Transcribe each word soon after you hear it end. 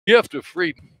gift of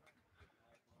freedom.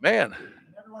 Man,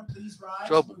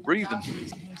 trouble breathing.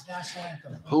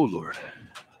 Oh, Lord.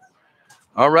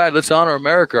 All right, let's honor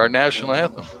America, our national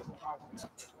anthem.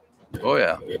 Oh,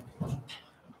 yeah.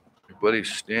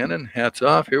 Everybody's standing. Hats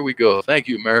off. Here we go. Thank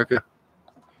you, America.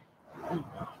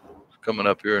 Coming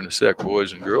up here in a sec,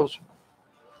 boys and girls.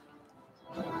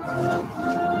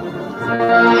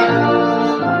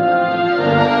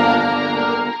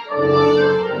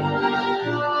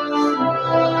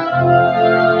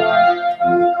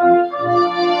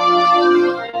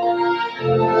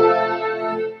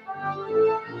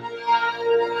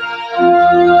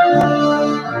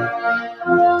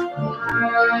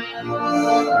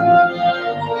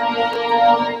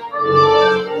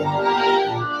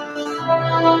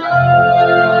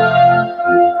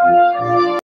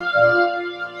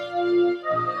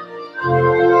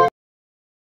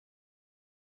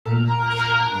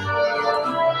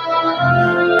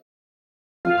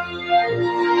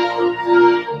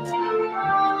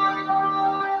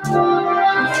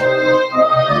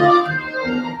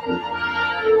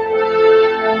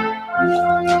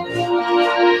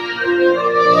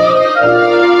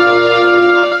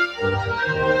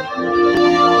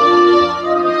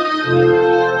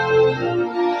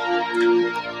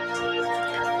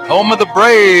 Home of the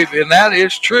brave, and that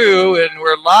is true. And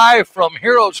we're live from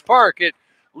Heroes Park at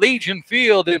Legion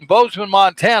Field in Bozeman,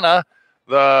 Montana.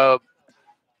 The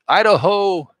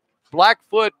Idaho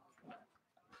Blackfoot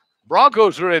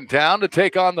Broncos are in town to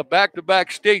take on the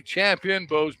back-to-back state champion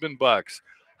Bozeman Bucks.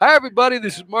 Hi, everybody.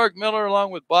 This is Mark Miller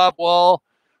along with Bob Wall.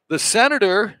 The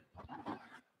Senator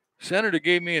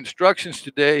gave me instructions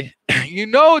today. You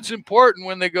know it's important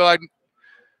when they go,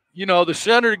 the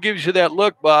Senator gives you that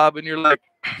look, Bob, and you're like,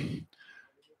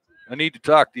 I need to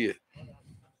talk to you.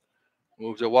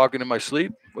 Was I walking in my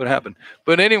sleep? What happened?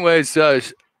 But anyways, I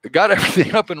got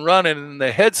everything up and running, and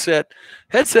the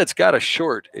headset's got a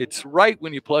short. It's right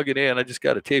when you plug it in. I just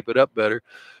got to tape it up better.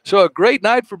 So a great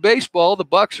night for baseball. The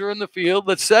Bucks are in the field.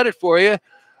 Let's set it for you.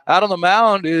 Out on the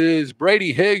mound is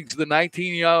Brady Higgs, the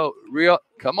 19-year-old.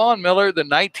 Come on, Miller, the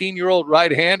 19-year-old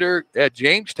right-hander at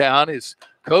Jamestown. His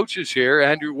coach is here.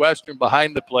 Andrew Western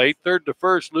behind the plate. Third to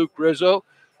first, Luke Rizzo,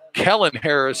 Kellen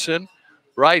Harrison,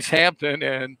 Bryce Hampton,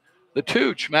 and the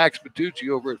Tooch, Max Bertucci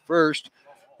over at first.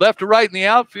 Left to right in the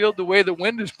outfield, the way the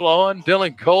wind is blowing,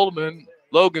 Dylan Coleman,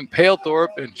 Logan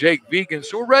Palethorpe, and Jake Vegan.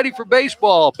 So we're ready for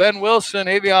baseball. Ben Wilson,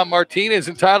 Avion Martinez,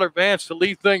 and Tyler Vance to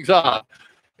lead things off.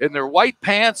 In their white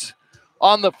pants,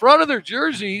 on the front of their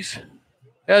jerseys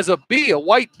has a bee, a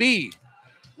white bee,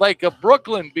 like a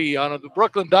Brooklyn bee on the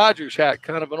Brooklyn Dodgers hat,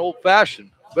 kind of an old-fashioned.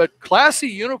 But classy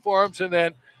uniforms, and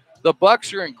then the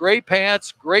Bucks are in gray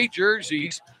pants, gray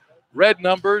jerseys, red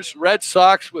numbers, red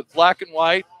socks with black and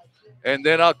white. And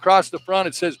then across the front,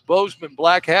 it says Bozeman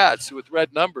black hats with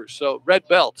red numbers, so red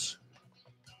belts.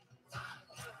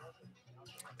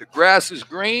 The grass is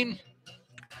green.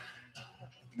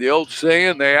 The old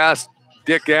saying, they asked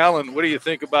Dick Allen, what do you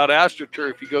think about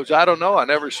AstroTurf? He goes, I don't know. I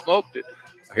never smoked it.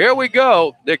 Here we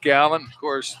go. Dick Allen, of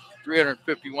course,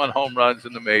 351 home runs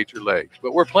in the major leagues.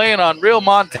 But we're playing on real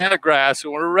Montana grass,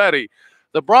 and we're ready.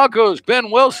 The Broncos,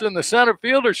 Ben Wilson, the center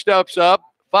fielder, steps up.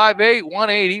 5'8",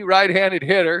 180, right-handed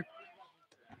hitter.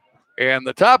 And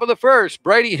the top of the first,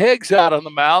 Brady Higgs out on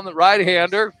the mound, the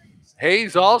right-hander.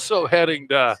 Hayes also heading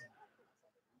to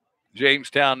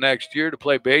Jamestown next year to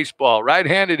play baseball.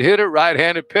 Right-handed hitter,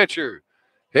 right-handed pitcher.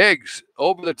 Higgs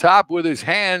over the top with his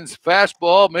hands.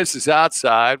 Fastball misses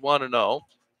outside, 1-0.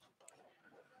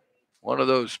 One of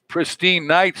those pristine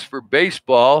nights for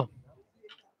baseball,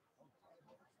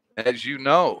 as you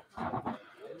know.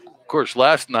 Of course,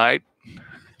 last night,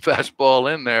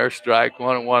 fastball in there, strike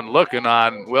 1-1 looking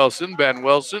on Wilson, Ben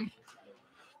Wilson.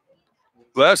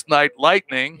 Last night,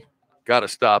 lightning, got to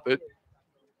stop it.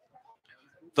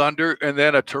 Thunder, and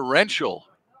then a torrential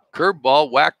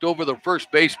curveball whacked over the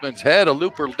first baseman's head, a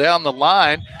looper down the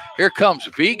line. Here comes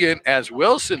Vegan as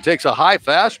Wilson takes a high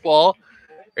fastball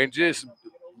and just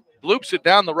bloops it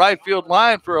down the right field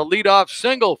line for a leadoff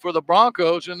single for the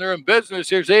Broncos, and they're in business.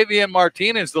 Here's Avian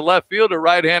Martinez, the left fielder,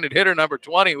 right-handed hitter, number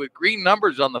 20, with green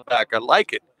numbers on the back. I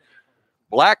like it.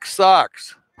 Black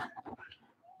socks.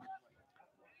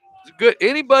 It's good.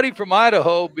 Anybody from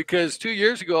Idaho, because 2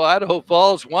 years ago, Idaho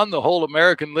Falls won the whole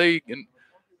American League and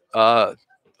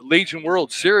Legion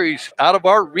World Series out of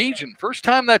our region. First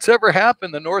time that's ever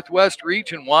happened. The Northwest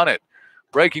region won it.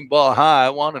 Breaking ball high,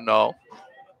 I want to know.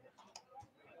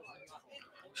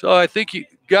 So I think you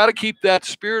got to keep that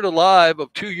spirit alive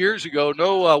of 2 years ago.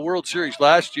 No World Series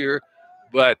last year,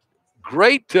 but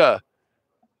great to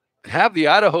have the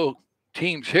Idaho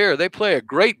teams here. They play a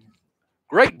great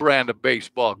Great brand of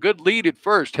baseball. Good lead at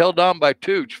first. Held on by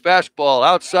Tooch. Fastball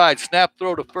outside. Snap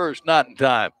throw to first. Not in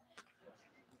time.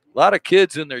 A lot of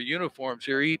kids in their uniforms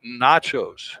here eating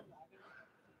nachos.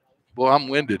 Boy, I'm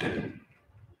winded.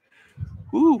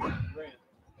 Woo.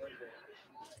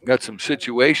 Got some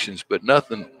situations, but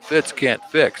nothing Fitz can't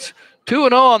fix.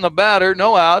 2-0 on the batter.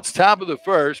 No outs. Top of the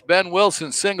first. Ben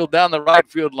Wilson singled down the right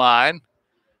field line.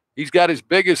 He's got his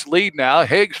biggest lead now.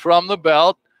 Higgs from the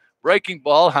belt. Breaking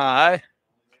ball high.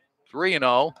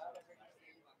 3-0.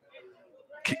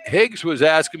 Higgs was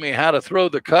asking me how to throw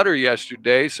the cutter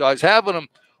yesterday, so I was having him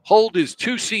hold his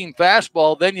two-seam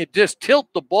fastball. Then you just tilt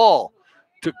the ball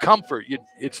to comfort.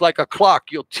 It's like a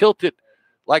clock. You'll tilt it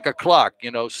like a clock,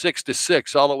 6 to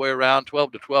 6 all the way around,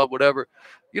 12 to 12, whatever.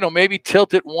 Maybe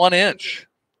tilt it 1 inch.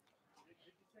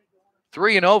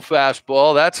 3-0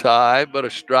 fastball. That's high, but a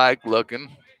strike looking.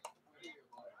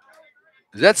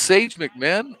 Is that Sage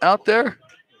McMahon out there?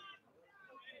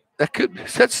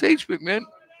 Is that Sage McMahon?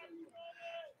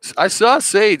 I saw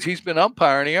Sage. He's been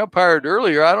umpiring. He umpired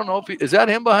earlier. I don't know if is that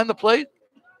him behind the plate?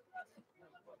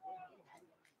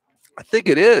 I think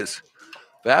it is.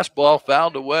 Fastball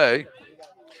fouled away.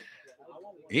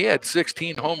 He had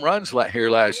 16 home runs here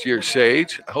last year,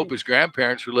 Sage. I hope his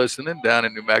grandparents are listening down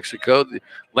in New Mexico, the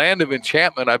land of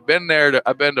enchantment. I've been there.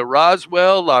 I've been to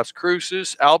Roswell, Las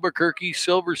Cruces, Albuquerque,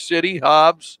 Silver City,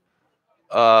 Hobbs.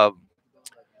 I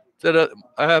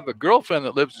have a girlfriend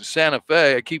that lives in Santa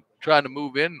Fe. I keep trying to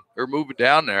move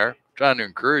down there, trying to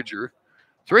encourage her.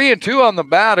 3-2 on the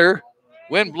batter.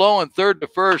 Wind blowing third to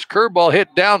first. Curveball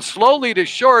hit down slowly to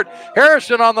short.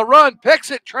 Harrison on the run,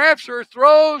 picks it, transfer,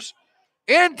 throws.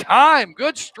 In time,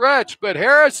 good stretch, but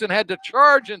Harrison had to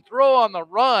charge and throw on the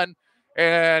run,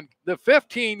 and the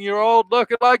 15-year-old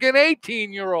looking like an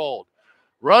 18-year-old.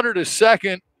 Runner to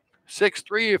second,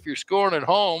 6-3 if you're scoring at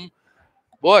home.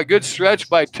 Boy, good stretch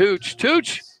by Tooch.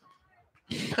 Tooch,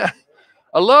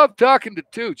 I love talking to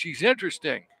Tooch. He's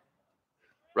interesting.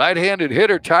 Right-handed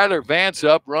hitter Tyler Vance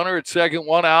up, runner at second,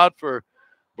 1 out for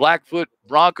Blackfoot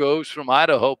Broncos from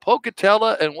Idaho.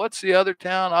 Pocatello, and what's the other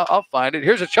town? I'll find it.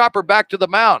 Here's a chopper back to the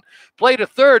mound. Play to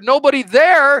third. Nobody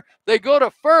there. They go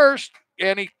to first,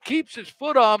 and he keeps his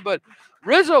foot on, but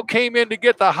Rizzo came in to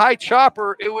get the high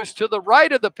chopper. It was to the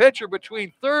right of the pitcher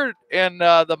between third and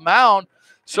the mound.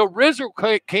 So Rizzo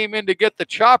came in to get the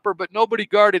chopper, but nobody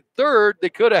guarded third. They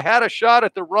could have had a shot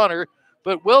at the runner,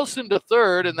 but Wilson to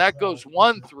third, and that goes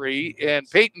 1-3. And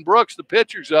Peyton Brooks, the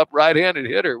pitcher's up, right-handed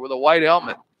hitter with a white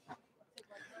helmet.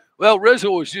 Well, Rizzo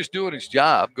was just doing his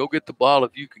job. Go get the ball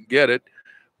if you can get it.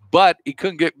 But he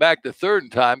couldn't get back to third in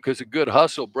time because a good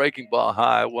hustle, breaking ball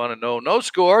high, 1-0. No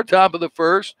score, top of the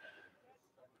first.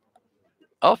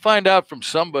 I'll find out from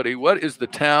somebody, what is the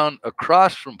town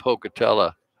across from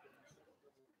Pocatello?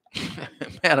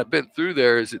 Man, I've been through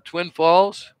there. Is it Twin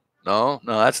Falls? No,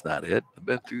 that's not it. I've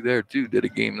been through there, too. Did a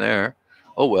game there.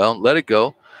 Oh, well, let it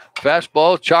go.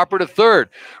 Fastball, chopper to third.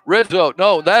 Rizzo,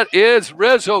 no, that is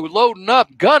Rizzo loading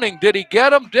up, gunning. Did he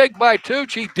get him? Dig by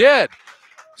Tooch, he did.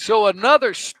 So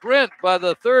another sprint by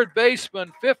the third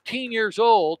baseman, 15 years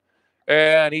old,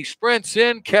 and he sprints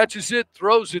in, catches it,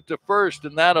 throws it to first,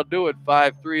 and that'll do it.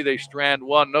 5-3, they strand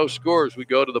one. No scores. We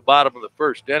go to the bottom of the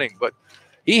first inning, but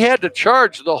he had to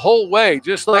charge the whole way,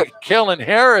 just like Kellen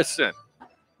Harrison.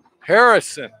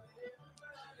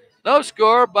 No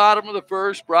score, bottom of the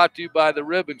first, brought to you by the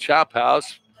Rib and Chop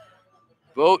House.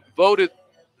 Voted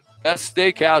best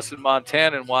steakhouse in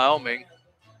Montana and Wyoming.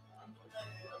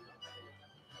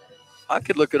 I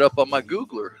could look it up on my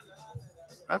Googler.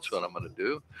 That's what I'm going to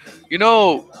do. You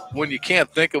know, when you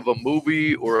can't think of a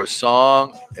movie or a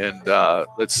song, and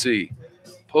let's see,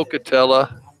 Pocatello,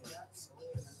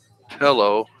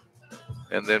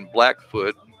 and then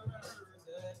Blackfoot,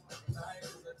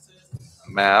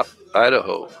 map,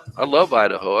 Idaho. I love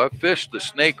Idaho. I fished the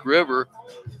Snake River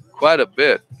quite a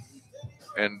bit.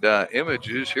 And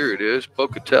images, here it is,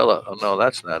 Pocatello. Oh, no,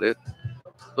 that's not it.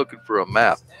 Looking for a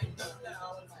map.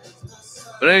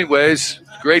 But anyways,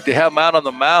 it's great to have him out on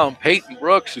the mound. Peyton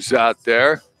Brooks is out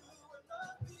there.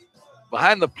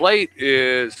 Behind the plate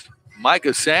is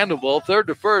Micah Sandoval. Third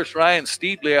to first, Ryan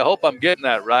Steedley. I hope I'm getting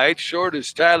that right. Short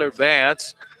is Tyler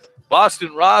Vance.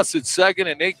 Boston Ross at second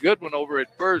and Nate Goodwin over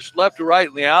at first. Left to right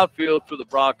in the outfield for the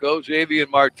Broncos. Avian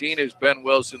Martinez, Ben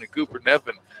Wilson, and Cooper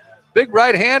Neffen. Big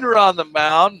right-hander on the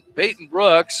mound, Peyton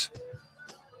Brooks.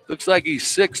 Looks like he's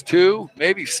 6'2",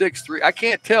 maybe 6'3". I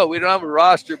can't tell. We don't have a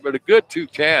roster, but a good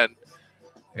 210.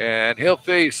 And he'll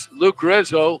face Luke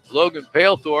Rizzo, Logan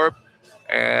Palethorpe,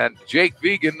 and Jake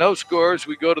Vegan. No scores.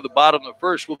 We go to the bottom of the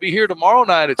first. We'll be here tomorrow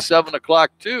night at 7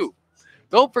 o'clock, too.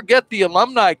 Don't forget the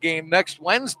alumni game next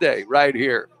Wednesday right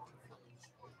here.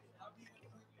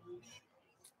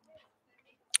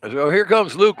 So here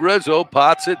comes Luke Rizzo,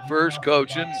 Potts at first,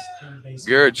 coaching.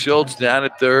 Garrett Schultz down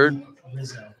at third.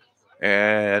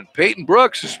 And Peyton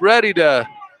Brooks is ready to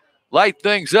light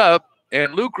things up.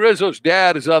 And Luke Rizzo's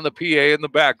dad is on the PA in the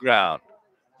background.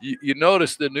 You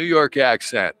notice the New York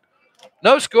accent.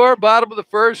 No score, bottom of the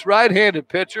first, right-handed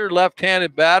pitcher,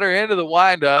 left-handed batter into the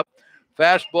windup.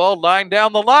 Fastball, line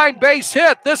down the line, base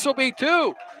hit. This will be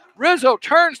two. Rizzo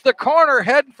turns the corner,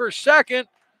 heading for second.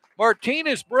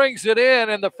 Martinez brings it in,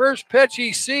 and the first pitch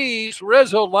he sees,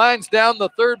 Rizzo lines down the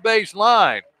third base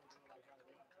line.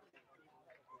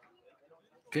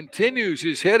 Continues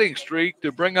his hitting streak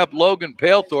to bring up Logan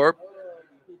Palethorpe.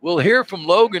 We'll hear from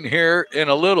Logan here in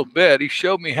a little bit. He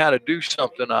showed me how to do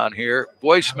something on here.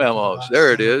 Voice memos.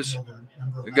 There it is.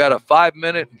 We got a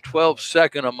 5-minute and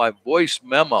 12-second on my voice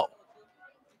memo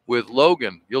with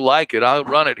Logan. You'll like it. I'll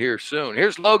run it here soon.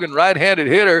 Here's Logan, right-handed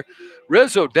hitter.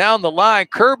 Rizzo down the line.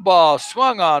 Curveball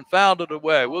swung on, fouled it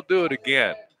away. We'll do it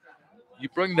again. You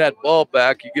bring that ball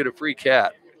back, you get a free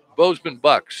cat. Bozeman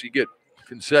Bucks, you get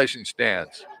concession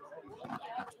stands.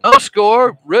 No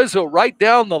score. Rizzo right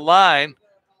down the line.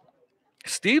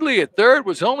 Steedley at third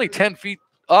was only 10 feet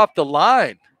off the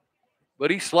line, but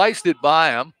he sliced it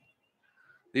by him.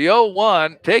 The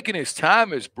 0-1, taking his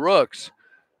time, is Brooks.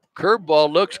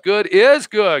 Curveball looks good, is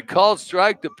good. Called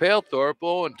strike to Palethorpe,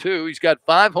 0-2. He's got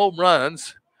 5 home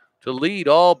runs to lead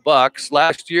all Bucks.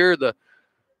 Last year, the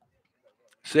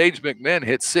Sage McMinn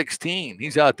hit 16.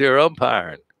 He's out there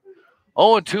umpiring.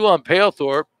 0-2 on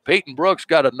Palethorpe. Peyton Brooks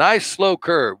got a nice slow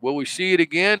curve. Will we see it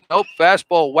again? Nope.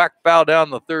 Fastball whack foul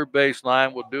down the third base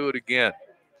line. We'll do it again.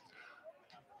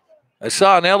 I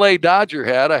saw an L.A. Dodger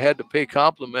hat. I had to pay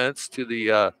compliments to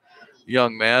the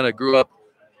young man. I grew up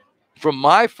from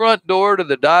my front door to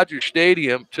the Dodger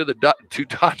Stadium to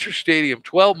Dodger Stadium,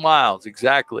 12 miles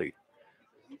exactly.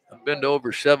 I've been to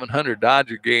over 700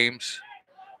 Dodger games.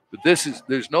 But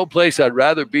there's no place I'd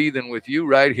rather be than with you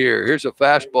right here. Here's a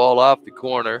fastball off the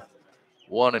corner.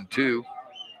 1-2.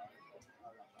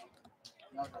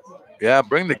 Yeah,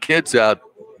 bring the kids out.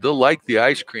 They'll like the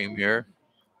ice cream here.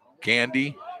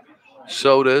 Candy,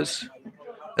 sodas,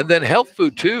 and then health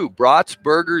food too. Brats,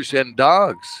 burgers, and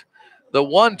dogs. The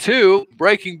 1-2,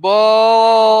 breaking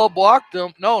ball, blocked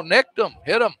him. No, nicked him,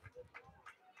 hit him.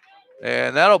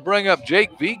 And that'll bring up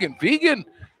Jake Vegan. Vegan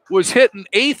was hitting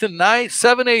 8th and 9th,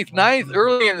 7th, 8th, 9th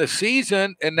early in the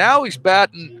season, and now he's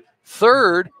batting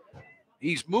third.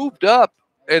 He's moved up.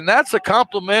 And that's a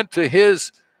compliment to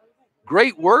his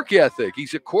great work ethic.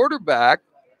 He's a quarterback.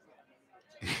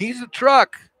 He's a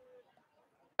truck.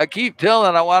 I keep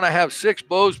telling I want to have 6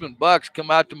 Bozeman Bucks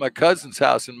come out to my cousin's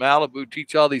house in Malibu,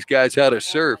 teach all these guys how to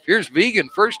surf. Here's Vegan,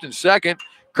 first and second.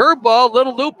 Curveball,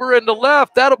 little looper into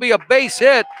left. That'll be a base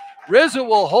hit. Rizzo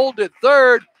will hold it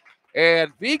third,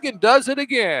 and Vegan does it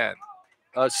again.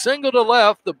 A single to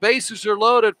left. The bases are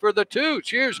loaded for the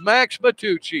Tooch. Here's Max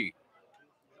Matucci.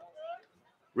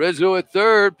 Rizzo at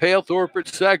third, Palethorpe at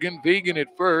second, Vegan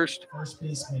at first.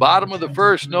 Bottom of the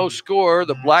first, no score.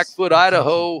 The Blackfoot,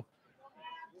 Idaho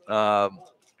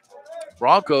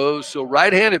Broncos. So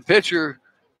right-handed pitcher.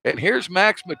 And here's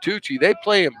Max Matucci. They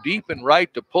play him deep and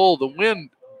right to pull. The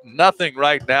wind, nothing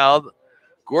right now.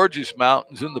 Gorgeous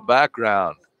mountains in the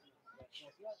background.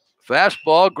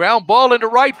 Fastball, ground ball into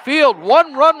right field.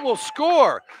 1 run will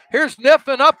score. Here's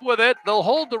Niffen up with it. They'll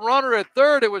hold the runner at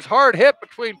third. It was hard hit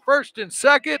between first and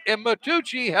second, and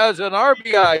Matucci has an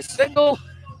RBI single.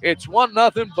 It's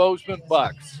 1-0 Bozeman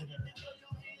Bucks.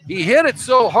 He hit it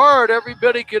so hard,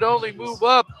 everybody could only move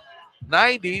up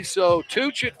 90, so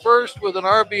Tooch at first with an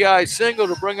RBI single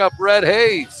to bring up Red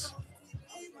Hayes.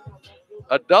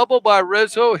 A double by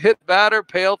Rizzo, hit batter,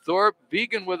 Palethorpe,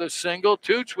 Vegan with a single,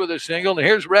 Tooch with a single, and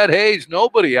here's Red Hayes,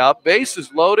 nobody out,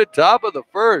 bases loaded, top of the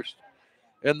first.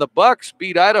 And the Bucks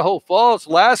beat Idaho Falls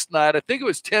last night. I think it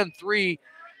was 10-3.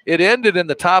 It ended in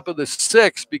the top of the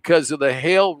 6th because of the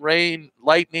hail, rain,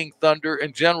 lightning, thunder,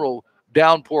 and general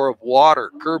downpour of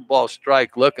water. Curveball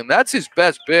strike looking. That's his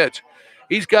best pitch.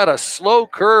 He's got a slow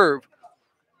curve,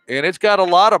 and it's got a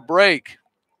lot of break.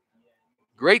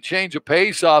 Great change of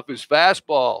pace off his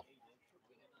fastball.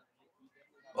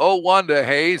 0-1 to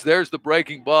Hayes. There's the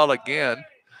breaking ball again.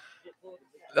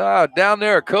 Down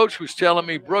there, a coach was telling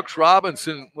me Brooks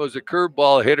Robinson was a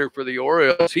curveball hitter for the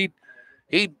Orioles. He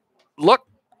looked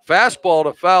fastball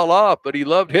to foul off, but he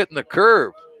loved hitting the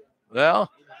curve.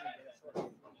 Well,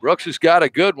 Brooks has got a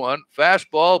good one.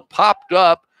 Fastball popped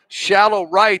up, shallow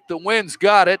right. The wind's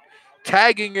got it.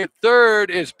 Tagging at third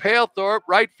is Palethorpe,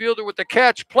 right fielder with the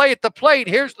catch. Play at the plate.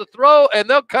 Here's the throw, and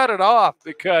they'll cut it off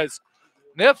because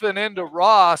Niffen into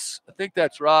Ross. I think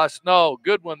that's Ross. No,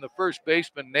 good one, the first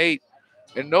baseman, Nate.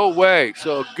 And no way.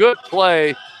 So good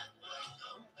play.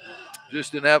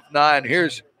 Just an F9.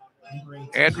 Here's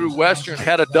Andrew Western,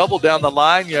 had a double down the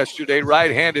line yesterday,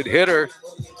 right-handed hitter.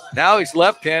 Now he's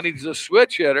left-handed. He's a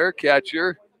switch hitter,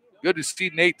 catcher. Good to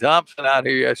see Nate Thompson out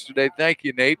here yesterday. Thank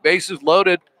you, Nate. Bases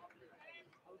loaded.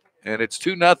 And it's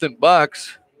 2-0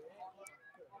 Bucks.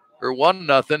 Or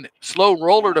 1-0. Slow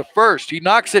roller to first. He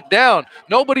knocks it down.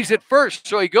 Nobody's at first,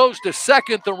 so he goes to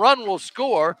second. The run will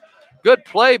score. Good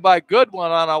play by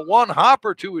Goodwin on a one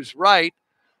hopper to his right.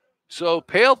 So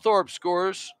Palethorpe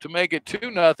scores to make it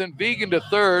 2-0. Vegan to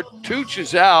third. Tooch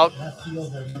is out.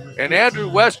 And Andrew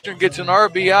Western gets an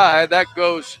RBI. That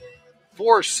goes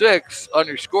 4-6 on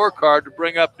your scorecard to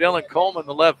bring up Dylan Coleman,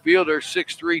 the left fielder,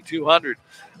 6'3", 200.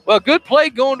 Well, good play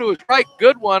going to his right.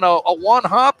 Good one, a one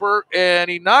hopper, and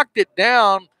he knocked it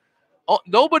down. Oh,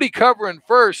 nobody covering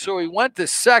first, so he went to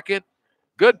second.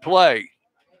 Good play.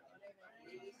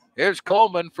 Here's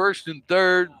Coleman, first and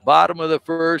third, bottom of the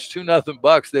first, 2-0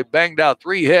 Bucks. They banged out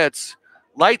 3 hits.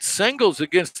 Light singles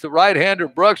against the right-hander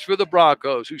Brooks for the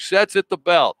Broncos, who sets at the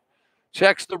belt.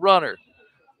 Checks the runner.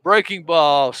 Breaking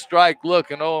ball, strike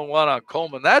looking, 0-1 on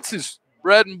Coleman. That's his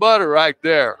bread and butter right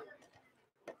there.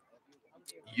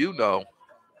 You know.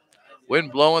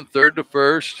 Wind blowing third to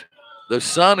first. The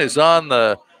sun is on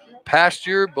the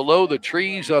pasture below the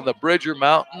trees on the Bridger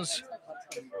Mountains.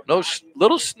 No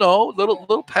little snow,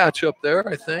 little patch up there,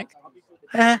 I think.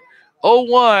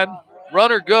 0-1.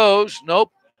 Runner goes.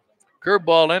 Nope.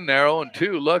 Curveball in there,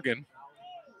 0-2 looking.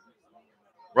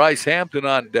 Bryce Hampton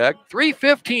on deck. 3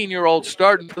 15-year-olds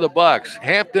starting for the Bucks.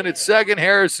 Hampton at second,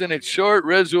 Harrison at short,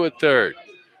 Rizzo at third.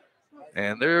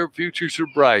 And their futures are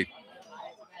bright.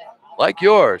 Like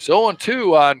yours.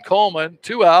 0-2 on Coleman.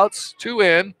 2 outs, 2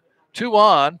 in, 2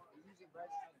 on,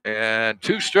 and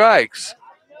 2 strikes.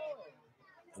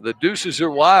 The deuces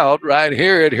are wild right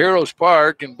here at Heroes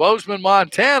Park in Bozeman,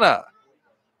 Montana.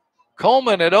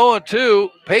 Coleman at 0-2.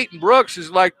 Peyton Brooks is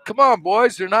like, come on,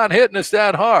 boys, they're not hitting us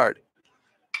that hard.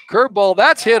 Curveball,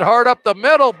 that's hit hard up the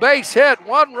middle. Base hit.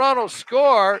 1 run will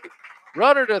score.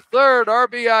 Runner to third.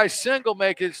 RBI single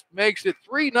makes it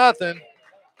 3-0.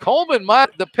 Coleman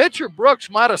the pitcher Brooks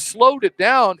might have slowed it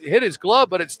down, hit his glove,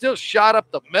 but it still shot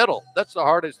up the middle. That's the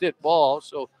hardest hit ball.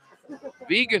 So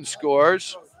Vegan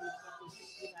scores.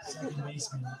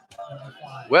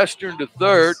 Western to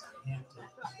third.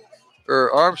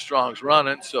 Armstrong's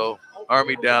running, so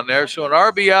Army down there. So an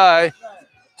RBI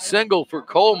single for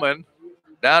Coleman.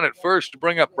 Down at first to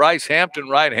bring up Bryce Hampton,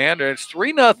 right-hander. It's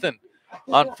 3-0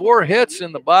 on 4 hits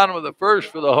in the bottom of the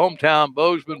first for the hometown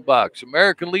Bozeman Bucks.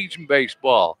 American Legion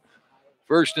baseball.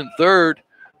 First and third.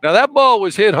 Now, that ball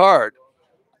was hit hard.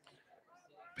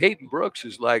 Peyton Brooks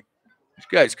is like, these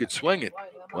guys could swing it.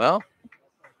 Well,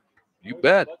 you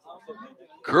bet.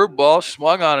 Curveball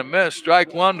swung on and missed.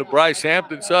 Strike 1 to Bryce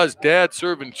Hampton. Saw his dad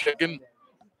serving chicken.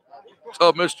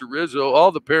 Saw Mr. Rizzo.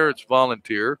 All the parents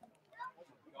volunteer.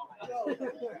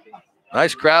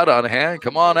 Nice crowd on hand.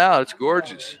 Come on out. It's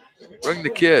gorgeous. Bring the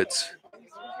kids.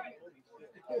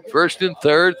 First and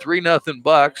third, 3-0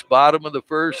 Bucks. Bottom of the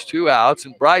first, 2 outs.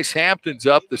 And Bryce Hampton's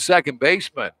up, the second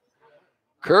baseman.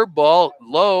 Curveball,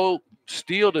 low,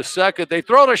 steal to second. They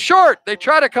throw to short. They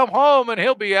try to come home, and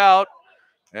he'll be out.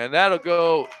 And that'll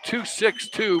go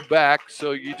 2-6-2 back.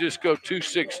 So you just go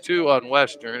 2-6-2 on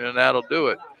Western, and that'll do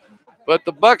it. But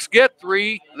the Bucks get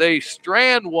 3. They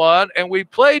strand 1, and we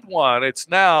played 1. It's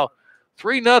now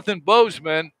 3-0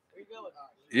 Bozeman.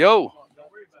 Yo.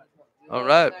 All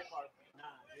right.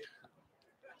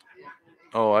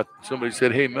 Oh, somebody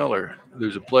said, hey, Miller.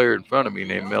 There's a player in front of me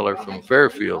named Miller from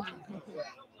Fairfield.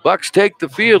 Bucks take the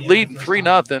field, leading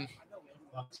 3-0.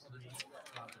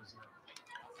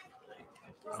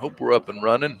 Hope we're up and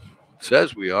running.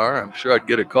 Says we are. I'm sure I'd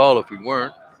get a call if we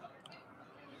weren't.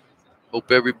 I hope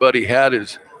everybody had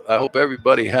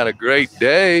a great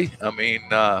day. I mean,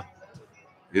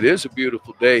 it is a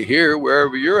beautiful day here,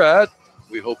 wherever you're at.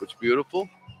 We hope it's beautiful.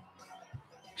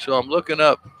 So I'm looking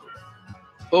up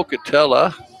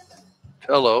Pocatello,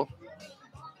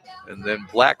 and then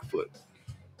Blackfoot,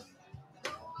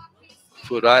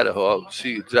 Idaho. I'll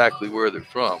see exactly where they're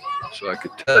from, so I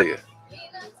could tell you.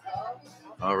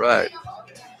 All right.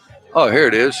 Oh, here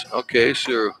it is. Okay,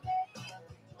 so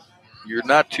you're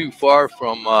not too far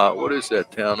from, what is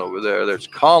that town over there? There's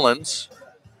Collins.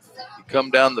 You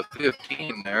come down the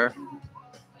 15 there.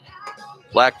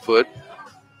 Blackfoot.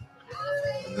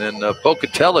 And then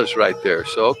Pocatello's right there.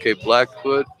 So, okay,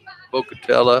 Blackfoot,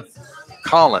 Pocatello,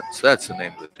 Collins. That's the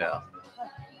name of the town.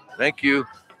 Thank you.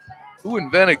 Who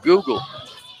invented Google?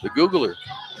 The Googler.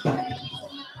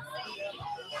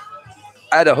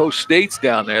 Idaho State's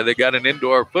down there. They got an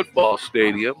indoor football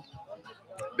stadium.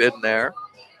 Been there.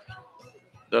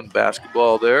 Done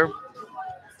basketball there.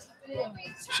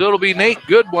 So it'll be Nate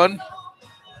Goodwin.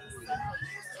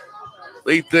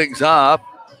 Lead things off.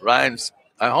 Ryan's.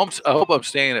 I hope I'm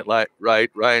saying it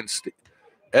right. Ryan's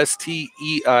Steidly.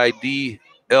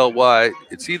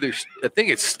 It's either, I think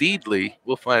it's Steedley.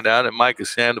 We'll find out. And Micah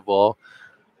Sandoval.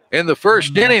 In the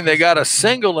first inning, they got a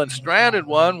single and stranded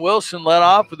one. Wilson led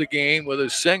off of the game with a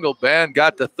single. Ben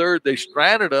got to third. They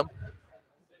stranded him.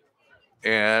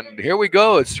 And here we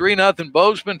go. It's 3-0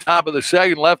 Bozeman. Top of the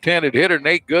second, left-handed hitter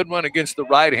Nate Goodwin against the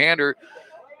right-hander.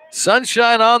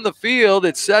 Sunshine on the field.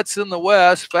 It sets in the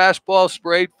west. Fastball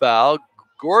sprayed foul.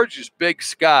 Gorgeous big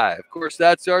sky. Of course,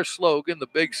 that's our slogan, the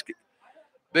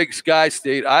big sky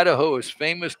state. Idaho is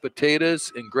famous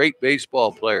potatoes and great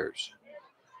baseball players.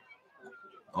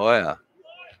 Oh, yeah.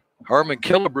 Harmon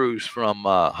Killebrews from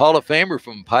Hall of Famer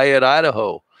from Payette,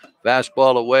 Idaho.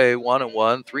 Fastball away,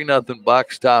 1-1. 3-0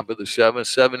 Bucks, top of the seventh.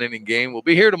 7-inning game. We'll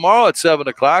be here tomorrow at 7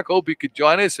 o'clock. Hope you could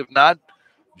join us. If not,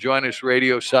 join us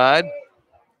radio side.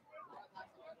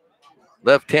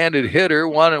 Left-handed hitter,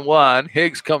 1-1.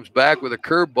 Higgs comes back with a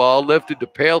curveball, lifted to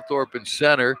Palethorpe in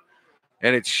center,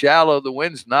 and it's shallow. The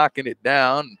wind's knocking it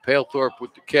down. Palethorpe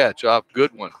with the catch off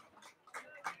Goodwin.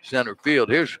 Center field.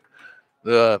 Here's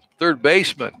the third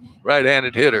baseman,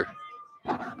 right-handed hitter.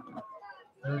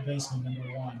 Third baseman,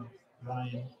 number 1,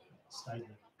 Ryan Steidly.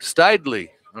 Steidly.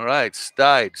 All right,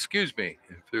 excuse me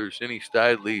if there's any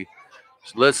Steidly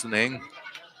listening.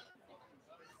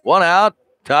 One out,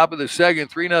 top of the second,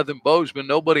 3-0 Bozeman,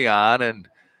 nobody on, and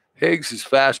Higgs is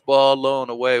fastball low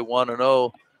and away,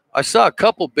 1-0. I saw a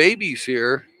couple babies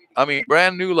here. I mean,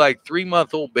 brand new, like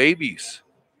 3-month-old babies.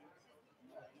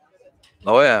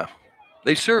 Oh, yeah.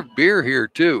 They serve beer here,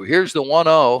 too. Here's the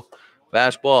 1-0.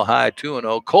 Fastball high,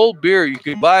 2-0. Cold beer, you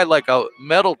can buy like a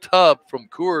metal tub from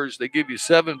Coors. They give you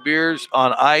 7 beers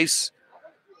on ice,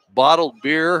 bottled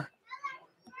beer.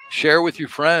 Share with your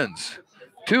friends.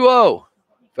 2-0.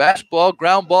 Fastball,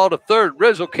 ground ball to third.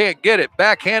 Rizzo can't get it.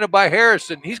 Backhanded by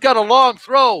Harrison. He's got a long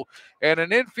throw and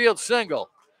an infield single.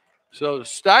 So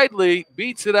Steidly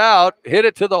beats it out, hit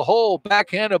it to the hole,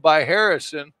 backhanded by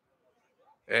Harrison.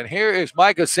 And here is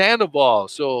Micah Sandoval.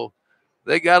 So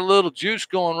they got a little juice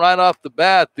going right off the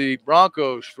bat, the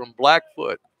Broncos from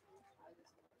Blackfoot.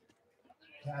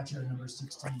 Catcher, number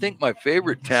 16. I think my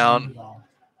favorite town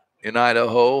in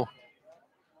Idaho,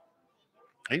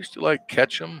 I used to like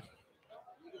Ketchum.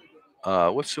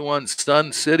 What's the one?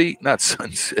 Sun City? Not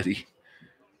Sun City.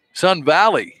 Sun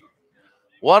Valley.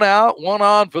 1 out, 1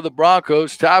 on for the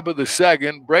Broncos. Top of the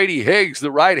second. Brady Higgs,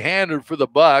 the right-hander for the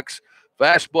Bucks.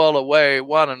 Fastball away,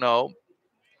 1-0.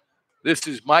 This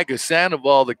is Micah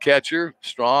Sandoval, the catcher.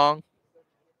 Strong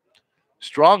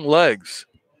legs.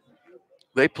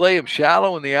 They play him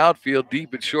shallow in the outfield,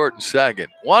 deep and short and second.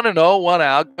 1-0, 1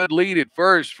 out. Good lead at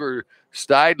first for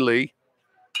Steidly.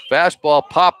 Fastball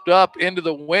popped up into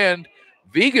the wind.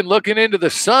 Vegan looking into the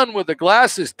sun with the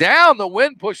glasses down. The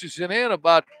wind pushes it in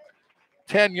about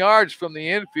 10 yards from the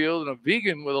infield, and a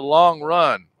Vegan with a long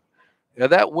run. Now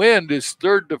that wind is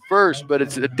third to first, but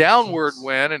it's a downward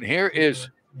wind, and here is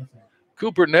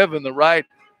Cooper Niven, the right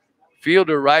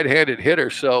fielder, right-handed hitter.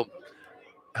 So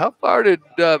how far did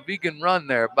Vegan run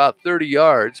there? About 30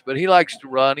 yards, but he likes to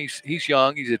run. He's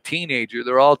young. He's a teenager.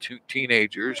 They're all 2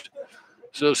 teenagers.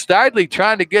 So Steidly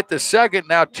trying to get the second,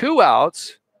 now 2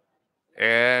 outs.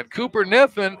 And Cooper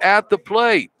Niffen at the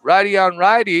plate. Righty on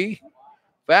righty.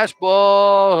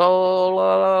 Fastball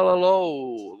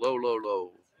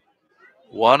low.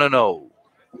 1-0.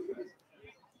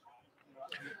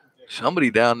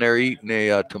 Somebody down there eating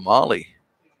a tamale.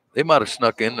 They might have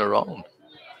snuck in their own.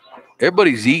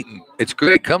 Everybody's eating. It's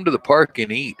great. Come to the park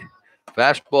and eat.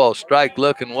 Fastball strike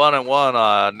looking 1-1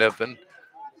 on Niffen.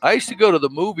 I used to go to the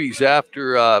movies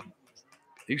after I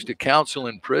used to counsel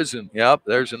in prison. Yep,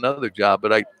 there's another job.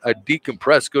 But I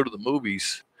decompress, go to the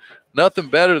movies. Nothing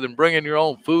better than bringing your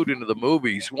own food into the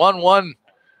movies. 1-1,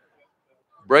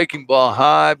 breaking ball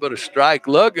high, but a strike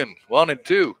looking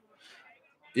 1-2.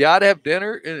 Yeah, I'd have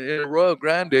dinner in Arroyo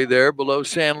Grande there below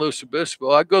San Luis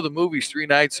Obispo. I'd go to the movies 3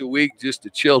 nights a week just to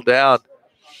chill down.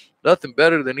 Nothing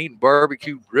better than eating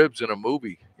barbecue ribs in a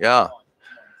movie. Yeah.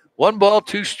 1 ball,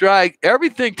 2 strike.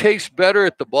 Everything tastes better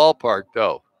at the ballpark,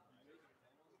 though.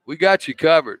 We got you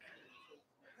covered.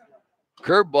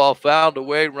 Curveball fouled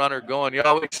away, runner going. You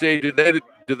always say, do they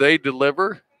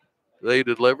deliver? Do they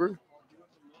deliver?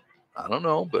 I don't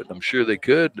know, but I'm sure they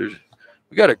could.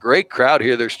 We got a great crowd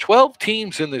here. There's 12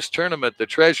 teams in this tournament, the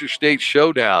Treasure State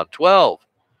Showdown. 12.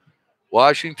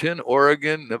 Washington,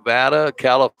 Oregon, Nevada,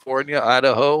 California,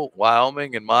 Idaho,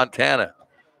 Wyoming, and Montana.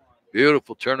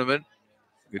 Beautiful tournament.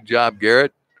 Good job,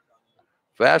 Garrett.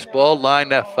 Fastball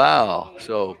lined that foul.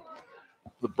 So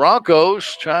the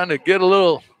Broncos trying to get a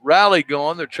little rally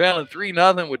going. They're trailing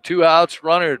 3-0 with 2 outs,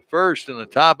 runner at first in the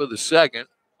top of the second.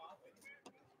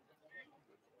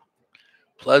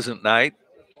 Pleasant night.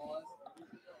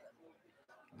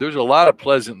 There's a lot of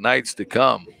pleasant nights to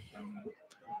come.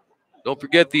 Don't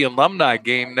forget the alumni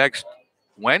game next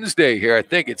Wednesday here. I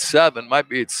think it's 7, might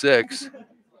be at 6.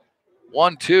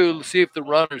 1-2. Let's see if the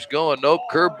runner's going. Nope,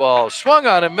 curveball. Swung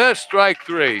on and missed, strike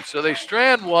 3. So they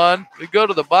strand 1. We go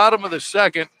to the bottom of the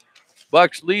second.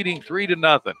 Bucks leading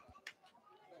 3-0. I'd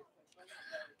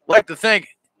like to thank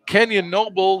Kenyon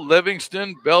Noble,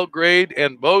 Livingston, Belgrade,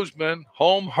 and Bozeman.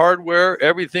 Home hardware,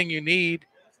 everything you need.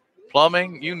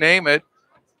 Plumbing, you name it.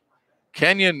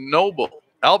 Kenyon Noble.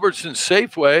 Albertson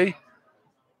Safeway.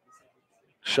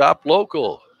 Shop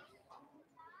local.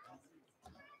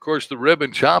 Of course, the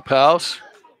Ribbon Chop House.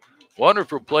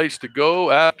 Wonderful place to go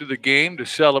after the game to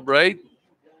celebrate.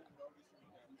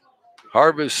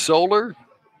 Harvest Solar.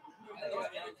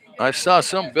 I saw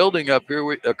some building up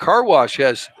here. A car wash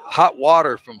has hot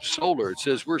water from solar. It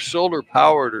says we're solar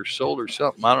powered or solar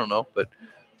something. I don't know. But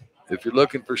if you're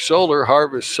looking for solar,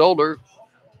 Harvest Solar,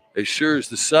 as sure as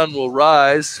the sun will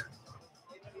rise.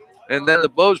 And then the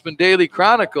Bozeman Daily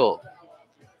Chronicle.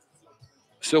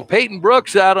 So Peyton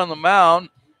Brooks out on the mound.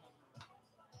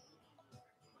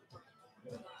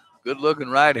 Good-looking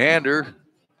right-hander.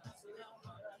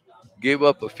 Gave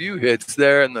up a few hits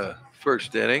there in the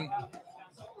first inning.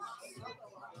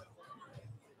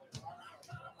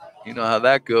 You know how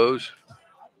that goes.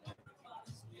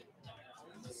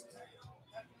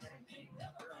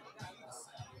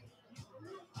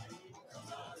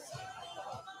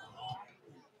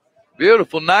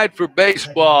 Beautiful night for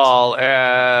baseball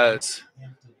as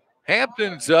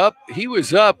Hampton's up. He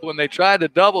was up when they tried to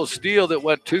double steal that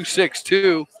went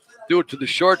 2-6-2. Do it to the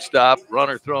shortstop.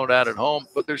 Runner thrown out at home.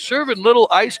 But they're serving little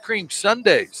ice cream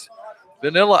sundaes.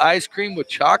 Vanilla ice cream with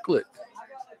chocolate,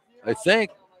 I think.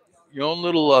 Your own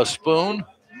little spoon.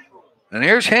 And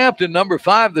here's Hampton, number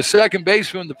 5, the second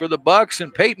baseman for the Bucks,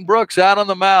 and Peyton Brooks out on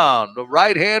the mound. The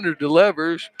right-hander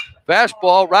delivers.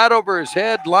 Fastball right over his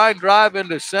head. Line drive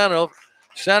into center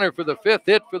for the 5th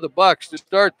hit for the Bucks to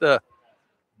start the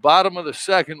bottom of the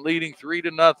second, leading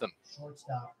 3-0.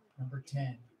 Shortstop, number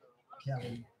 10,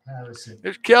 Kellen Harrison.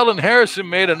 There's Kellen Harrison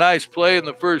made a nice play in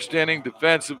the first inning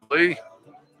defensively.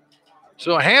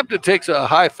 So Hampton takes a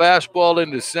high fastball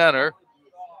into center.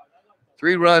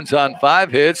 3 runs on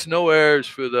 5 hits, no errors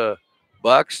for the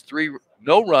Bucks.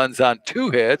 No runs on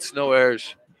 2 hits, no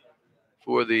errors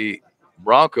for the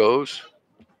Broncos.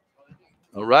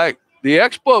 All right, the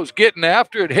Expos getting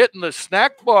after it, hitting the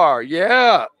snack bar.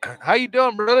 Yeah, how you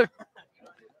doing, brother?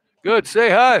 Good.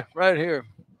 Say hi right here.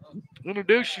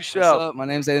 Introduce yourself. What's up? My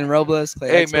name's Aiden Robles. Play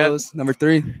Hey, Expos, number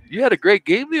 3. You had a great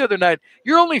game the other night.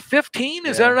 You're only 15,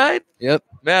 is that right? Yep.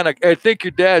 Man, I think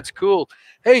your dad's cool.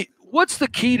 Hey, what's the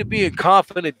key to being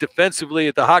confident defensively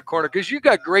at the hot corner? Because you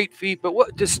got great feet,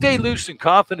 but to stay loose and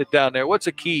confident down there, what's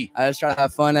the key? I just try to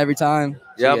have fun every time.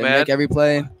 Yeah, man. Make every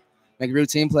play, make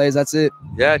routine plays. That's it.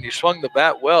 Yeah, and you swung the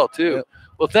bat well, too. Yep.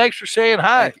 Well, thanks for saying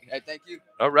hi. Thank you.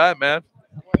 All right, man.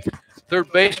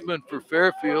 Third baseman for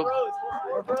Fairfield.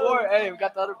 4 for 4. Hey, we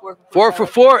got the other 4 for 4 4. for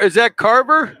 4. Is that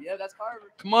Carver? Yeah, that's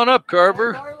Carver. Come on up,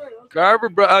 Carver. Carver,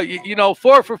 bro. You know,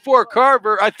 4 for 4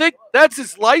 Carver. I think that's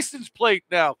his license plate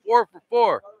now. 4 for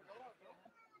 4.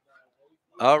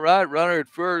 All right, runner at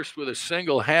first with a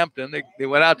single. Hampton. They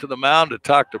went out to the mound to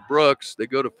talk to Brooks. They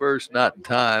go to first, not in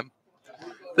time.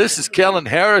 This is Kellen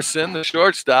Harrison, the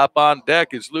shortstop. On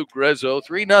deck is Luke Rizzo.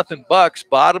 3-0 Bucks.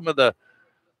 Bottom of the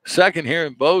second here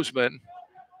in Bozeman.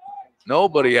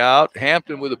 Nobody out.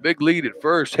 Hampton with a big lead at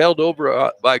first, held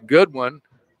over by Goodwin.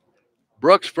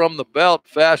 Brooks from the belt,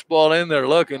 fastball in there,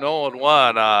 looking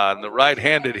 0-1 on the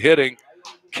right-handed hitting.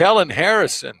 Kellen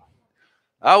Harrison.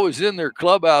 I was in their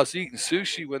clubhouse eating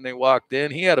sushi when they walked in.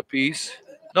 He had a piece.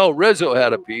 No, Rizzo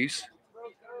had a piece.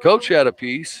 Coach had a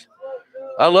piece.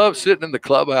 I love sitting in the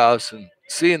clubhouse and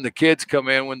seeing the kids come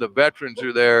in when the veterans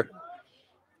are there.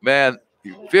 Man,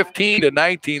 15 to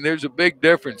 19, there's a big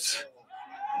difference.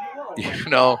 You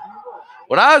know,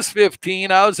 when I was 16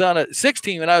 when I was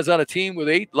on a team with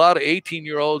a lot of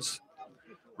 18-year-olds,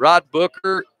 Rod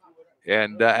Booker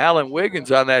and Alan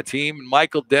Wiggins on that team, and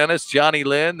Michael Dennis, Johnny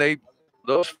Lynn,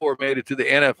 those 4 made it to the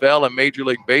NFL and Major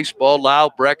League Baseball.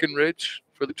 Lyle Breckenridge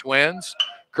for the Twins.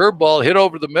 Curveball hit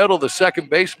over the middle. The second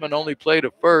baseman only played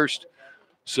at first.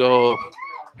 So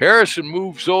Harrison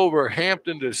moves over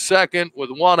Hampton to second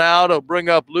with 1 out. He'll bring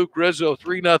up Luke Rizzo,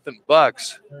 3-0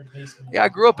 Bucks. Yeah, I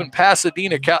grew up in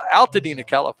Pasadena, Altadena,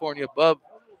 California, above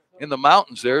in the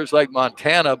mountains there. It's like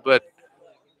Montana, but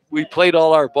we played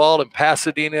all our ball in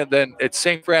Pasadena, and then at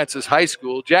St. Francis High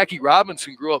School. Jackie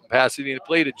Robinson grew up in Pasadena,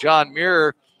 played at John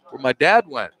Muir, where my dad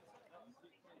went.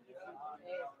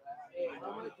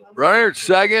 Runner at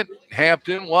second,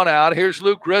 Hampton, one out. Here's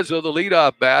Luke Rizzo, the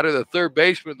leadoff batter, the third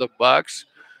baseman of the Bucks.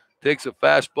 Takes a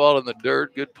fastball in the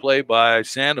dirt. Good play by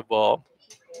Sandoval.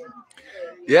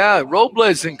 Yeah,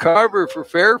 Robles and Carver for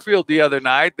Fairfield the other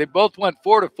night. They both went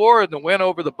 4-4 in the win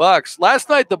over the Bucks. Last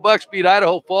night, the Bucks beat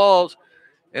Idaho Falls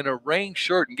in a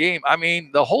rain-shortened game. I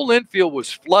mean, the whole infield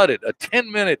was flooded. A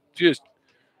 10-minute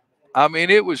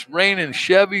it was raining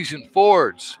Chevys and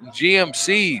Fords and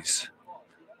GMCs.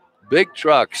 Big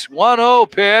trucks.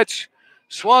 1-0 pitch.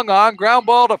 Swung on. Ground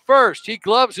ball to first. He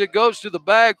gloves it. Goes to the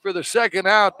bag for the second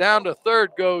out. Down to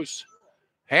third goes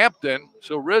Hampton.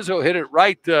 So Rizzo hit it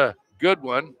right to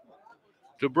Goodwin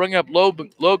to bring up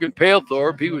Logan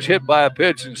Palethorpe. He was hit by a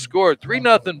pitch and scored.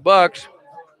 3-0 Bucks.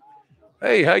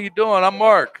 Hey, how you doing? I'm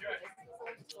Mark.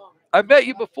 I met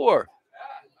you before.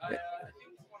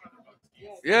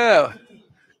 Yeah.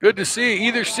 Good to see you.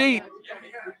 Either seat.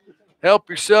 Help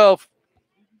yourself.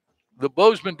 The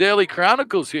Bozeman Daily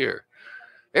Chronicle's here.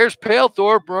 There's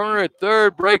Palethorpe, runner at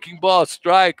third, breaking ball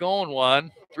strike,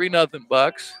 0-1, 3-0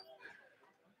 Bucks.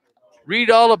 Read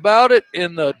all about it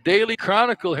in the Daily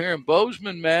Chronicle here in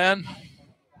Bozeman, man.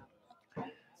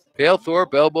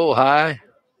 Palethorpe, elbow high,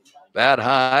 bat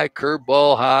high,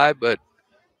 curveball high, but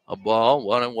a ball,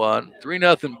 1-1,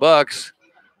 3-0 Bucks.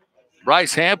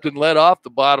 Bryce Hampton led off the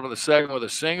bottom of the second with a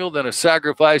single, then a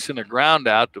sacrifice and a ground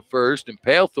out to first, and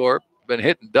Palethorpe been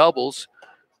hitting doubles.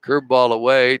 Curveball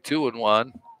away,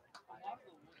 2-1.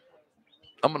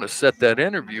 I'm going to set that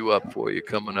interview up for you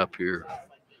coming up here.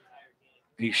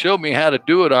 He showed me how to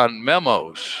do it on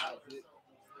memos,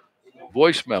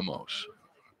 voice memos.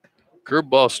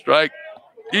 Curveball strike,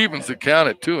 evens the count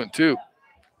at 2-2.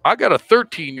 I got a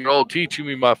 13-year-old teaching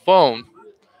me my phone.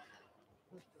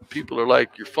 People are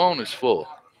like, your phone is full.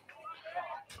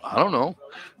 I don't know.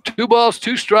 2 balls,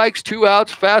 2 strikes, 2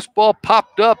 outs. Fastball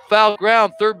popped up, foul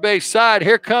ground, third base side.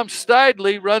 Here comes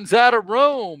Steidley, runs out of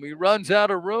room. He runs out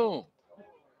of room.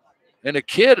 And a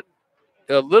kid,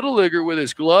 a little leaguer with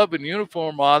his glove and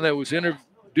uniform on that was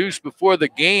introduced before the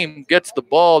game, gets the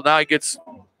ball. Now he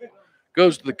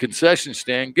goes to the concession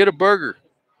stand. Get a burger.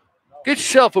 Get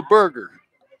yourself a burger.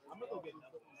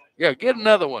 Yeah, get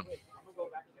another one.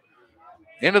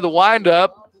 Into the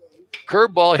windup.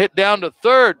 Curveball hit down to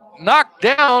third. Knocked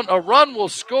down. A run will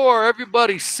score.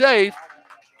 Everybody's safe.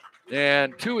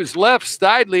 And to his left,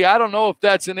 Steidley, I don't know if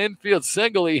that's an infield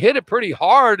single. He hit it pretty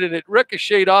hard, and it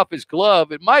ricocheted off his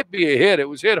glove. It might be a hit. It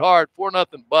was hit hard, 4-0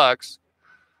 Bucks.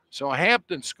 So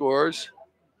Hampton scores.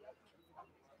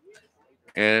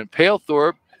 And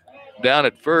Palethorpe down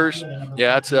at first.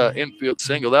 Yeah, it's an infield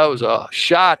single. That was a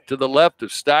shot to the left of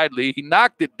Steidley. He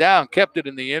knocked it down, kept it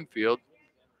in the infield.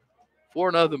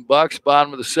 4-0 Bucks,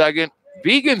 bottom of the second.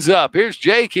 Vegan's up. Here's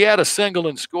Jake. He had a single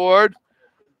and scored.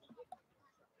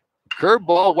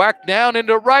 Curveball whacked down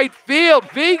into right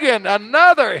field. Vegan,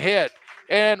 another hit.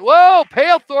 And, whoa,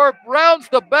 Palethorpe rounds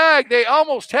the bag. They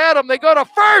almost had him. They go to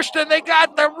first, and they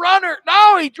got the runner.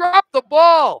 No, he dropped the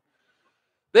ball.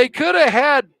 They could have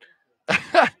had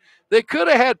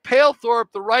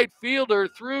Palethorpe, the right fielder,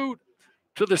 through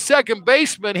to the second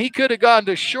baseman. He could have gone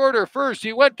to shorter first.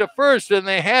 He went to first, and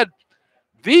they had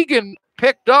Vegan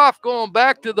picked off going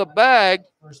back to the bag,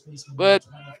 but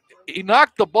he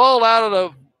knocked the ball out of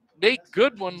the Nate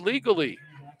Goodwin legally.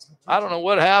 I don't know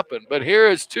what happened, but here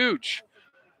is Tooch.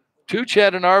 Tooch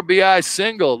had an RBI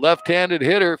single, left-handed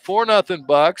hitter, 4-0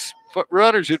 Bucks.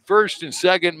 Runners at first and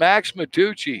second, Max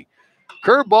Matucci.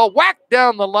 Curveball whacked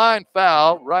down the line,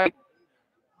 foul, right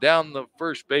down the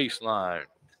first baseline.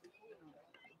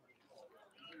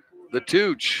 The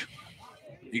Tooch.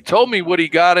 He told me what he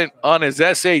got on his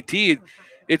SAT.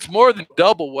 It's more than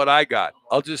double what I got.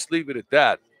 I'll just leave it at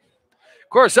that. Of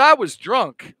course, I was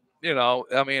drunk. You know,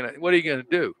 I mean, what are you going to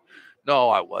do? No,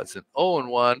 I wasn't.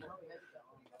 0-1.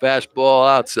 Fastball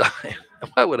outside.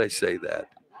 Why would I say that?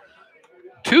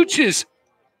 Tooch's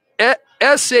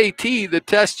SAT, the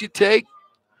test you take,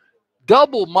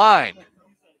 double mine.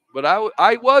 But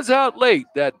I was out late.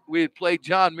 That we had played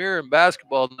John Muir in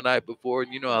basketball the night before,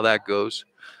 and you know how that goes.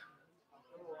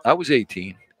 I was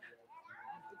 18,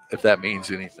 if that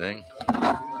means anything.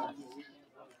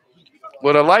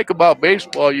 What I like about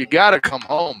baseball, you got to come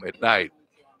home at night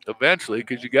eventually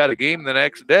because you got a game the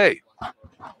next day.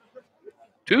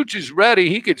 Tooch is ready.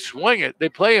 He could swing it. They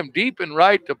play him deep and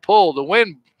right to pull. The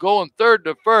wind going third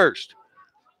to first.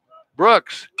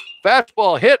 Brooks,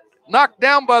 fastball hit, knocked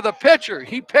down by the pitcher.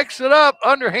 He picks it up,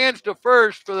 underhands to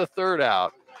first for the third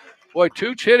out. Boy,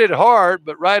 Tooch hit it hard,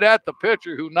 but right at the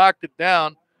pitcher who knocked it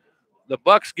down. The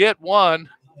Bucks get one,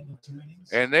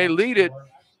 and they lead it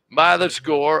by the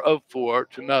score of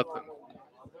 4-0.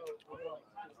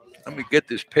 Let me get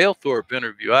this Palethorpe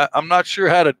interview. I'm not sure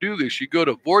how to do this. You go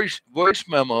to voice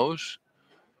memos.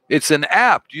 It's an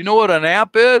app. Do you know what an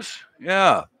app is?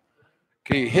 Yeah.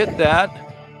 Can you hit that?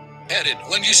 Headed.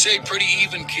 Wouldn't you say pretty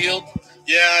even keeled?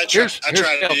 Yeah, I try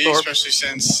to be, Palethorpe. especially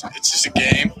since it's just a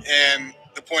game, and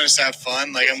the point is to have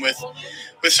fun. Like, I'm with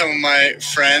some of my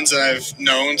friends that I've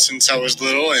known since I was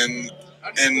little, and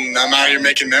I'm out here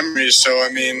making memories. So I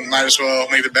mean, might as well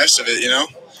make the best of it, you know.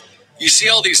 You see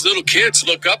all these little kids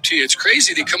look up to you. It's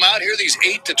crazy. They come out here, these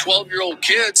 8 to 12-year-old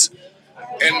kids,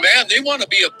 and, man, they want to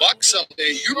be a Buck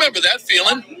someday. You remember that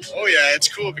feeling? Oh, yeah, it's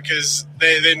cool because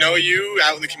they know you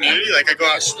out in the community. Like, I go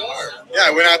out. Yeah,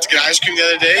 I went out to get ice cream the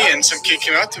other day, and some kid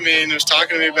came up to me and was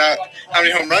talking to me about how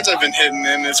many home runs I've been hitting,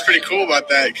 and it's pretty cool about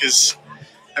that because,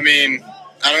 I mean,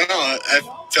 I don't know. I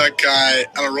feel like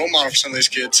I'm a role model for some of these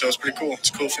kids, so it's pretty cool. It's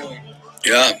a cool feeling.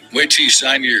 Yeah, wait till you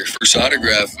sign your first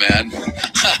autograph, man.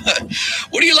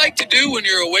 What do you like to do when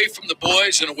you're away from the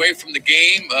boys and away from the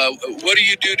game? What do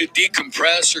you do to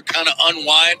decompress or kind of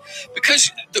unwind?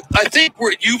 Because I think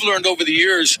what you've learned over the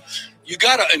years, you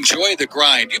got to enjoy the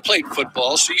grind. You played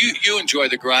football, so you enjoy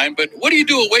the grind. But what do you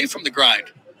do away from the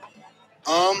grind?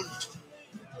 One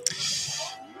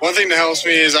thing that helps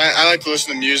me is I like to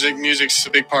listen to music. Music's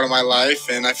a big part of my life,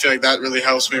 and I feel like that really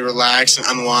helps me relax and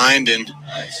unwind and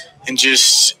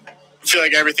just feel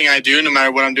like everything I do, no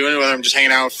matter what I'm doing, whether I'm just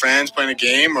hanging out with friends, playing a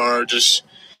game, or just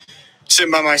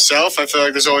sitting by myself, I feel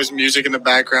like there's always music in the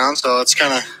background. So it's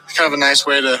kind of a nice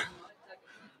way to.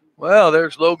 Well,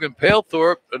 there's Logan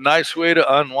Palethorpe, a nice way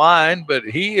to unwind, but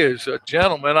he is a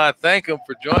gentleman. I thank him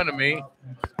for joining me.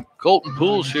 Colton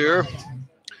Poole's here.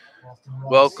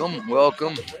 Welcome.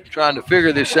 Trying to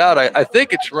figure this out. I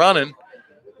think it's running.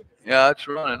 Yeah, it's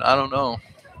running. I don't know.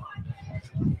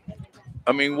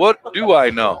 I mean, what do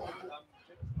I know?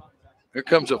 Here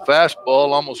comes a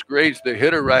fastball, almost grazed the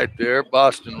hitter right there,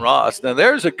 Boston Ross. Now,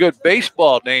 there's a good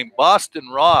baseball name, Boston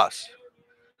Ross.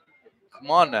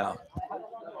 Come on now.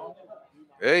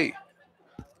 Hey.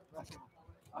 If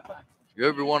you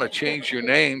ever want to change your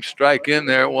name, strike in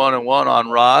there, 1-1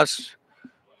 on Ross.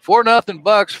 4-0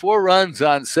 Bucks, 4 runs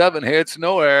on 7 hits,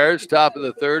 no errors. Top of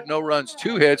the third, no runs,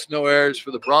 2 hits, no errors for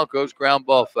the Broncos. Ground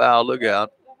ball foul. Look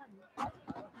out.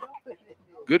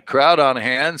 Good crowd on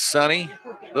hand, sunny,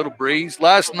 little breeze.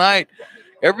 Last night,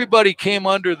 everybody came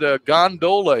under the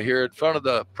gondola here in front of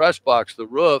the press box, the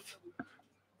roof.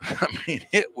 I mean,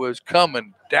 it was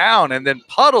coming down, and then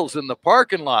puddles in the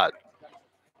parking lot.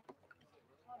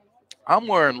 I'm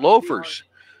wearing loafers.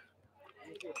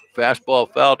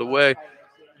 Fastball fouled away.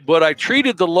 But I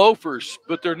treated the loafers,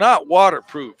 but they're not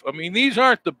waterproof. I mean, these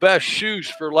aren't the best shoes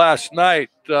for last night.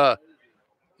 Let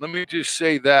me just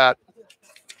say that.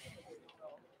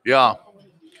 Yeah.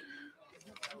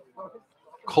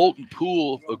 Colton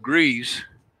Poole agrees.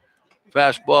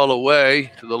 Fastball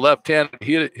away to the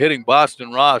left-handed hitting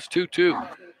Boston Ross, 2-2.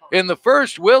 In the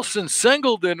first, Wilson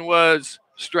Singleton was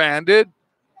stranded.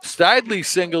 Stidley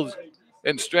singled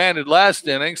and stranded last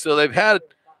inning, so they've had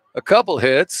a couple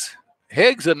hits.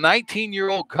 Higgs, a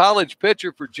 19-year-old college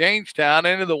pitcher for Jamestown,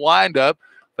 into the windup.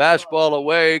 Fastball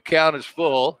away, count is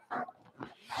full.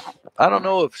 I don't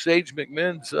know if Sage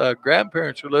McMinn's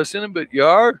grandparents are listening, but you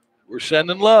are. We're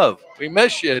sending love. We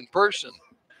miss you in person.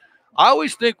 I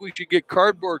always think we should get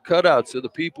cardboard cutouts of the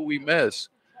people we miss.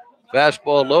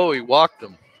 Fastball low, he walked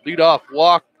them. Leadoff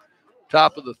walk,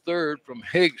 top of the third from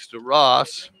Higgs to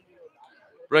Ross.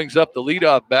 Brings up the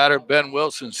leadoff batter, Ben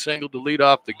Wilson, singled to lead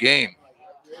off the game.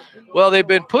 Well, they've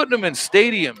been putting them in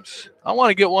stadiums. I want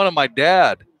to get one of my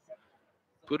dad.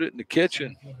 Put it in the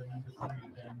kitchen.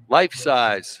 Life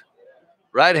size.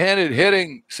 Right-handed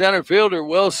hitting center fielder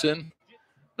Wilson.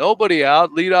 Nobody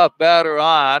out. Leadoff batter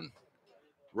on.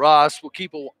 Ross will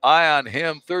keep an eye on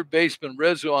him. Third baseman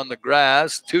Rizzo on the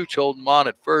grass. Tooch holding him on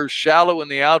at first. Shallow in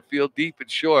the outfield, deep and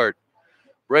short.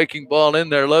 Breaking ball in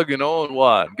there, lugging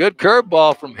 0-1. Good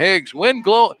curveball from Higgs.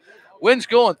 Wind's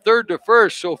going third to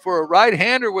first. So for a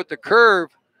right-hander with the curve,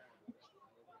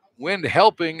 wind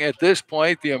helping at this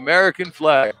point, the American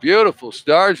flag. Beautiful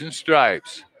stars and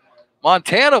stripes.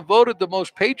 Montana voted the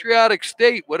most patriotic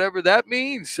state, whatever that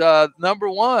means.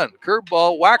 Number 1,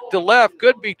 curveball, whacked to left.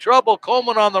 Could be trouble.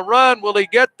 Coleman on the run. Will he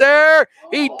get there?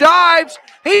 He dives.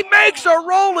 He makes a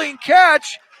rolling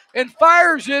catch and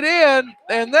fires it in,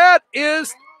 and that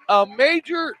is a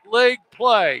major league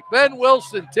play. Ben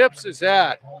Wilson tips his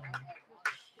hat.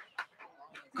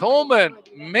 Coleman,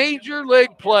 major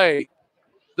league play.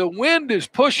 the wind is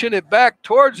pushing it back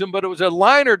towards him, but it was a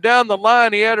liner down the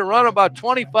line. He had to run about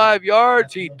 25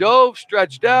 yards. He dove,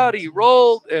 stretched out, he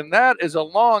rolled, and that is a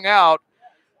long out.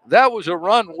 That was a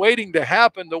run waiting to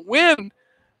happen. The wind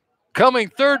coming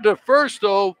third to first,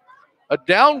 though, a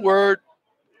downward,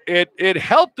 it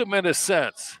helped him in a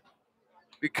sense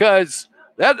because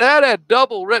that had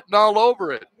double written all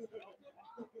over it.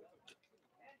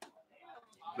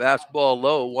 Fastball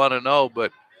low, 1-0,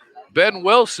 but Ben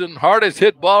Wilson, hardest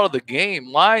hit ball of the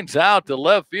game, lines out to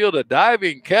left field, a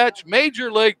diving catch, major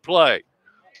league play.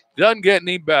 Doesn't get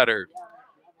any better.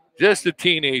 Just a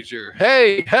teenager.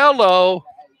 Hey, hello.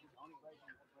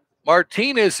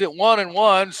 Martinez at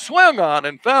 1-1, swung on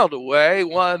and fouled away.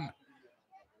 One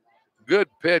good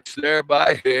pitch there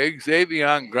by Higgs.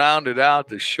 Avion grounded out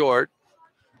to short.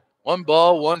 1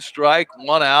 ball, 1 strike,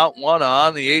 1 out, 1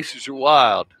 on. The Aces are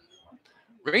wild.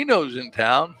 Reno's in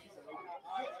town.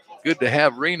 Good to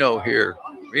have Reno here.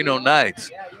 Reno Knights.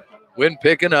 Wind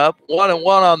picking up. 1-1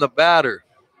 on the batter.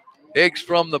 Higgs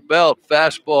from the belt.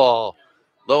 Fastball.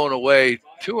 Low and away.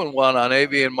 2-1 on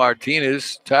Avian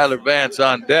Martinez. Tyler Vance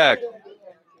on deck.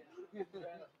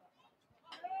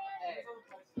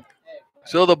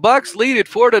 So the Bucks lead it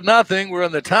 4-0. We're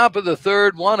in the top of the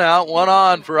third. 1 out, 1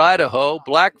 on for Idaho.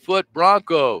 Blackfoot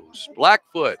Broncos.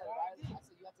 Blackfoot.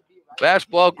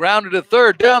 Fastball grounded to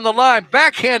third, down the line,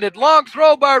 backhanded, long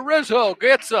throw by Rizzo,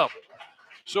 gets him.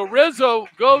 So Rizzo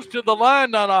goes to the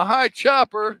line on a high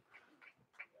chopper.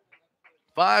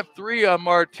 5-3 on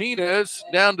Martinez,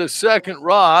 down to second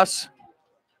Ross.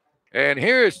 And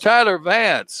here is Tyler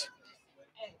Vance.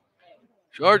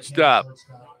 Shortstop.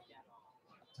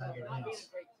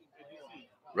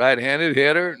 Right-handed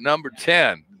hitter, number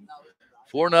 10.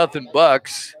 4-0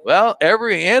 Bucks. Well,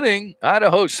 every inning,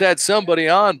 Idaho's had somebody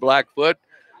on Blackfoot.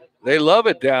 They love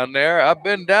it down there. I've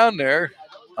been down there.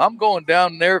 I'm going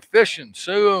down there fishing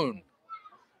soon.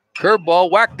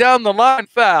 Curveball, whacked down the line,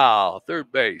 foul.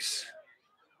 Third base.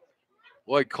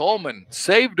 Boy, Coleman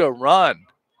saved a run.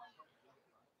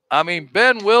 I mean,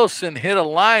 Ben Wilson hit a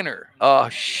liner, a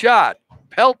shot,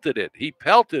 pelted it. He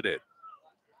pelted it.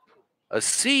 A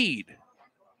seed,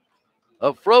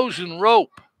 a frozen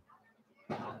rope.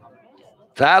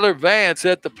 Tyler Vance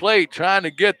at the plate trying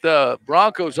to get the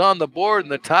Broncos on the board in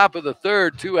the top of the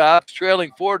third. 2 outs,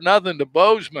 trailing 4-0 to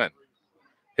Bozeman.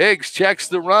 Higgs checks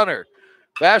the runner.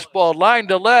 Fastball line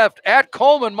to left. At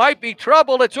Coleman, might be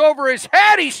trouble. It's over his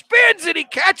head. He spins it. He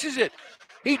catches it.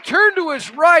 He turned to his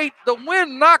right. The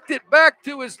wind knocked it back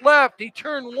to his left. He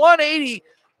turned 180,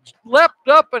 leapt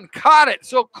up and caught it.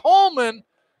 So Coleman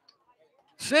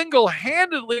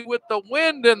single-handedly with the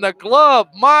wind in the glove.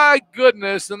 My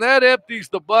goodness, and that empties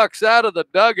the Bucks out of the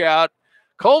dugout.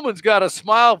 Coleman's got a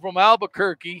smile from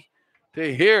Albuquerque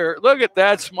to here. Look at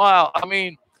that smile. I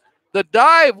mean, the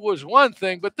dive was one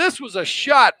thing, but this was a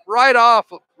shot right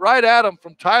at him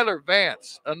from Tyler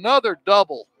Vance. Another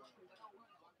double.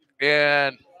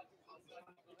 And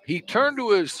he turned to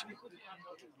his,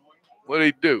 what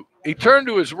did he do? He turned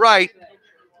to his right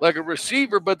like a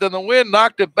receiver, but then the wind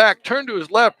knocked it back, turned to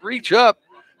his left, reach up.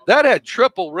 That had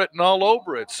triple written all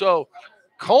over it. So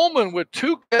Coleman with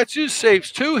 2 catches,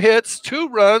 saves 2 hits, 2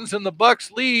 runs, and the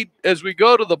Bucks lead as we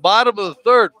go to the bottom of the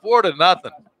third, 4-0.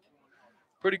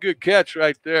 Pretty good catch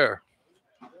right there.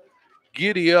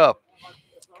 Giddy up.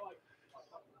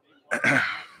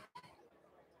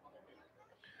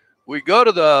 We go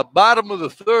to the bottom of the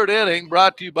third inning,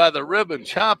 brought to you by the Ribbon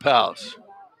Chop House.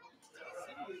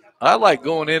 I like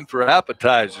going in for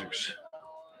appetizers.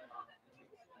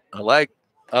 I like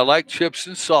chips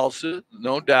and salsa,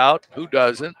 no doubt. Who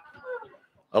doesn't?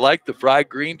 I like the fried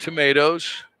green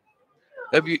tomatoes.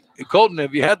 Colton,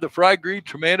 have you had the fried green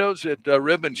tomatoes at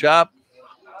Ribbon Chop?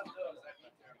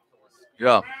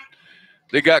 Yeah.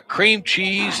 They got cream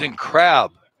cheese and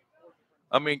crab.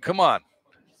 I mean, come on.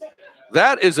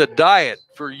 That is a diet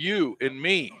for you and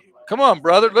me. Come on,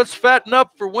 brother. Let's fatten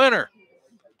up for winter.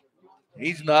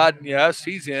 He's nodding. Yes,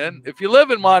 he's in. If you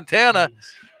live in Montana,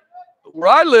 where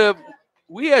I live,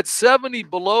 we had 70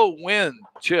 below wind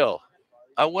chill.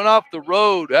 I went off the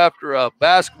road after a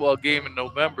basketball game in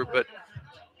November, but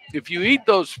if you eat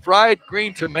those fried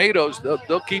green tomatoes,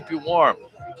 they'll keep you warm.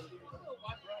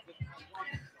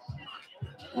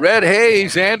 Red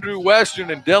Hayes, Andrew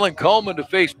Western, and Dylan Coleman to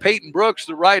face Peyton Brooks,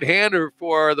 the right-hander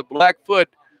for the Blackfoot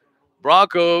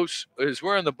Broncos, as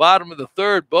we're in the bottom of the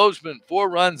third. Bozeman, 4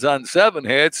 runs on 7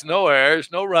 hits, no errors,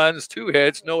 no runs, 2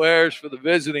 hits, no errors for the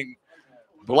visiting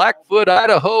Blackfoot,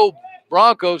 Idaho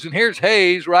Broncos. And here's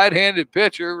Hayes, right-handed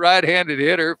pitcher, right-handed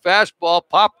hitter. Fastball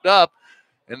popped up,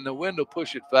 and the wind will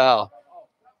push it foul.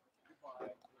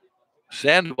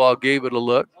 Sandoval gave it a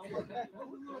look.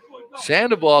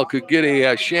 Sandoval could get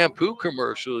a shampoo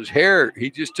commercial. His hair, he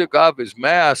just took off his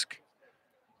mask.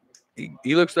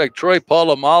 He looks like Troy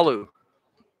Polamalu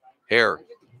hair.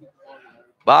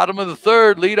 Bottom of the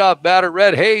third, leadoff batter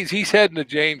Red Hayes. He's heading to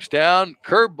Jamestown.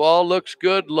 Curveball looks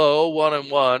good low,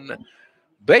 1-1.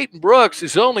 Peyton Brooks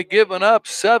has only given up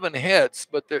 7 hits,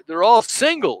 but they're all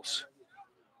singles.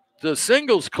 The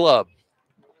singles club.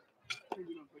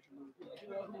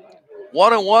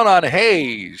 1-1 on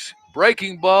Hayes.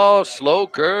 Breaking ball, slow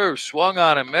curve, swung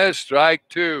on and missed, strike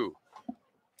 2.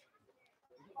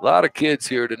 A lot of kids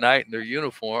here tonight in their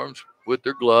uniforms with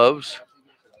their gloves.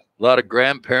 A lot of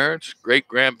grandparents,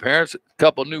 great-grandparents, a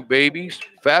couple new babies.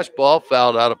 Fastball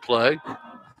fouled out of play.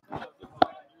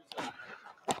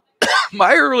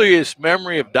 My earliest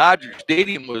memory of Dodger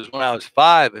Stadium was when I was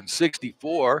 5 in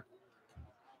 '64.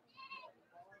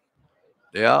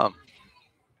 Yeah.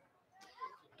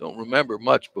 Don't remember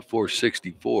much before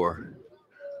 '64.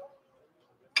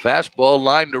 Fastball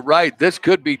line to right. This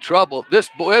could be trouble. This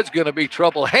is going to be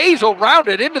trouble. Hayes will round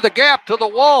it into the gap to the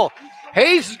wall.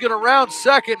 Hayes is going to round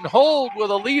second and hold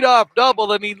with a leadoff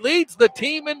double, and he leads the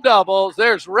team in doubles.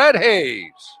 There's Red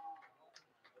Hayes.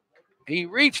 He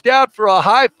reached out for a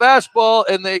high fastball,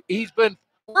 and he's been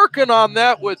working on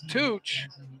that with Tooch.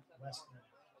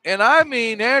 And I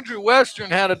mean, Andrew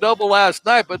Western had a double last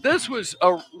night, but this was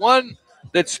one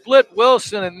that split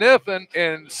Wilson and Niffen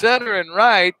in center and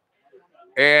right.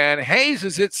 And Hayes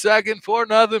is at second,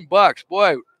 4-0 Bucks.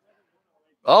 Boy,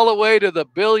 all the way to the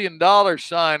 $1 billion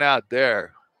sign out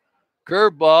there.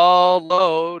 Curveball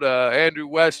low to Andrew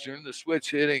Western, the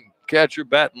switch hitting catcher,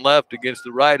 batting left against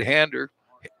the right-hander.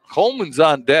 Coleman's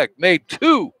on deck, made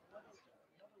 2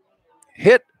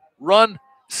 hit run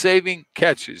saving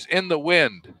catches in the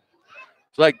wind.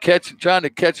 It's like trying to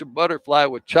catch a butterfly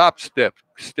with chopsticks.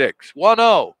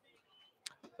 1-0.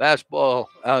 Fastball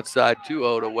outside,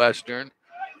 2-0 to Western.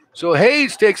 So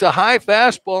Hayes takes a high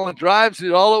fastball and drives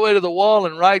it all the way to the wall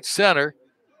in right center.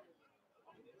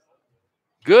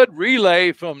 Good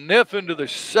relay from Niffen to the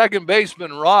second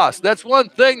baseman, Ross. That's one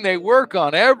thing they work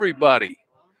on, everybody.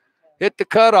 Hit the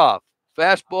cutoff.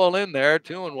 Fastball in there,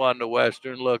 2-1 to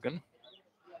Western looking.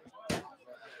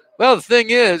 Well, the thing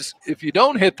is, if you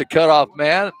don't hit the cutoff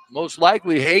man, most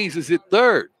likely Hayes is at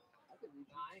third.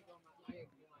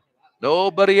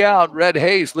 Nobody out. Red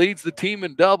Hayes leads the team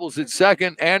in doubles at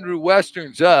second. Andrew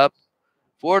Western's up.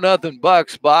 4-0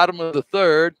 Bucks, bottom of the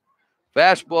third.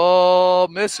 Fastball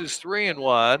misses,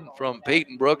 3-1 from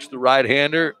Peyton Brooks, the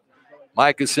right-hander.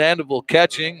 Micah Sandoval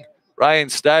catching. Ryan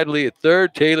Steidley at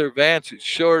third. Taylor Vance at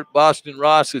short. Boston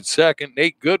Ross at second.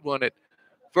 Nate Goodwin at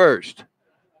first.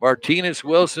 Martinez,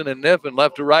 Wilson, and Niffen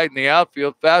left to right in the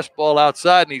outfield. Fastball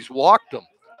outside, and he's walked them.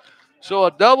 So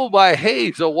a double by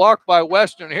Hayes, a walk by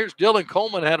Western. Here's Dylan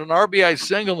Coleman, had an RBI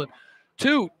single and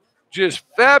 2 just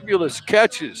fabulous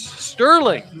catches.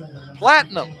 Sterling,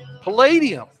 platinum,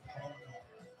 palladium.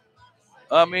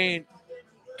 I mean,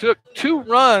 took 2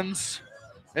 runs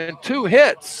and 2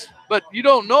 hits, but you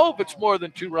don't know if it's more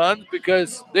than 2 runs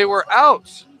because they were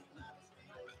outs.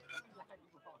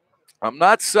 I'm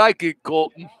not psychic,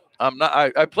 Colton.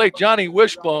 I play Johnny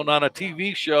Wishbone on a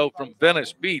TV show from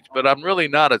Venice Beach, but I'm really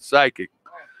not a psychic.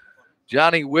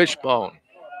 Johnny Wishbone.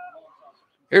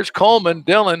 Here's Coleman.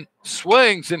 Dylan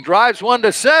swings and drives one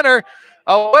to center.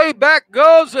 Away back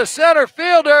goes the center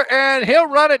fielder, and he'll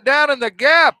run it down in the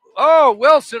gap. Oh,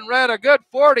 Wilson ran a good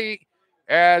 40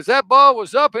 as that ball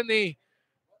was up in the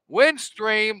wind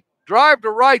stream. Drive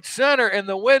to right center, and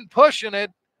the wind pushing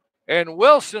it. And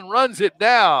Wilson runs it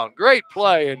down. Great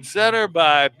play in center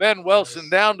by Ben Wilson,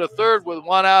 down to third with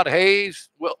 1 out. Hayes,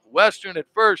 Western at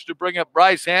first to bring up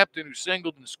Bryce Hampton, who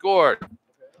singled and scored.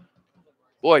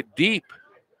 Boy, deep.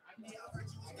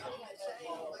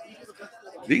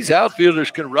 These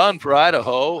outfielders can run for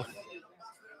Idaho.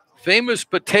 Famous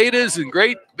potatoes and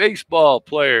great baseball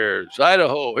players.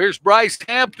 Idaho. Here's Bryce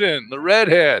Hampton, the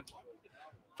redhead.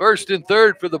 First and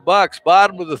third for the Bucks.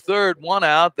 Bottom of the third, 1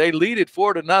 out. They lead it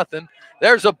 4-0.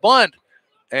 There's a bunt,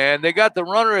 and they got the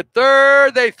runner at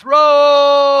third. They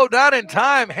throw, not in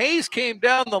time. Hayes came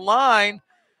down the line,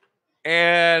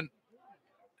 and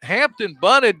Hampton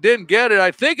bunted, didn't get it. I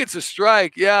think it's a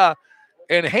strike, yeah.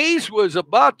 And Hayes was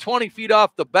about 20 feet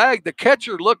off the bag. The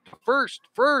catcher looked first,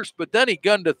 but then he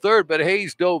gunned to third, but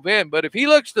Hayes dove in. But if he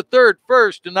looks to third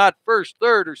first and not first,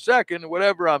 third, or second, or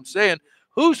whatever I'm saying,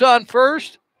 who's on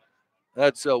first?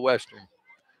 That's Western.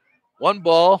 1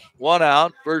 ball, 1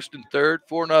 out, first and third,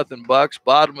 4-0 Bucks.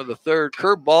 Bottom of the third,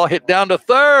 curveball hit down to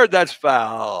third. That's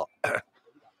foul.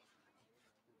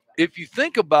 If you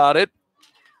think about it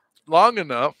long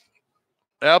enough,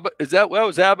 that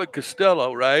was Abbott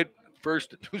Costello, right?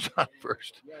 first and who's on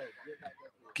first.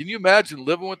 Can you imagine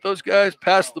living with those guys?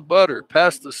 Pass the butter,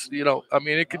 pass the, I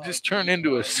mean, it could just turn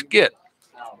into a skit.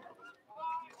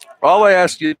 All I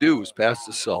asked you to do was pass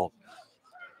the salt.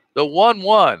 The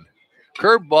 1-1.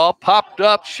 Curveball popped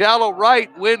up, shallow right,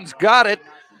 Wins got it.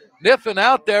 Niffen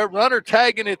out there, runner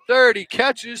tagging at third. He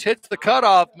catches, hits the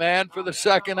cutoff man for the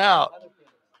second out.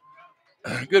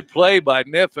 Good play by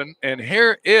Niffen. And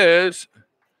here is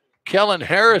Kellen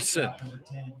Harrison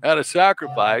at a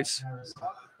sacrifice.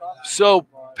 So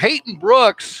Peyton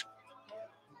Brooks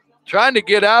trying to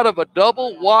get out of a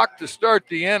double walk to start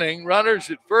the inning. Runners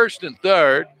at first and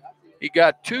third. He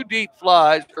got 2 deep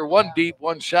flies, or 1 deep,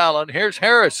 1 shallow. And here's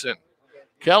Harrison.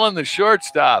 Kellen, the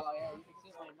shortstop.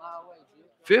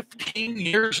 15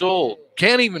 years old.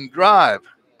 Can't even drive.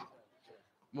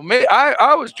 Well,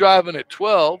 I was driving at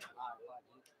 12.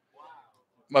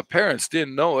 My parents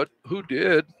didn't know it. Who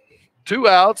did? 2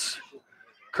 outs.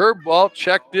 Curveball,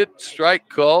 checked it. Strike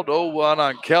called. 0-1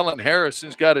 on Kellen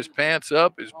Harrison's got his pants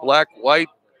up, his black, white,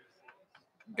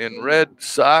 and red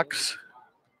socks.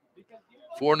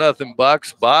 4-0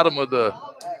 Bucks. Bottom of the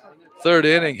third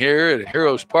inning here at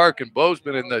Heroes Park in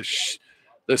Bozeman. And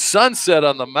the sunset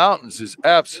on the mountains is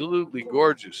absolutely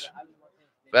gorgeous.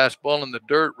 Fastball in the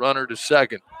dirt, runner to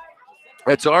second.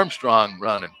 That's Armstrong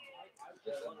running.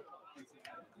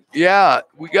 Yeah,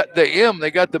 we got the M.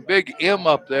 They got the big M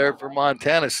up there for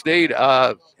Montana State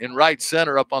in right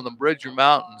center up on the Bridger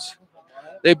Mountains.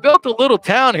 They built a little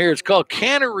town here. It's called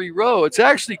Cannery Row. It's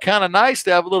actually kind of nice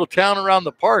to have a little town around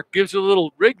the park. Gives it a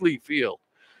little Wrigley feel.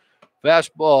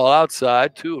 Fastball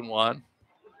outside, 2-1.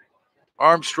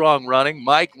 Armstrong running.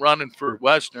 Mike running for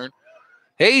Western.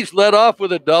 Hayes led off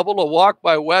with a double, a walk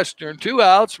by Western. 2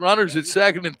 outs. Runners at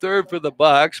second and third for the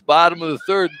Bucks. Bottom of the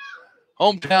third.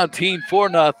 Hometown team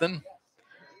 4-0.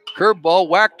 Curveball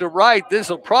whacked to right. This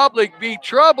will probably be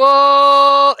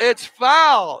trouble. It's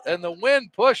foul, and the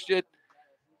wind pushed it.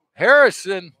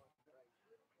 Harrison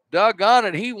dug on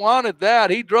it. He wanted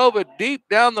that. He drove it deep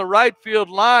down the right field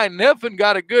line. Niffen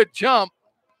got a good jump.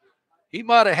 He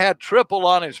might have had triple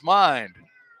on his mind.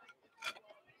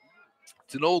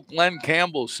 It's an old Glenn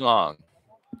Campbell song.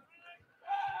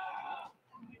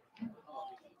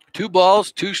 2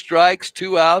 balls, 2 strikes,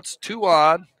 2 outs, 2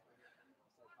 on.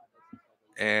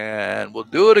 And we'll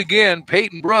do it again.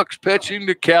 Peyton Brooks pitching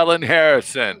to Kellen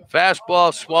Harrison.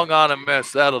 Fastball swung on and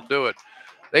missed. That'll do it.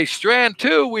 They strand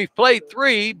 2. We've played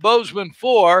 3. Bozeman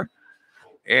 4.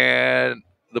 And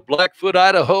the Blackfoot,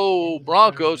 Idaho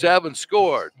Broncos haven't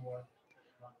scored.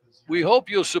 We hope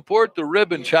you'll support the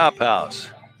Rib and Chop House.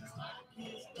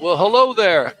 Well, hello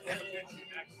there.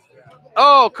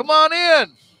 Oh, come on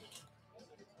in.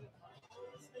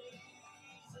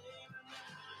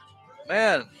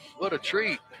 Man, what a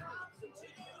treat.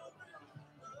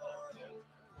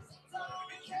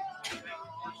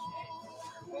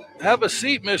 Have a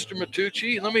seat, Mr.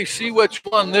 Matucci. Let me see which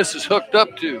one this is hooked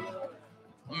up to.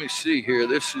 Let me see here.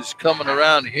 This is coming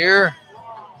around here.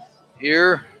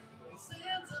 Here.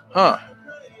 Huh.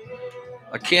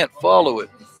 I can't follow it.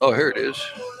 Oh, here it is.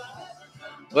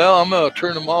 Well, I'm going to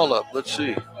turn them all up. Let's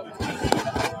see.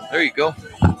 There you go.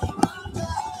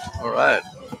 All right.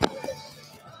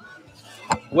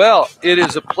 Well, it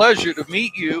is a pleasure to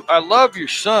meet you. I love your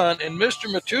son, and Mr.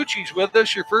 Matucci's with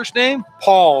us. Your first name?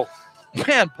 Paul.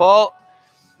 Man, Paul,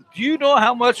 do you know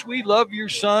how much we love your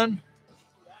son?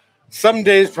 Some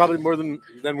days probably more than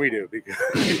we do because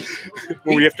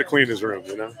when we have to clean his room,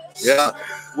 Yeah.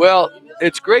 Well,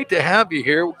 it's great to have you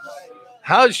here.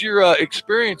 How's your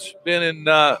experience been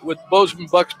in with Bozeman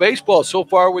Bucks baseball so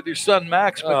far with your son,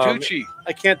 Max Matucci?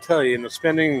 I can't tell you.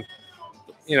 Spending,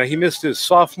 he missed his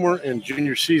sophomore and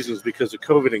junior seasons because of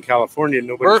COVID in California. And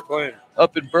nobody's playing.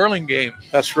 Up in Burlingame.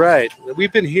 That's right.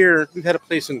 We've been here. We've had a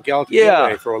place in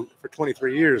Gallatin for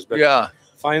 23 years. But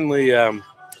finally,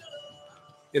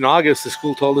 in August, the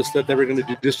school told us that they were going to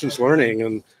do distance learning.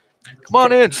 And come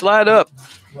on in, slide up.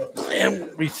 And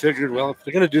we figured, well, if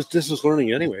they're going to do distance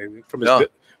learning anyway, we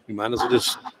might as well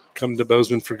just come to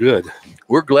Bozeman for good.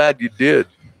 We're glad you did.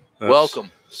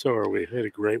 Welcome. So are we. We had a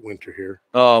great winter here.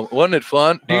 Wasn't it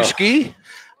fun? Do you ski?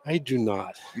 I do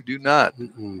not. You do not?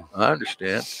 I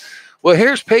understand. Well,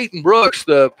 here's Peyton Brooks,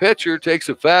 the pitcher, takes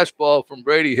a fastball from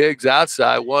Brady Higgs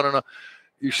outside, 1-0.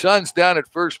 Your son's down at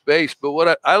first base, but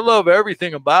what I love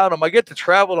everything about him. I get to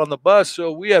travel on the bus,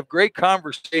 so we have great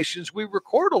conversations. We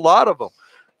record a lot of them.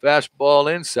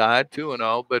 Fastball inside,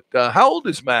 2-0. But how old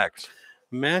is Max?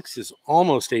 Max is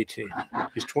almost 18.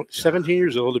 He's 17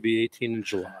 years old, to be 18 in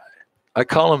July. I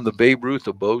call him the Babe Ruth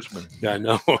of Bozeman. Yeah, I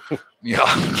know.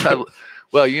 Yeah.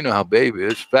 Well, you know how baby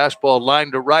is. Fastball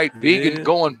line to right. Vegan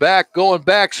going back,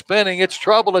 spinning. It's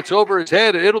trouble. It's over his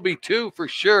head. It'll be 2 for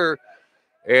sure.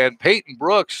 And Peyton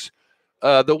Brooks,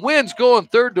 the wind's going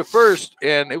third to first,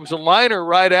 and it was a liner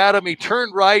right at him. He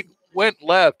turned right, went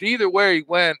left. Either way he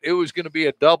went, it was going to be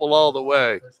a double all the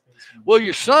way. Well,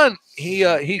 your son,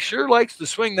 he sure likes to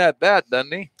swing that bat,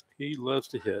 doesn't he? He loves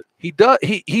to hit. He does.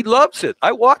 He loves it.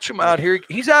 I watch him out here.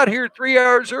 He's out here 3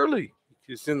 hours early.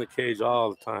 He's in the cage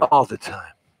all the time. All the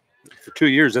time. For 2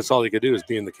 years, that's all he could do is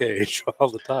be in the cage all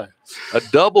the time. A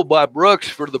double by Brooks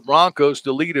for the Broncos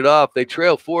to lead it off. They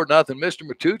trail 4-0. Mr.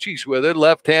 Matucci's with it.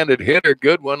 Left-handed hitter.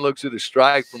 Good one. Looks at a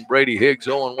strike from Brady Higgs.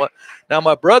 0-1. Now,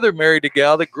 my brother married a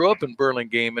gal that grew up in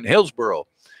Burlingame in Hillsboro.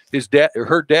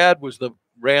 Her dad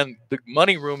ran the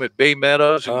money room at Bay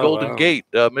Meadows and Golden Gate,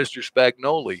 Mr.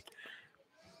 Spagnoli.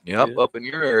 Yep, up in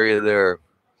your area there.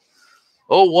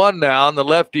 0-1 now on the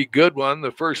lefty. Good one.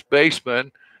 The first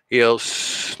baseman. He'll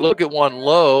look at one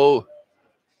low.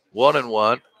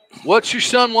 1-1. What's your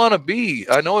son want to be?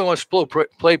 I know he wants to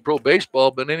play pro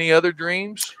baseball, but any other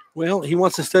dreams? Well, he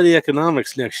wants to study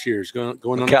economics next year. He's going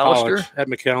on to college at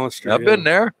McAllister. I've been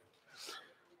there.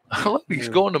 I love he's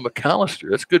going to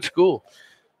McAllister. That's a good school.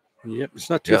 Yep, it's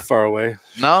not too far away.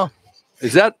 No?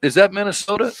 Is that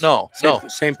Minnesota? No.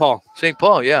 St. Paul. St.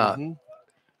 Paul, yeah. Mm-hmm.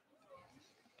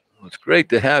 Well, it's great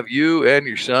to have you and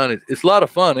your son. It's a lot of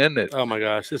fun, isn't it? Oh my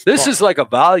gosh. This is like a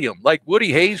volume. Like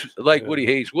Woody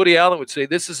Allen would say,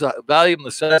 this is a volume the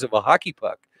size of a hockey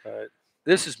puck. Right.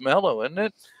 This is mellow, isn't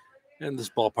it? And this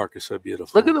ballpark is so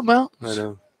beautiful. Look at the mountains. I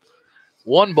know.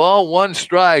 1 ball, 1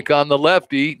 strike on the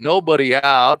lefty. Nobody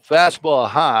out. Fastball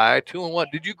high. 2-1.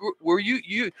 Were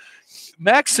you?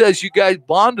 Max says you guys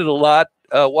bonded a lot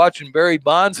watching Barry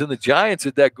Bonds and the Giants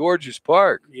at that gorgeous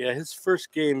park. Yeah, his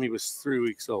first game, he was 3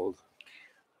 weeks old.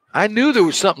 I knew there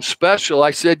was something special.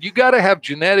 I said, you got to have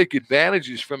genetic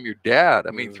advantages from your dad.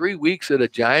 I mean, 3 weeks at a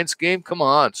Giants game? Come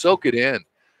on, soak it in.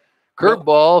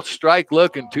 Curveball, strike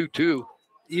looking, 2-2.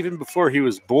 Even before he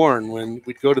was born, when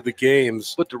we'd go to the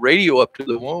games. Put the radio up to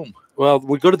the womb. Well,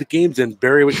 we'd go to the games and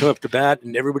Barry would come up to bat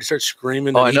and everybody starts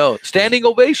screaming. Oh, I know. Standing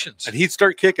ovations. And he'd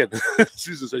start kicking.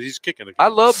 Susan said he's kicking again. I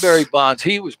love Barry Bonds.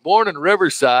 He was born in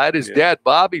Riverside. His dad,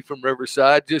 Bobby from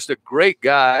Riverside, just a great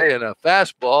guy, and a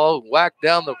fastball whacked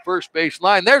down the first base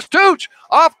line. There's Tooch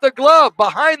off the glove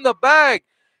behind the bag.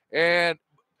 And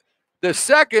the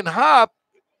second hop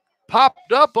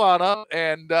popped up on him,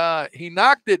 and he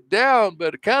knocked it down,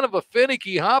 but kind of a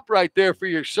finicky hop right there for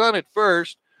your son at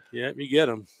first. Yeah, you get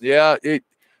him. Yeah,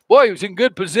 boy, he was in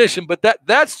good position, but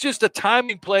that's just a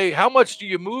timing play. How much do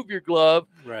you move your glove?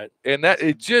 Right. And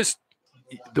the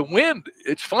wind.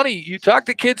 It's funny. You talk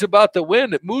to kids about the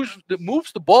wind. It moves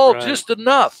the ball just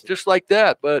enough, just like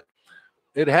that, but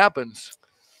it happens.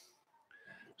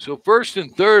 So 1st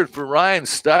and 3rd for Ryan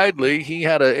Steidley. He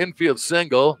had an infield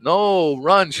single. No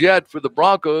runs yet for the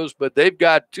Broncos, but they've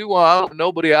got 2 out,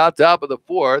 nobody out, top of the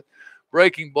 4th.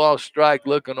 Breaking ball strike,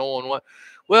 looking 0-1.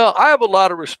 Well, I have a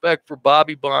lot of respect for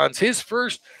Bobby Bonds.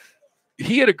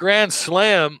 He had a grand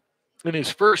slam in his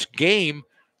first game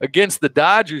against the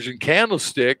Dodgers in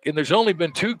Candlestick, and there's only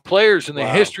been 2 players in the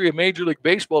history of Major League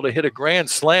Baseball to hit a grand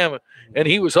slam, and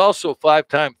he was also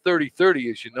 5-time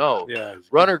 30-30, as you know. Yeah,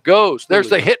 runner goes. There's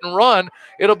the hit and run.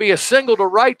 It'll be a single to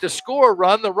right to score a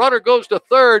run. The runner goes to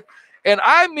third, and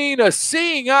I mean a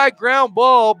seeing-eye ground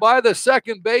ball by the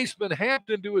second baseman,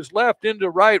 Hampton to his left into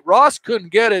right. Ross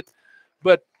couldn't get it,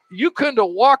 but you couldn't have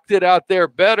walked it out there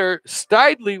better.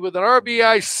 Steidley with an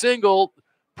RBI single,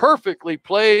 perfectly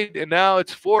played, and now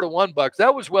it's 4-1 Bucks.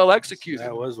 That was well executed.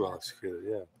 That was well executed,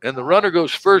 yeah. And the runner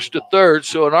goes 1st to 3rd,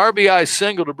 so an RBI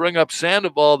single to bring up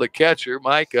Sandoval, the catcher,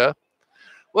 Micah.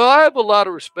 Well, I have a lot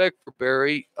of respect for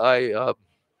Barry. I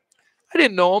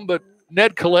didn't know him, but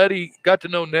Ned Coletti, got to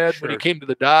know Ned when he came to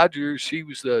the Dodgers. He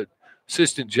was the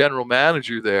assistant general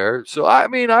manager there. So, I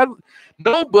mean,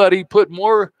 nobody put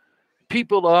more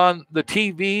people on the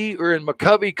TV or in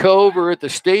McCovey Cove or at the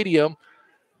stadium.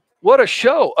 What a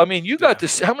show. I mean, you got to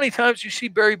see, how many times you see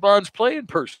Barry Bonds play in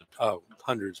person? Oh,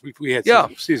 hundreds. We had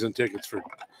season tickets for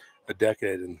a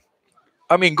decade. And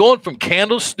I mean, going from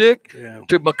Candlestick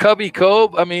to McCovey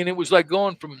Cove, I mean, it was like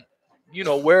going from,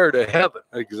 where to heaven.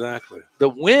 Exactly. The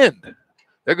wind.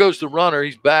 There goes the runner.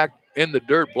 He's back in the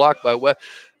dirt, blocked by West.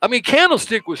 I mean,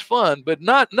 Candlestick was fun, but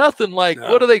nothing like,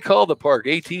 what do they call the park?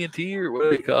 AT&T or what do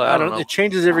they call it? I don't know. It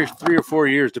changes every 3 or 4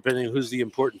 years, depending on who's the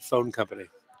important phone company.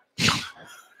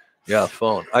 Yeah,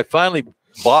 phone. I finally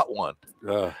bought one.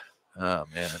 Oh,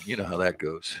 man. You know how that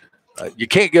goes. You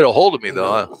can't get a hold of me,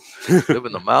 though. I live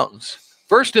in the mountains.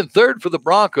 1st and 3rd for the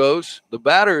Broncos. The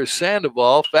batter is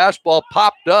Sandoval. Fastball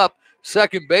popped up.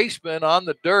 Second baseman on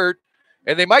the dirt.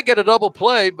 And they might get a double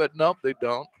play, but nope, they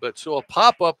don't. But so a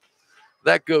pop-up,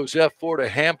 that goes F4 to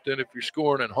Hampton if you're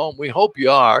scoring at home. We hope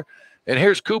you are. And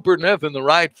here's Cooper Niffen, the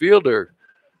right fielder.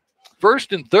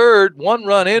 First and third, 1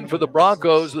 run in for the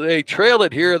Broncos. They trail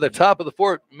it here at the top of the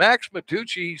fourth. Max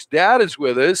Matucci's dad is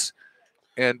with us.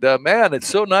 And, man, it's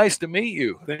so nice to meet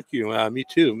you. Thank you. Me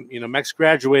too. You know, Max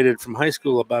graduated from high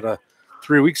school about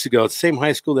 3 weeks ago. It's the same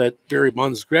high school that Barry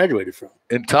Bonds graduated from.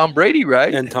 And Tom Brady,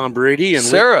 right? And Tom Brady. And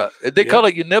Sarah. They call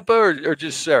it Unipa or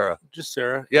just Sarah? Just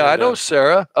Sarah. Yeah, I know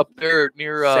Sarah up there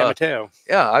near San Mateo.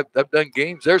 Yeah, I've done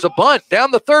games. There's a bunt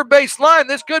down the third base line.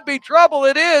 This could be trouble.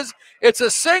 It is. It's a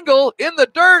single in the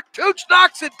dirt. Tooch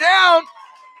knocks it down,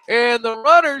 and the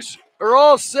runners are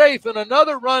all safe. And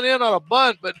another run in on a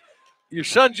bunt, but your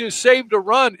son just saved a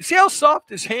run. See how soft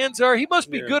his hands are? He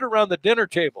must be good around the dinner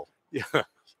table. Yeah.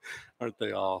 Aren't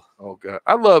they all? Oh, God.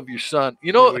 I love your son.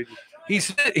 You know,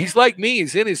 he's like me.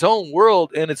 He's in his own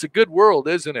world, and it's a good world,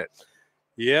 isn't it?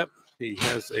 Yep. He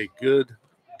has a good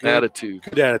attitude.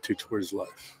 Good attitude towards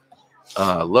life.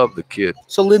 I love the kid.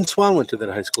 So Lynn Swan went to that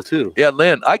high school, too. Yeah,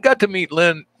 Lynn. I got to meet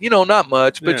Lynn, you know, not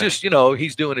much, but just, you know,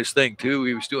 he's doing his thing, too.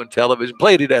 He was doing television,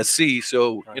 played at SC,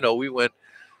 so, you know, we went.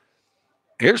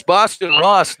 Here's Boston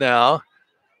Ross now.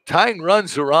 Tying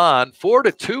runs are on.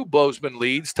 4-2, Bozeman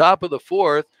leads, top of the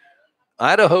fourth.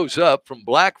 Idaho's up from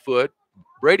Blackfoot.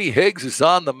 Brady Higgs is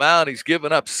on the mound. He's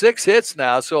given up 6 hits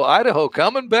now, so Idaho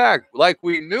coming back like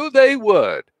we knew they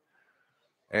would.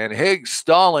 And Higgs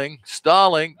stalling,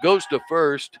 goes to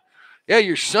first. Yeah,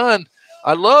 your son,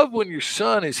 I love when your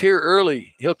son is here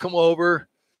early. He'll come over,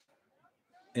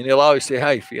 and he'll always say,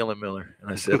 "How you feeling, Miller?"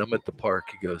 And I said, "I'm at the park."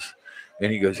 He goes,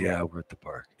 "Yeah, we're at the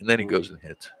park." And then he goes and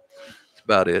hits. That's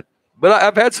about it. But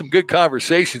I've had some good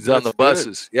conversations on the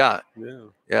buses. Good.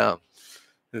 Yeah.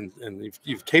 And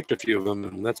you've taped a few of them,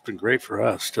 and that's been great for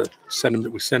us to send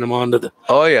them. We send them on to the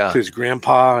to his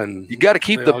grandpa, and you got to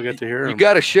keep you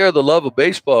got to share the love of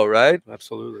baseball, right?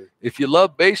 Absolutely. If you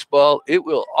love baseball, it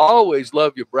will always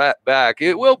love you back.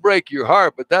 It will break your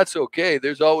heart, but that's okay.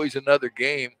 There's always another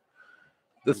game.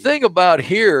 The thing about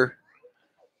here,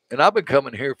 and I've been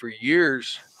coming here for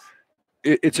years,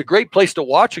 it's a great place to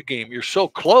watch a game. You're so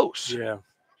close. Yeah.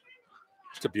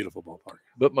 It's a beautiful ballpark.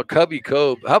 But McCovey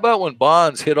Cove, how about when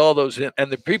Bonds hit all those in,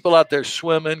 and the people out there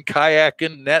swimming,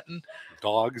 kayaking, netting?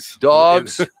 Dogs.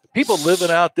 People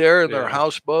living out there in their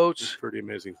houseboats. It's a pretty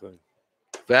amazing thing.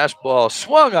 Fastball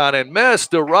swung on and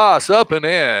missed to Ross up and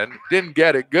in. Didn't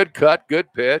get it. Good cut,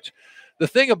 good pitch. The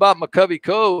thing about McCovey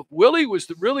Cove, Willie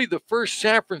was really the first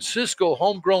San Francisco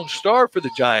homegrown star for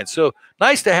the Giants. So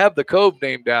nice to have the Cove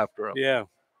named after him. Yeah.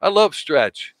 I love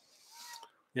Stretch.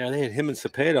 Yeah, they had him and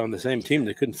Cepeda on the same team.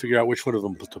 They couldn't figure out which one of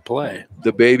them to play.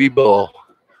 The baby bull.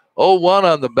 0-1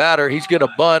 on the batter. He's going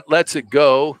to bunt. Lets it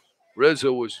go.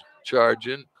 Rizzo was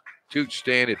charging. Tooch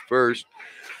staying at first.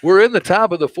 We're in the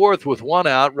top of the fourth with 1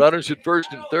 out. Runners at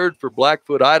first and third for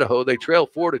Blackfoot, Idaho. They trail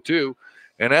 4-2.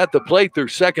 And at the plate, their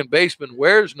second baseman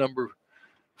wears number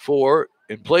 4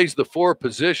 and plays the 4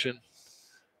 position.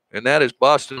 And that is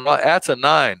Boston. That's a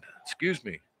 9. Excuse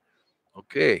me.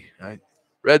 Okay. I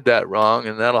read that wrong,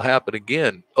 and that'll happen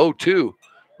again. 0-2.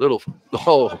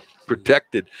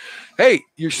 Protected. Hey,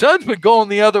 your son's been going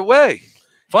the other way.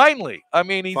 Finally. I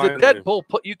mean, he's a dead pull.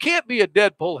 You can't be a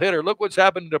dead pull hitter. Look what's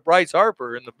happened to Bryce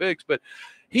Harper in the bigs. But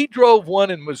he drove one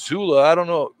in Missoula. I don't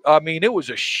know. I mean, it was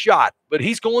a shot. But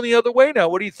he's going the other way now.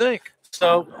 What do you think?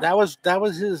 So that was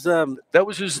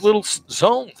his little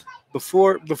zone.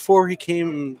 Before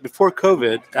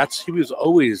COVID, he was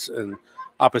always an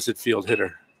opposite field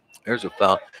hitter. There's a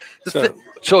foul.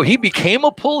 So he became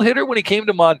a pull hitter when he came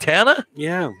to Montana?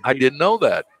 Yeah. I didn't know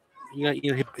that.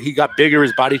 He got bigger,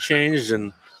 his body changed,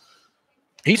 and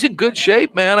he's in good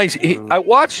shape, man. I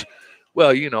watch,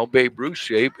 Babe Ruth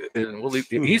shape, and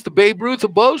he's the Babe Ruth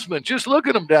of Bozeman. Just look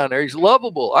at him down there. He's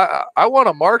lovable. I want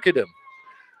to market him.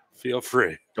 Feel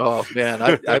free. Oh, man.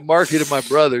 I marketed my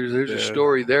brothers. There's a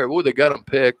story there. Oh, they got him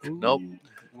picked. Nope.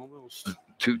 Almost.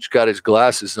 Tooch got his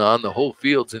glasses on. The whole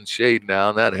field's in shade now,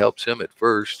 and that helps him at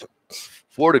first.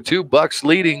 4-2, Bucks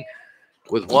leading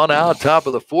with 1 out, top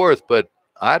of the fourth. But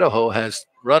Idaho has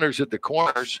runners at the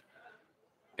corners,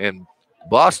 and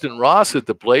Boston Ross at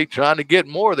the plate trying to get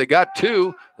more. They got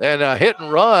 2, and a hit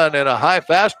and run and a high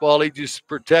fastball. He just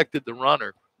protected the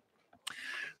runner.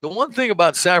 The one thing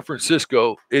about San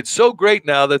Francisco, it's so great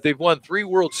now that they've won 3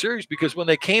 World Series, because when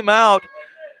they came out,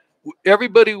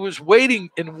 everybody was waiting.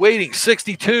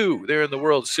 62, they're in the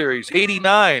World Series.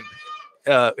 89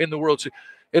 in the World Series.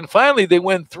 And finally, they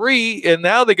win 3, and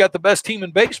now they got the best team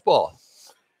in baseball.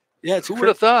 Yeah, who would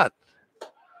have thought?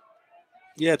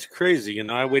 Yeah, it's crazy. You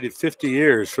know, I waited 50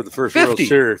 years for the first World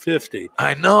Series. 50.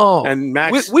 I know. And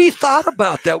Max, we thought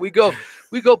about that. We go.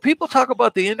 People talk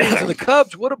about the Indians and the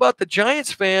Cubs. What about the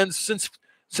Giants fans since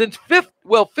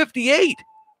 58?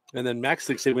 And then Max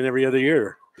thinks they win every other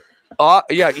year.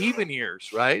 Yeah, even years,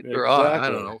 right? Exactly. Or I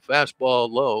don't know. Fastball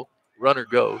low, runner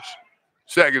goes.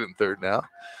 Second and third now.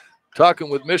 Talking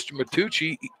with Mr.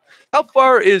 Matucci. How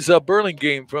far is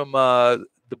Burlingame from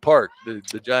the park,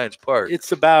 the Giants park?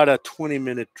 It's about a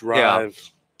 20-minute drive.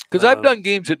 Because I've done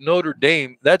games at Notre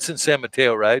Dame. That's in San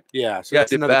Mateo, right? Yeah. So I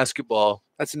did basketball.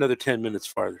 That's another 10 minutes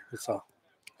farther. That's all.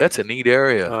 That's a neat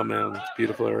area. Oh, man. It's a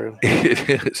beautiful area.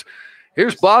 It is.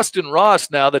 Here's Boston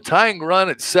Ross now, the tying run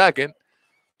at second.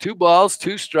 2 balls,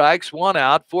 2 strikes, 1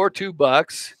 out, 4-2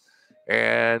 Bucks.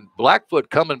 And Blackfoot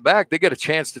coming back. They get a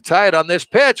chance to tie it on this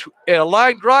pitch. And a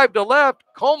line drive to left.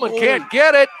 Coleman can't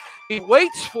get it. He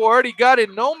waits for it. He got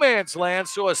in no man's land.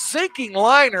 So a sinking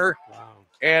liner. Wow.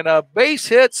 And a base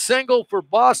hit single for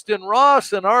Boston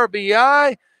Ross, an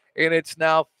RBI. And it's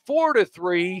now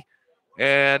 4-3.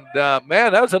 And,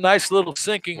 man, that was a nice little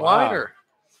sinking liner.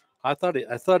 I thought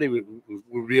he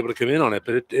would be able to come in on it,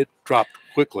 but it dropped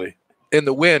quickly. In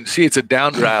the wind. See, it's a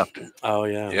downdraft. Oh,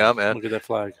 yeah. Yeah, man. Look at that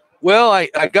flag. Well, I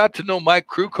got to know Mike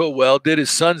Kruko well, did his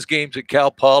son's games at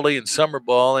Cal Poly and summer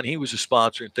ball, and he was a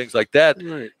sponsor and things like that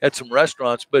at some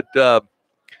restaurants. But,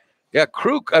 yeah,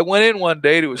 Kruk, I went in one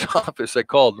day to his office. I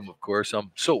called him, of course. I'm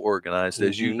so organized,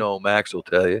 as you know, Max will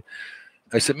tell you.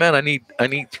 I said, man, I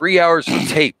need 3 hours of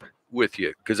tape with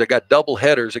you because I got double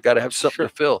headers. I got to have something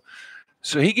to fill.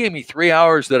 So he gave me 3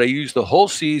 hours that I used the whole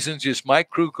season, just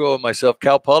Mike Kruko and myself,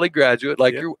 Cal Poly graduate,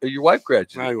 like your wife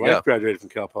graduated. My wife graduated from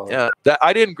Cal Poly. Yeah,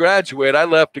 I didn't graduate. I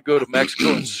left to go to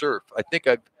Mexico and surf. I think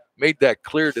I've made that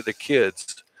clear to the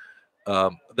kids.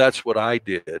 That's what I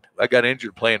did. I got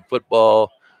injured playing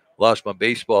football, lost my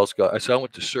baseball scar. So I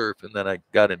went to surf, and then I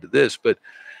got into this. But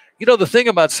you know, the thing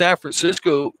about San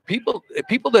Francisco, people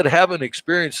that haven't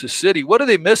experienced the city, what are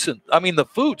they missing? I mean, the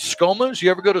food, Skomas. You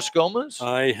ever go to Skomas?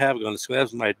 I have gone to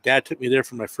Skomas. My dad took me there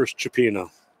for my first Chipino.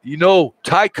 You know,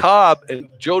 Ty Cobb and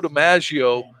Joe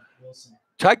DiMaggio.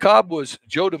 Ty Cobb was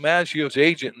Joe DiMaggio's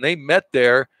agent, and they met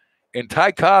there, and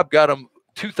Ty Cobb got him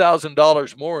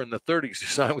 $2,000 more in the 30s to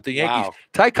sign with the Yankees. Wow.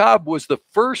 Ty Cobb was the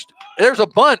first. There's a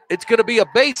bunt. It's going to be a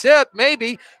base hit,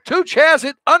 maybe. Tooch has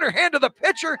it. Underhand to the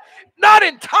pitcher. Not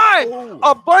in time. Ooh.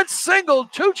 A bunt single.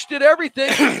 Tooch did everything.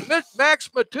 Max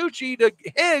Matucci to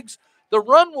Higgs. The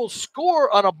run will score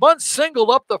on a bunt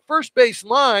single up the first base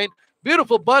line.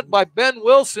 Beautiful bunt by Ben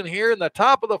Wilson here in the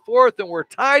top of the 4th, and we're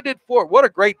tied at 4. What a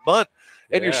great bunt.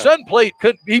 And your son played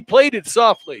it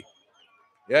softly.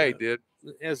 Yeah, he did.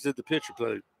 As did the pitcher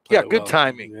play yeah, good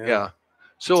timing. Yeah.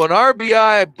 So an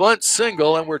RBI bunt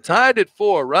single, and we're tied at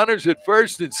 4. Runners at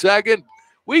first and second.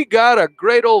 We got a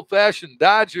great old-fashioned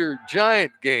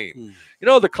Dodger-Giant game. You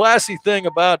know, the classy thing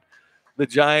about the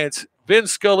Giants, Vin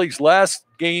Scully's last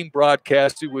game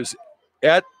broadcasted was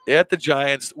at the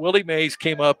Giants. Willie Mays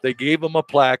came up. They gave him a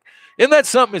plaque. Isn't that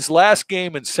something? His last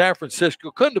game in San Francisco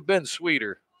couldn't have been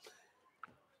sweeter.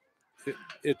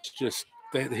 It's just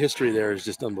the history there is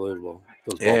just unbelievable.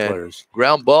 Those ball players.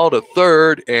 Ground ball to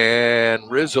third, and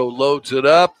Rizzo loads it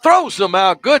up, throws them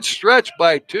out. Good stretch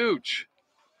by Tooch.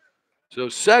 So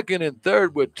second and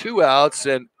third with 2 outs,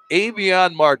 and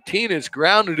Avion Martinez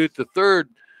grounded it to third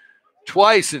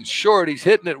twice in short. He's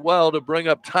hitting it well to bring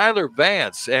up Tyler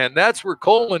Vance, and that's where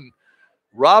Coleman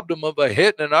robbed him of a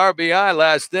hit and an RBI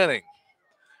last inning.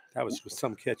 That was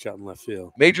some catch out in left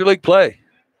field. Major league play.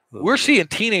 We're seeing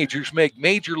teenagers make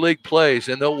major league plays,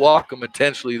 and they'll walk them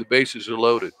intentionally. The bases are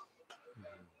loaded.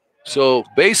 So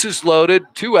bases loaded,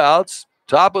 2 outs,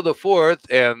 top of the 4th,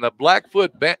 and the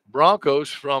Blackfoot Broncos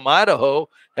from Idaho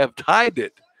have tied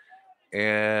it.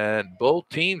 And both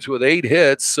teams with 8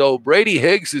 hits. So Brady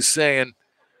Higgs is saying,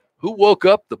 who woke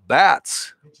up the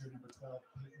bats?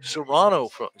 Serrano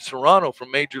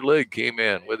from Major League came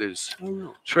in with his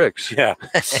tricks. Yeah.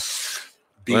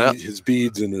 His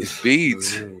beads and his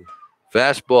beads.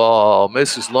 Fastball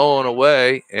misses low and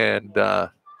away, and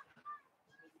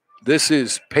this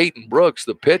is Peyton Brooks,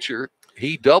 the pitcher.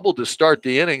 He doubled to start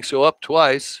the inning, so up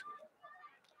twice.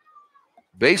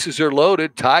 Bases are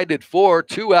loaded, tied at 4,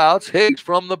 2 outs. Higgs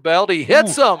from the belt, he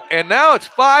hits them, and now it's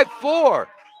 5-4.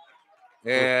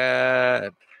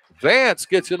 And Vance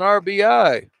gets an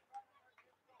RBI.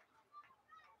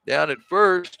 Down at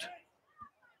first.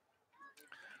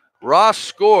 Ross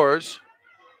scores.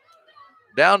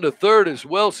 Down to third is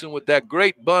Wilson with that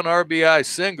great bunt RBI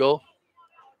single.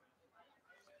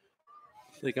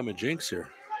 I think I'm a jinx here.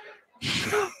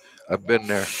 I've been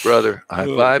there, brother.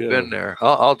 I've been there.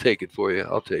 I'll take it for you.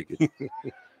 I'll take it.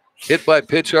 Hit by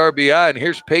pitch RBI, and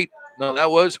here's Peyton. No,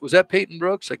 was that Peyton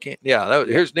Brooks? I can't. Yeah,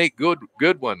 here's Nate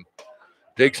Goodwin.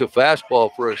 Takes a fastball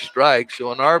for a strike.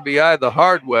 So an RBI the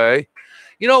hard way.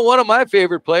 You know, one of my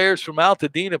favorite players from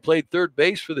Altadena played third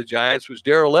base for the Giants was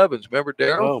Darrell Evans. Remember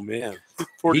Darrell? Oh man,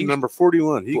 number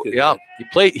 41. He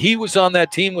played. He was on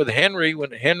that team with Henry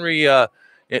when Henry.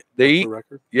 He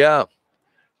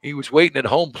was waiting at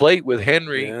home plate with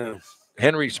Henry. Yeah.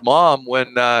 Henry's mom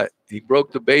when he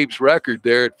broke the Babe's record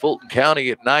there at Fulton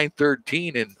County at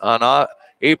 9:13 and on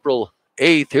April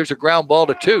 8th. Here's a ground ball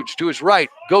to Tooch to his right,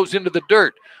 goes into the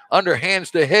dirt, underhands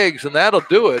to Higgs, and that'll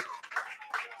do it.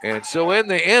 And so in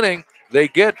the inning, they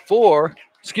get 5.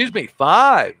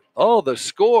 Oh, the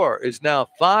score is now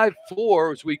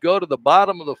 5-4 as we go to the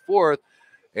bottom of the 4th,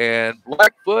 and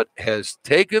Blackfoot has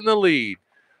taken the lead.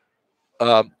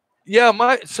 Some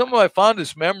of my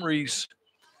fondest memories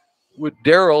with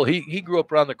Darrell, he grew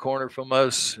up around the corner from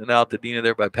us in Altadena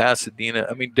there by Pasadena.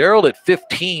 I mean, Darrell at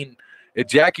 15 at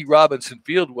Jackie Robinson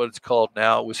Field, what it's called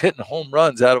now, was hitting home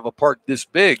runs out of a park this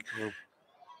big. Yeah.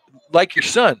 Like your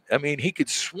son. I mean, he could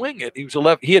swing it. He was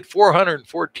 11. He had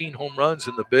 414 home runs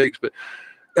in the bigs. But,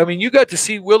 I mean, you got to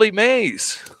see Willie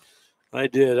Mays. I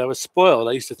did. I was spoiled.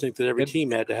 I used to think that every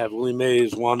team had to have Willie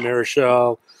Mays, Juan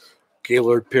Marichal,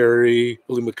 Gaylord Perry,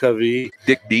 Willie McCovey.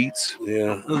 Dick Dietz.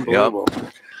 Yeah. Unbelievable.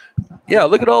 Yeah,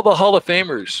 look at all the Hall of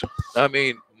Famers. I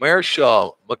mean,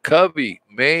 Marichal, McCovey,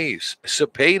 Mays,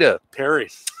 Cepeda,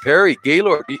 Perry,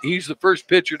 Gaylord. He's the first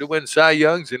pitcher to win Cy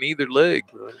Youngs in either league.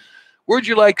 Right. Where'd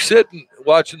you like sitting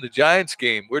watching the Giants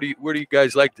game? Where do you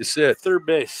guys like to sit? Third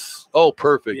base. Oh,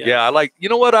 perfect. Yeah, you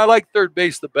know what? I like third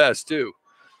base the best too.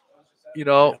 You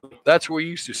know, that's where we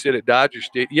used to sit at Dodger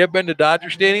Stadium. You ever been to Dodger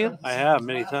Stadium? I have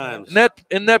many times.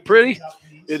 Isn't that pretty?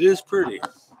 It is pretty.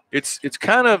 It's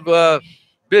kind of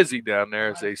busy down there,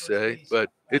 as they say, but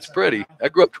it's pretty. I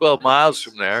grew up 12 miles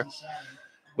from there.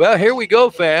 Well, here we go,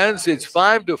 fans. It's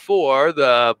 5-4.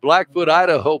 The Blackfoot,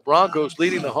 Idaho Broncos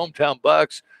leading the hometown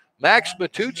Bucks. Max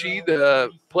Matucci,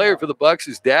 the player for the Bucks,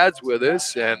 his dad's with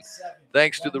us, and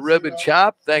thanks to the Ribbon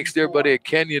Chop, thanks to everybody at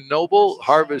Kenyon Noble,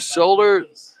 Harvest Solar,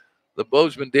 the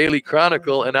Bozeman Daily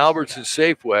Chronicle, and Albertson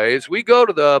Safeway. As we go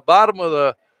to the bottom of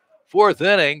the 4th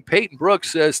inning, Peyton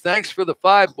Brooks says, "Thanks for the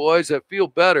 5, boys. I feel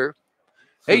better."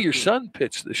 Hey, your son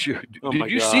pitched this year. Did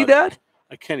you see that?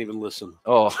 I can't even listen.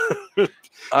 Oh,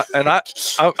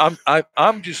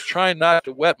 I'm just trying not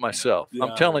to wet myself. Yeah,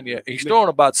 I'm telling you, he's throwing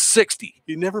about 60.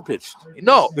 He never pitched.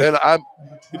 No,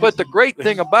 but the great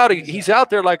thing about it, he's out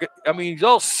there he's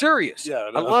all serious. Yeah,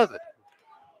 I love it.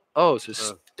 Oh, it's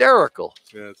hysterical.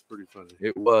 Yeah, it's pretty funny.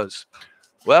 It was.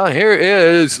 Well, here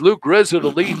is Luke Rizzo to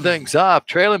lead things off,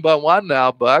 trailing by 1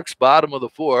 now. Bucks, bottom of the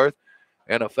 4th,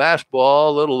 and a fastball,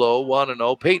 a little low,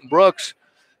 1-0. Peyton Brooks.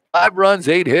 5 runs,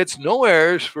 8 hits, no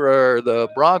errors for the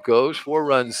Broncos. 4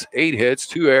 runs, 8 hits,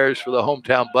 2 errors for the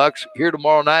hometown Bucks. Here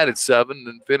tomorrow night at 7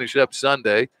 and finish up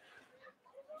Sunday.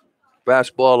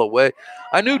 Fastball away.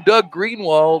 I knew Doug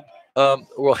Greenwald,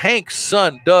 Hank's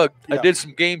son, Doug. Yeah. I did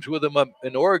some games with him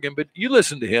in Oregon, but you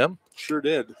listened to him. Sure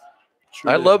did.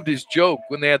 I loved his joke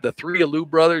when they had the 3 Alou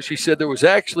brothers. He said there was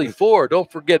actually 4. Don't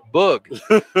forget Boog.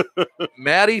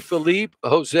 Matty, Philippe,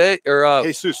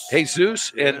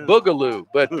 Jesus, and Boogaloo.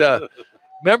 But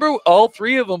remember, all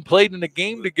 3 of them played in a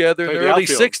game together in the early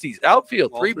 60s.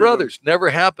 Outfield, 3 brothers. Never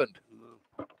happened.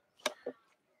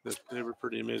 They were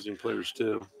pretty amazing players,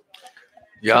 too.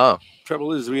 Yeah.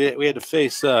 Trouble is, we had to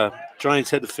face Giants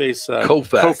had to face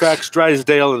Koufax,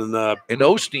 Drysdale, and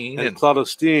Osteen and Claude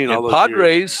Osteen. And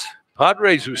Padres.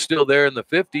 Padres was still there in the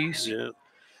 50s. Yeah.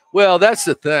 Well, that's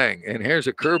the thing. And here's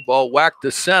a curveball whacked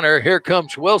to center. Here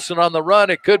comes Wilson on the run.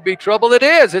 It could be trouble. It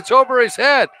is. It's over his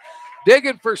head.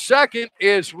 Digging for second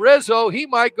is Rizzo. He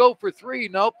might go for 3.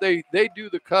 Nope, they do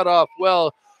the cutoff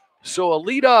well. So a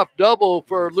leadoff double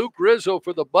for Luke Rizzo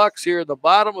for the Bucks here in the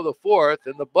bottom of the 4th.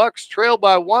 And the Bucks trail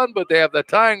by 1, but they have the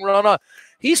tying run on.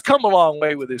 He's come a long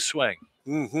way with his swing.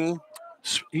 Mm-hmm.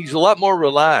 He's a lot more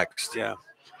relaxed. Yeah.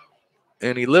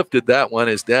 And he lifted that one.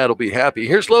 His dad will be happy.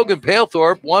 Here's Logan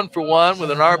Palethorpe, 1 for 1 with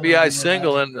an RBI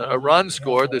single and a run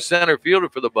scored. The center fielder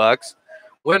for the Bucks.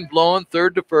 Wind blowing,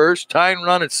 3rd to 1st. Tying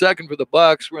run at 2nd for the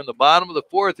Bucks. We're in the bottom of the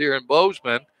 4th here in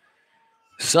Bozeman.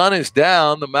 Sun is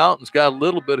down. The mountain's got a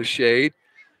little bit of shade.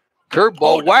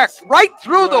 Curveball whacked right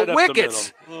through the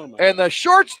wickets. And the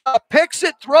shortstop picks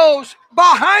it, throws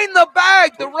behind the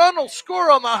bag. The run will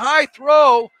score on the high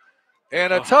throw.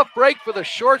 And a tough break for the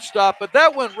shortstop, but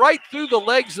that went right through the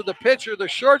legs of the pitcher. The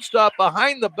shortstop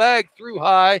behind the bag threw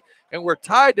high, and we're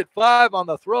tied at 5 on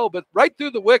the throw, but right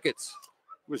through the wickets.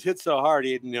 It was hit so hard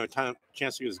he had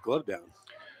chance to get his glove down.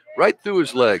 Right through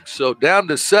his legs. So down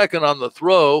to 2nd on the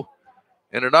throw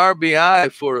And an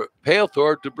RBI for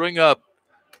Palethorpe to bring up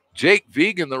Jake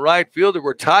Vegan, the right fielder.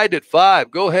 We're tied at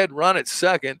 5. Go ahead, run at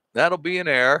second. That'll be an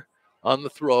error on the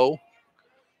throw.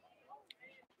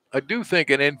 I do think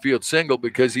an infield single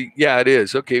because it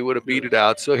is. Okay, would have beat it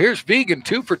out. So here's Vegan,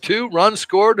 2 for 2, run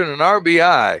scored and an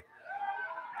RBI.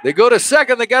 They go to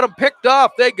second. They got him picked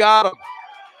off. They got him.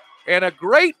 And a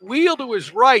great wheel to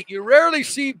his right. You rarely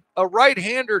see a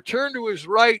right-hander turn to his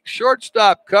right,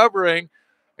 shortstop covering,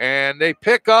 and they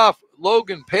pick off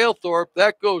Logan Palethorpe.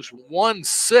 That goes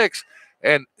 1-6,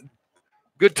 and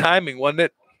good timing, wasn't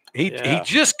it? He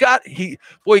just got he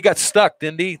got stuck,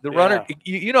 didn't he? The runner,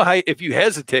 you know how if you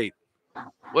hesitate,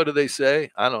 what do they say?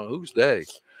 I don't know who's they.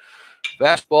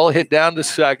 Fastball hit down to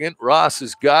second. Ross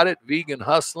has got it. Vegan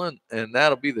hustling, and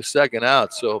that'll be the second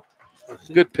out. So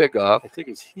good pickoff. I think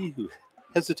it's he who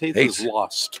hesitates is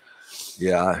lost.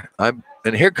 Yeah, and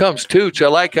here comes Tooch. I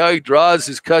like how he draws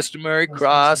his customary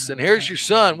cross. And here's your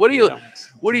son. What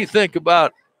do you think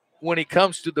about when he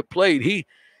comes to the plate?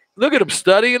 Look at him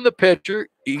studying the pitcher.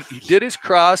 He did his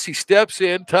cross. He steps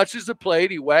in, touches the plate.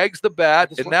 He wags the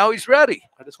bat, and now he's ready.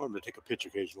 I just want him to take a pitch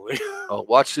occasionally. Oh,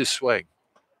 watch this swing.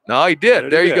 No, he did.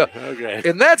 There you go. Okay.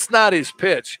 And that's not his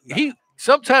pitch.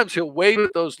 Sometimes he'll wait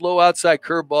at those low outside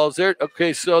curveballs.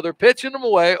 Okay, so they're pitching him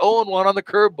away. 0-1 on the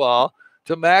curveball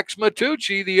to Max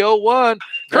Matucci, the 0-1.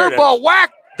 Curveball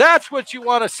whack. That's what you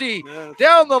want to see.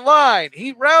 Down the line,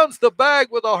 he rounds the bag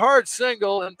with a hard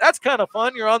single, and that's kind of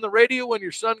fun. You're on the radio when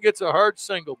your son gets a hard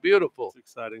single. Beautiful. It's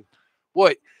exciting.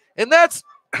 Boy, and that's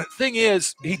thing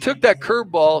is, he took that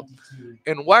curveball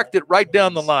and whacked it right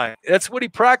down the line. That's what he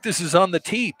practices on the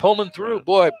tee, pulling through.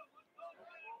 Boy,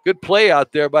 good play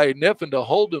out there by Niffen to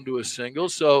hold him to a single.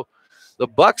 So the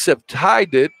Bucks have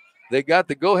tied it. They got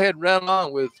the go-ahead run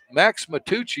on with Max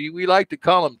Matucci. We like to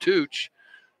call him Tooch.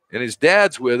 And his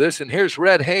dad's with us. And here's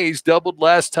Red Hayes, doubled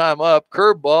last time up.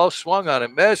 Curveball, swung on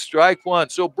him, missed, strike one.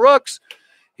 So Brooks,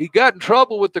 he got in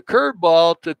trouble with the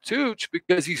curveball to Tooch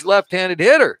because he's left-handed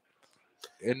hitter.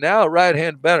 And now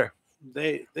right-hand better.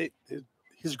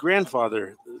 His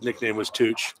grandfather nickname was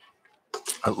Tooch.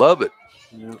 I love it.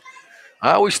 Yeah.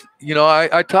 I always,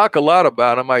 I talk a lot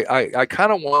about him. I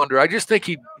kind of wonder. I just think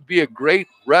he'd be a great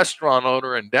restaurant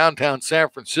owner in downtown San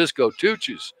Francisco.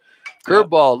 Tooch's.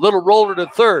 Curveball, little roller to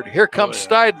third. Here comes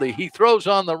Stidley. He throws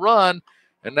on the run,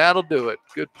 and that'll do it.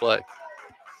 Good play.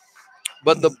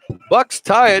 But the Bucks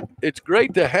tie it. It's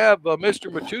great to have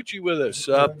Mr. Matucci with us.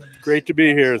 Great to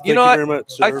be here. Thank you very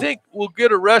much, sir. I think we'll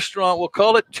get a restaurant. We'll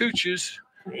call it Tooch's.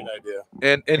 Great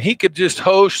idea. And he could just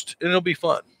host, and it'll be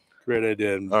fun. Great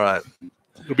idea. All right.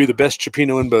 It'll be the best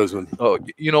Cioppino in Bozeman. Oh,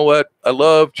 you know what? I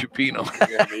love Cioppino.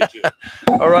 Yeah, me too.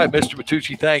 All right, Mr.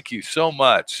 Matucci, thank you so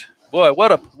much. Boy,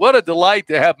 what a delight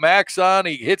to have Max on.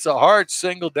 He hits a hard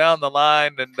single down the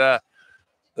line. And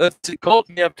let's see,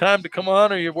 Colton, you have time to come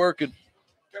on, or you're working?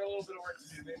 Got a little bit of work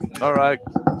to do, maybe. All right.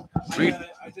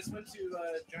 I just went to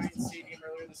Giants Stadium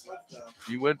earlier this month,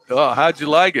 though. You went? Oh, how'd you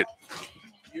like it?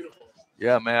 Beautiful.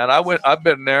 Yeah, man. I've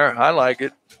been there. I like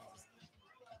it.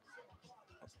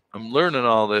 I'm learning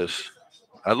all this.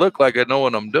 I look like I know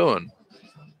what I'm doing.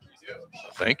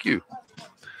 Thank you.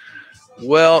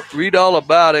 Well, read all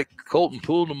about it. Colton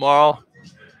Pool tomorrow.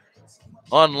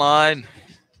 Online.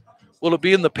 Will it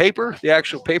be in the paper? The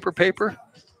actual paper? On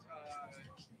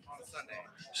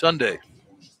Sunday.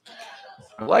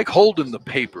 I like holding the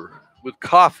paper with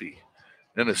coffee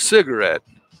and a cigarette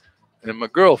and my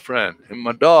girlfriend and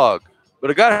my dog.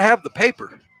 But I got to have the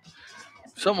paper.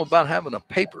 Something about having a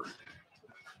paper.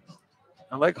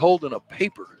 I like holding a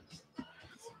paper.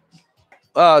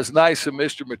 It's nice of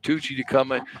Mr. Matucci to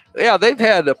come in. Yeah, they've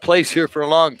had a place here for a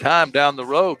long time down the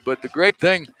road, but the great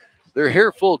thing, they're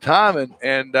here full time,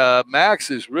 and Max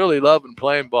is really loving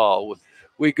playing ball.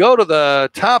 We go to the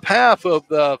top half of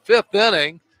the fifth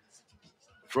inning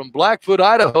from Blackfoot,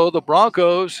 Idaho. The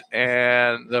Broncos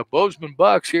and the Bozeman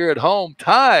Bucks here at home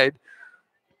tied.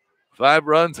 5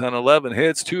 runs on 11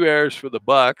 hits, 2 errors for the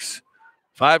Bucks.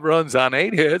 5 runs on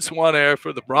 8 hits, 1 error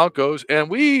for the Broncos. And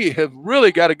we have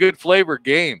really got a good flavor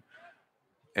game.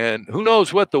 And who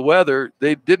knows what the weather.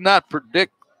 They did not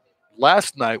predict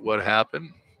last night what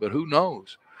happened, but who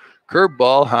knows.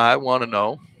 Curveball high, want to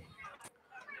know.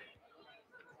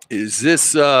 Is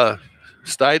this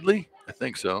Stidley? I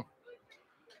think so.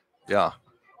 Yeah.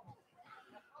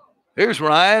 Here's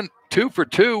Ryan, 2 for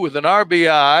 2 with an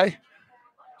RBI.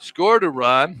 Scored a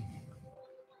run.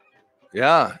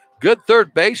 Yeah. Good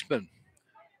third baseman.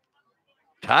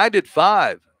 Tied at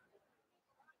 5.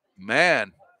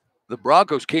 Man, the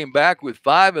Broncos came back with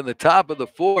 5 in the top of the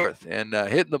 4th and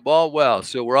hitting the ball well.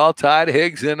 So we're all tied.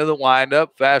 Higgs into the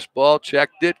windup. Fastball,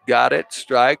 checked it, got it.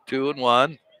 Strike,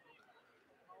 2-1.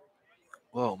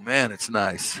 Whoa, man, it's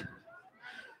nice.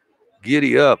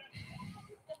 Giddy up.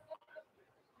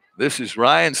 This is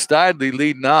Ryan Steidley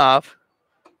leading off.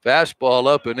 Fastball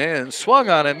up and in. Swung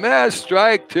on and missed.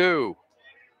 Strike two.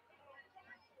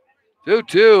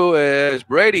 2-2 as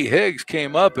Brady Higgs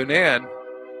came up and in.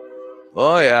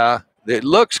 Oh, yeah. It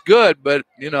looks good, but,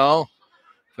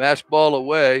 fastball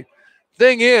away.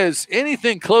 Thing is,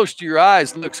 anything close to your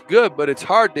eyes looks good, but it's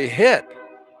hard to hit.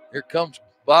 Here comes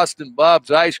Boston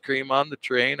Bob's Ice Cream on the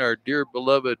train. Our dear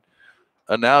beloved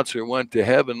announcer went to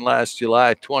heaven last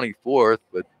July 24th,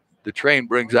 but the train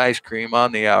brings ice cream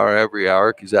on the hour every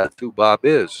hour because that's who Bob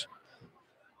is.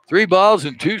 3 balls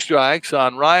and 2 strikes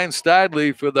on Ryan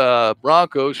Steidley for the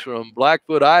Broncos from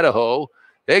Blackfoot, Idaho.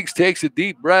 Higgs takes a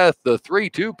deep breath, the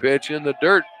 3-2 pitch in the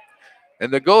dirt.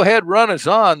 And the go-ahead run is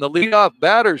on. The leadoff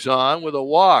batter's on with a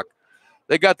walk.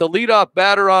 They got the leadoff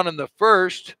batter on in the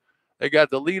first. They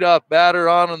got the leadoff batter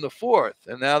on in the fourth.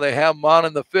 And now they have him on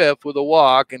in the fifth with a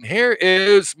walk. And here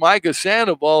is Micah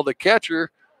Sandoval, the catcher.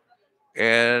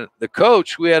 And the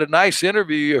coach, we had a nice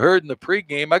interview you heard in the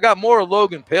pregame. I got more of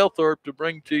Logan Palethorpe to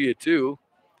bring to you, too.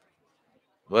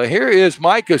 Well, here is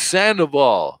Micah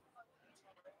Sandoval.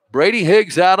 Brady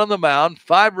Higgs out on the mound.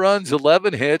 5 runs,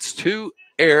 11 hits, 2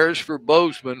 errors for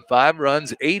Bozeman. 5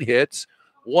 runs, 8 hits,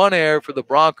 1 error for the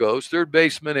Broncos. Third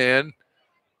baseman in,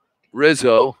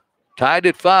 Rizzo. Tied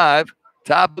at 5,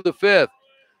 top of the 5th.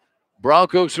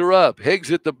 Broncos are up.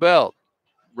 Higgs at the belt.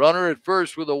 Runner at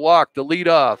first with a walk to lead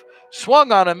off.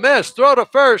 Swung on a miss. Throw to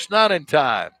first, not in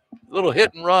time. Little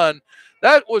hit and run.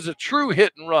 That was a true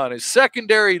hit and run. His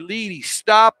secondary lead, he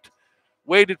stopped,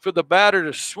 waited for the batter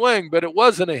to swing, but it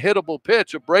wasn't a hittable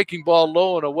pitch, a breaking ball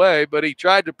low and away, but he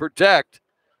tried to protect.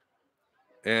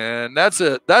 And that's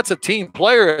a team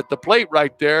player at the plate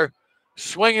right there,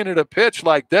 swinging at a pitch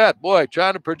like that. Boy,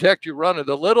 trying to protect your runner,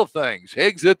 the little things.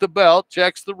 Higgs at the belt,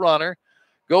 checks the runner.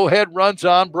 Go ahead, runs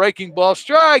on, breaking ball,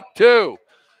 strike 2.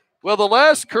 Well, the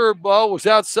last curveball was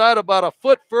outside about a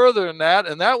foot further than that,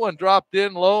 and that one dropped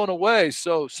in low and away.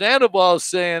 So Sandoval is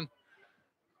saying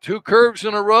 2 curves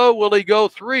in a row. Will he go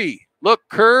 3? Look,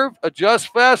 curve,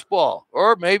 adjust fastball,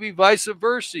 or maybe vice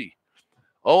versa.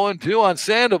 0-2 on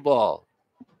Sandoval.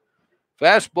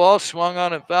 Fastball swung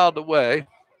on and fouled away.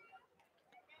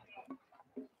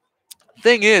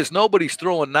 Thing is, nobody's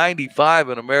throwing 95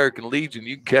 in American Legion.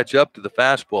 You can catch up to the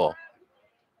fastball.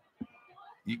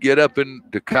 You get up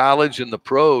into college and the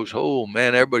pros, oh,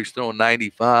 man, everybody's throwing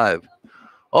 95.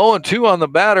 0-2 on the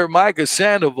batter, Micah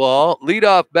Sandoval.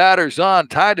 Leadoff batter's on,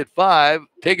 tied at 5.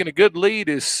 Taking a good lead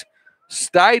is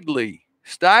Steidley.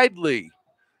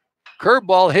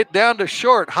 Curveball hit down to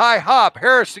short. High hop.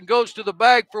 Harrison goes to the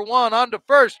bag for 1. On to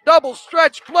first. Double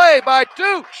stretch play by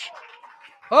Tooch.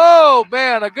 Oh,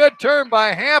 man, a good turn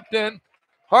by Hampton.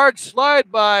 Hard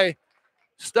slide by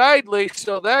Steidley.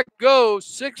 So that goes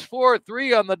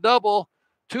 6-4-3 on the double.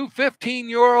 2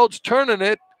 15-year-olds turning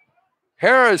it.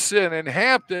 Harrison and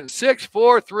Hampton,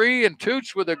 6-4-3, and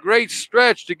Tooch with a great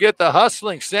stretch to get the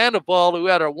hustling Sandoval, who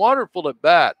had a wonderful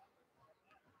at-bat.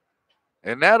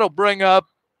 And that'll bring up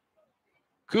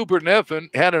Cooper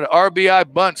Niffen, had an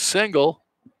RBI bunt single.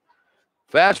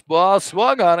 Fastball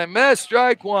swung on and missed,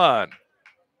 strike 1.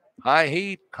 High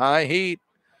heat.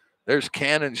 There's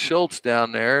Cannon Schultz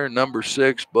down there, number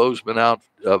 6, Bozeman out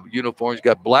of uniform. He's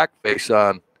got blackface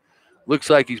on. Looks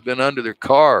like he's been under their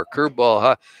car. Curveball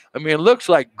high. I mean, it looks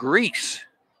like grease.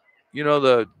 You know,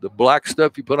 the black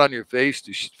stuff you put on your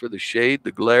face for the shade,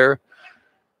 the glare.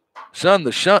 Son,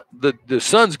 the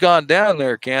sun's gone down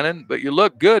there, Cannon, but you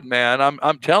look good, man.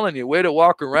 I'm telling you, way to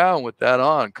walk around with that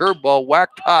on. Curveball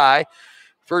whacked high.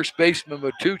 First baseman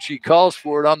Matucci calls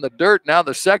for it on the dirt. Now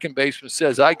the second baseman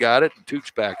says, I got it, and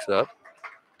Tooch backs up.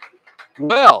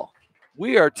 Well,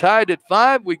 we are tied at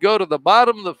 5. We go to the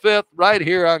bottom of the 5th right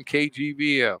here on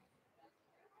KGVM.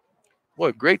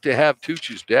 Boy, great to have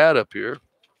Tooch's dad up here.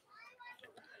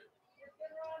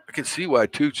 I can see why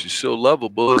Tooch is so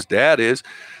lovable. His dad is.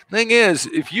 Thing is,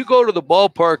 if you go to the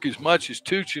ballpark as much as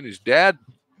Tooch and his dad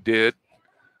did,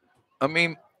 I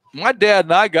mean, my dad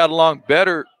and I got along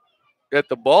better at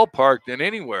the ballpark than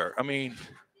anywhere. I mean,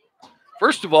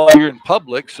 first of all, you're in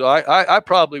public, so I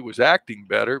probably was acting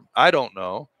better. I don't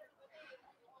know.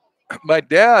 My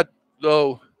dad,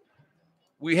 though,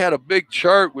 we had a big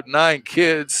chart with 9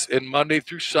 kids, and Monday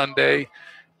through Sunday,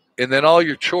 and then all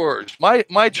your chores.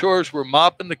 My chores were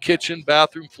mopping the kitchen,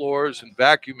 bathroom floors, and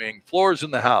vacuuming floors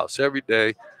in the house every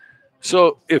day.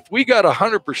 So if we got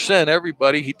 100%,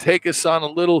 everybody, he'd take us on a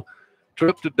little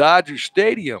trip to Dodger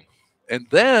Stadium. And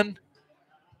then,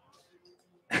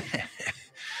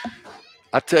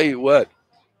 I'll tell you what,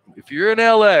 if you're in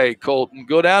L.A., Colton,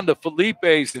 go down to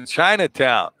Felipe's in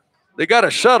Chinatown. They got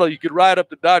a shuttle. You could ride up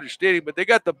to Dodger Stadium, but they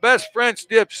got the best French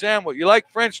dip sandwich. You like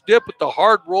French dip with the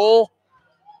hard roll?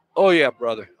 Oh, yeah,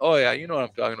 brother. Oh, yeah, you know what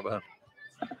I'm talking about.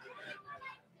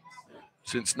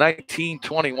 Since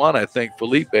 1921, I think,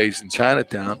 Felipe's in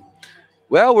Chinatown.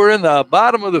 Well, we're in the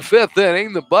bottom of the 5th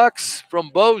inning. The Bucks from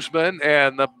Bozeman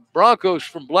and the Broncos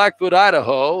from Blackfoot,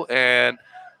 Idaho. And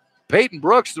Peyton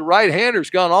Brooks, the right-hander, has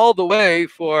gone all the way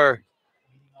for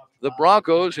the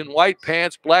Broncos in white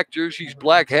pants, black jerseys,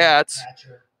 black hats.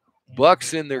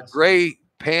 Bucks in their gray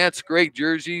pants, gray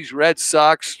jerseys, red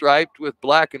socks striped with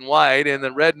black and white, and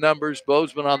the red numbers,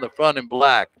 Bozeman on the front in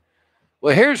black.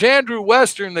 Well, here's Andrew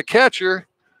Western, the catcher.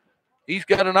 He's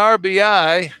got an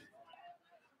RBI.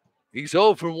 He's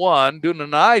 0 for 1, doing a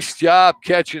nice job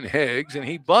catching Higgs, and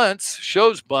he bunts,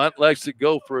 shows bunt, likes to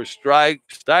go for a strike.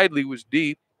 Stidley was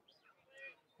deep.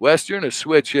 Western, a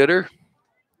switch hitter.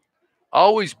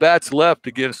 Always bats left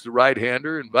against the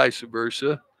right-hander and vice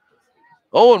versa.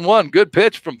 0-1, good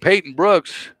pitch from Peyton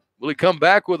Brooks. Will he come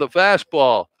back with a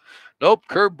fastball? Nope,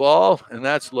 curveball, and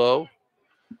that's low.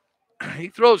 He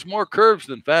throws more curves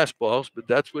than fastballs, but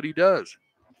that's what he does.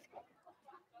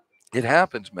 It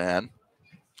happens, man.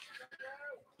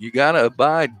 You got to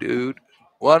abide, dude.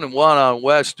 1-1 on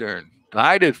Western.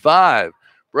 Tied at 5.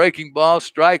 Breaking ball,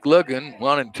 strike looking,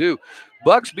 1-2.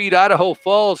 Bucks beat Idaho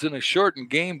Falls in a shortened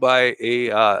game by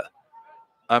I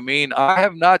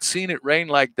have not seen it rain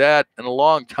like that in a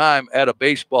long time at a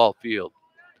baseball field.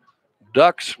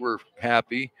 Ducks were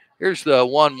happy. Here's the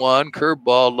 1-1,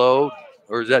 curveball low,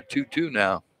 or is that 2-2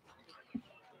 now?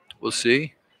 We'll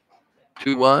see.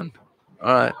 2-1.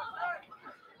 All right.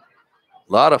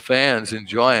 A lot of fans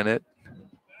enjoying it.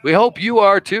 We hope you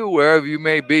are too, wherever you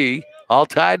may be. All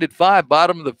tied at 5,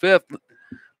 bottom of the 5th.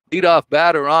 Leadoff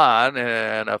batter on,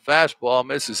 and a fastball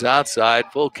misses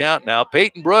outside. Full count now.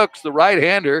 Peyton Brooks, the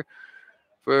right-hander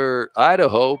for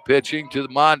Idaho, pitching to the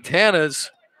Montanas.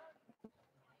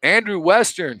 Andrew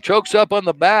Western chokes up on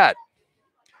the bat.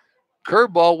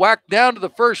 Curveball whacked down to the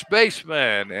first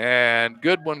baseman, and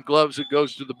Goodwin gloves it,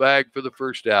 goes to the bag for the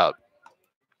first out.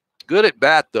 Good at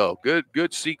bat, though.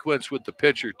 Good sequence with the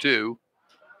pitcher, too.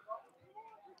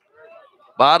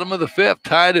 Bottom of the 5th,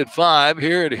 tied at 5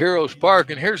 here at Heroes Park.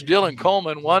 And here's Dylan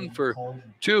Coleman, 1 for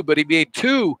 2, but he made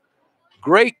 2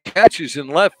 great catches in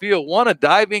left field. One a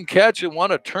diving catch and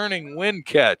one a turning wind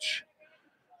catch.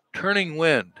 Turning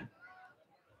wind.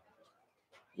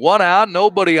 1 out,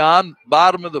 nobody on,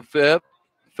 bottom of the 5th.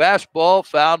 Fastball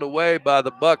fouled away by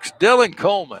the Bucks. Dylan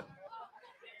Coleman.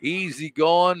 Easy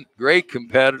going, great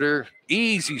competitor,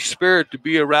 easy spirit to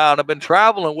be around. I've been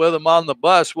traveling with him on the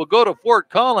bus. We'll go to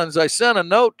Fort Collins. I sent a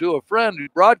note to a friend who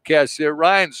broadcasts there,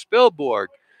 Ryan Spilborg.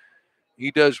 He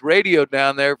does radio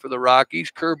down there for the Rockies.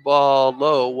 Curveball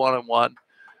low, 1-1.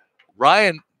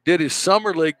 Ryan did his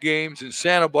summer league games in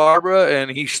Santa Barbara, and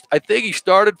I think he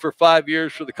started for 5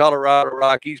 years for the Colorado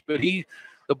Rockies, but the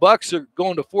Bucks are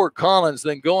going to Fort Collins,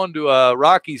 then going to a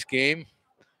Rockies game.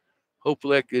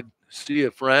 Hopefully I could see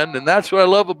a friend. And that's what I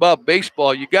love about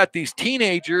baseball. You got these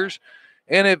teenagers,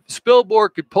 and if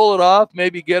Spilborg could pull it off,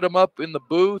 maybe get them up in the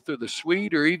booth or the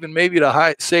suite, or even maybe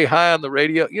to say hi on the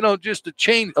radio, just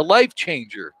a life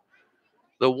changer.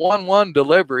 The 1-1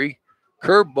 delivery,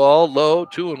 curveball, low,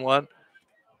 2-1.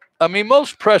 I mean,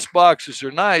 most press boxes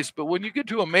are nice, but when you get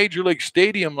to a major league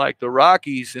stadium like the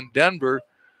Rockies in Denver,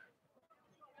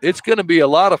 it's going to be a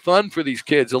lot of fun for these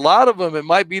kids. A lot of them, it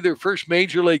might be their first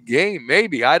major league game,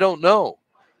 maybe. I don't know.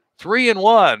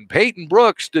 3-1. Peyton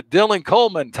Brooks to Dylan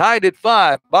Coleman, tied at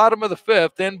 5, bottom of the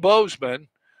 5th in Bozeman.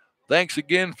 Thanks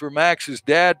again for Max's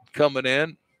dad coming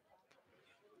in.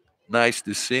 Nice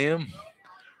to see him.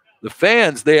 The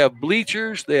fans, they have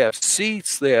bleachers, they have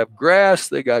seats, they have grass,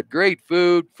 they got great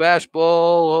food, fastball.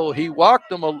 Oh, he walked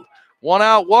them a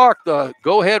 1-out walk. The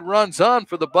go-ahead runs on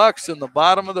for the Bucks in the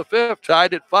bottom of the 5th,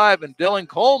 tied at 5, and Dylan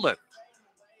Coleman.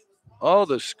 Oh,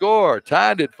 the score,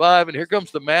 tied at 5, and here comes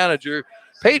the manager.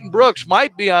 Peyton Brooks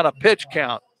might be on a pitch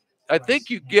count. I think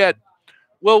you get,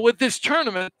 with this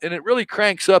tournament, and it really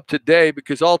cranks up today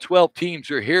because all 12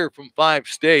 teams are here from 5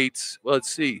 states. Well,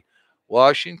 let's see.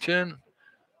 Washington,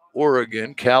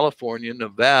 Oregon, California,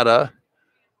 Nevada,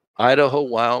 Idaho,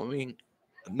 Wyoming,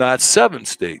 not 7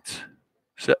 states.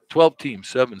 12 teams,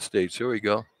 7 states. Here we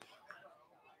go.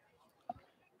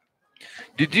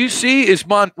 Did you see,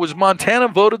 was Montana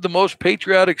voted the most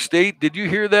patriotic state? Did you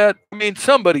hear that? I mean,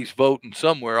 somebody's voting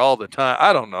somewhere all the time.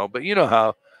 I don't know, but you know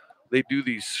how they do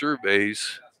these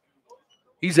surveys.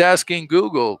 He's asking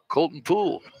Google, Colton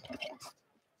Poole.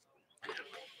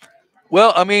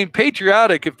 Well, I mean,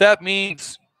 patriotic, if that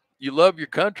means you love your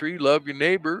country, love your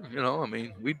neighbor,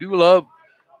 we do love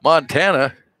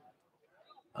Montana.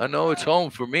 I know it's home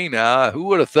for me now. Who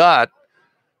would have thought?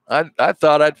 I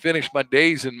thought I'd finish my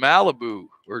days in Malibu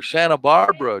or Santa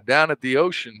Barbara down at the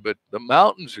ocean, but the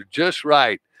mountains are just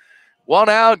right. 1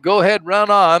 out, go ahead, run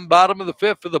on. Bottom of the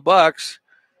 5th for the Bucks.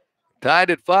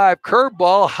 Tied at 5.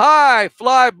 Curveball, high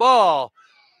fly ball.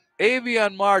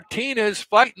 Avian Martinez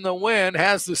fighting the wind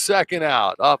has the 2nd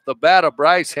out off the bat of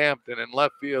Bryce Hampton in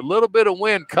left field. A little bit of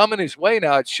wind coming his way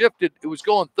now. It shifted. It was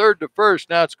going 3rd to 1st.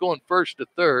 Now it's going 1st to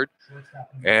 3rd.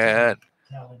 And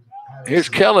here's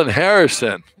Kellen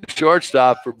Harrison,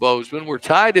 shortstop for Bozeman. We're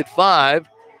tied at 5.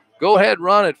 Go ahead,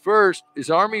 run at first.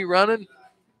 Is Army running?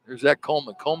 There's that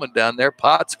Coleman. Coleman down there.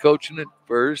 Potts coaching at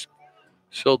first.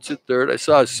 Schultz at 3rd. I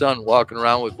saw his son walking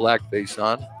around with blackface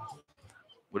on.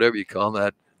 Whatever you call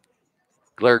that.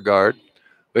 Glare guard.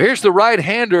 But here's the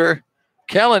right-hander,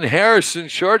 Kellen Harrison,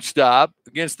 shortstop,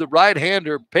 against the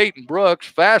right-hander, Peyton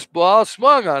Brooks. Fastball,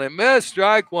 swung on him, missed,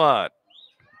 strike 1.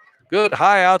 Good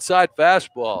high outside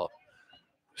fastball.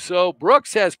 So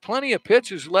Brooks has plenty of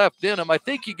pitches left in him. I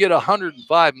think you get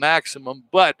 105 maximum,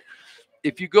 but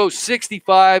if you go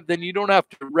 65, then you don't have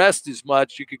to rest as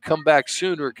much. You could come back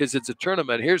sooner because it's a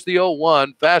tournament. Here's the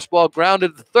 0-1. Fastball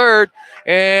grounded to 3rd.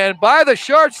 And by the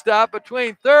shortstop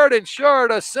between 3rd and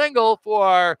short, a single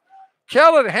for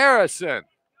Kellen Harrison.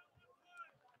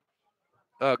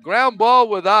 A ground ball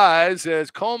with eyes as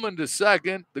Coleman to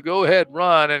 2nd, the go-ahead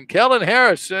run. And Kellen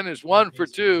Harrison is 1 for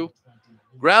 2.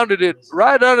 Grounded it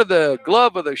right under the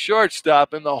glove of the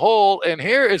shortstop in the hole. And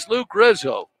here is Luke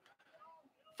Rizzo.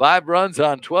 5 runs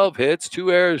on 12 hits,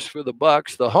 2 errors for the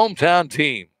Bucks, the hometown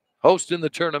team hosting the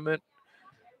tournament.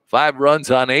 5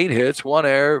 runs on 8 hits, 1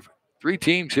 error. 3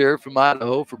 teams here from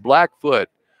Idaho for Blackfoot.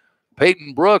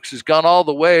 Peyton Brooks has gone all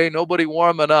the way, nobody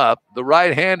warming up. The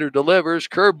right-hander delivers,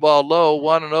 curveball low,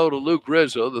 1-0 to Luke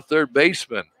Rizzo, the 3rd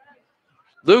baseman.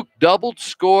 Luke doubled,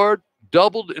 scored,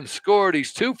 doubled, and scored.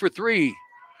 He's 2 for 3.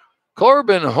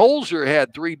 Corbin Holzer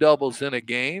had 3 doubles in a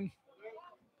game.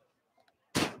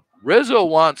 Rizzo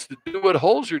wants to do what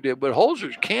Holzer did, but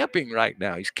Holzer's camping right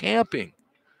now. He's camping.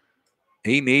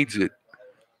 He needs it.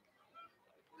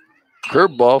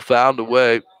 Curveball found a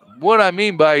way. What I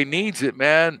mean by he needs it,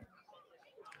 man,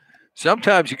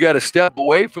 sometimes you got to step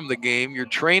away from the game. You're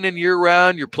training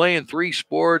year-round. You're playing 3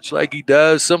 sports like he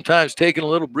does, sometimes taking a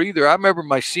little breather. I remember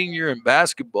my senior in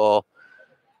basketball,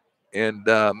 and,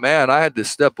 man, I had to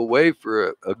step away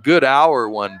for a good hour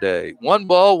one day. 1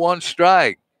 ball, 1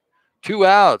 strike. 2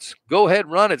 outs. Go ahead,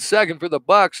 run at 2nd for the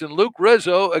Bucks, and Luke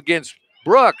Rizzo against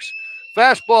Brooks.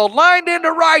 Fastball lined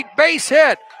into right, base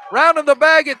hit. Rounding the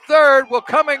bag at 3rd. Well,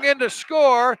 coming in to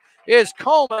score is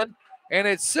Coleman, and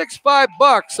it's 6-5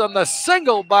 Bucks on the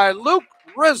single by Luke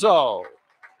Rizzo.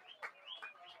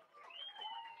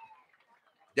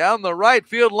 Down the right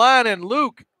field line, and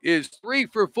Luke is 3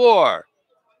 for 4.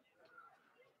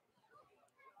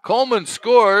 Coleman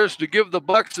scores to give the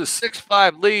Bucks a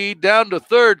 6-5 lead. Down to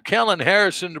 3rd, Kellen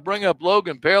Harrison to bring up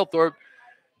Logan Palethorpe.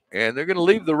 And they're going to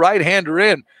leave the right-hander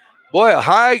in. Boy, a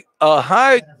high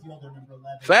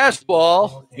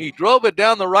fastball. He drove it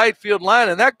down the right field line.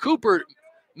 And that Cooper,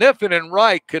 Niffen, and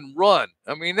Wright can run.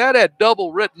 I mean, that had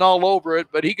double written all over it.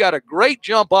 But he got a great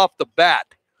jump off the bat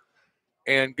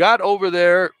and got over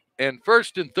there. And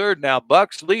 1st and 3rd now.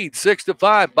 Bucks lead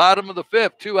 6-5. Bottom of the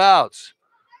 5th, 2 outs.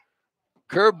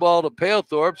 Curveball to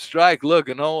Palethorpe, strike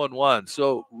looking 0-1.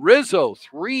 So Rizzo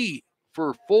 3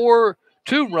 for 4,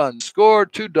 2 runs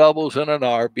scored, 2 doubles, and an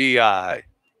RBI.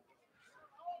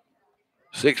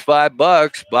 6-5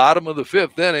 Bucks, bottom of the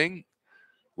 5th inning.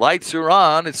 Lights are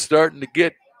on. It's starting to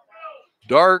get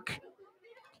dark.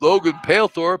 Logan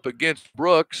Palethorpe against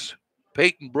Brooks,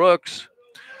 Peyton Brooks.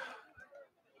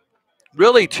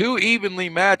 Really 2 evenly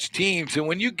matched teams. And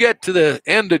when you get to the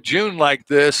end of June like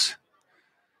this,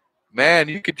 man,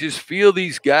 you could just feel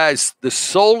these guys, the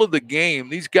soul of the game.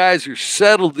 These guys are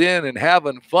settled in and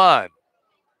having fun.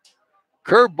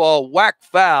 Curveball, whack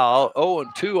foul,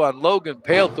 0-2 on Logan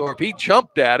Palethorpe. He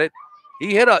jumped at it.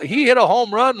 He hit a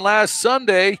home run last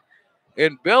Sunday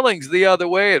in Billings the other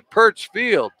way at Perch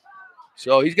Field.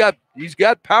 So he's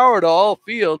got power to all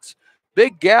fields.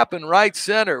 Big gap in right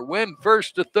center. Win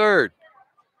 1st to 3rd.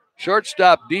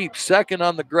 Shortstop deep, 2nd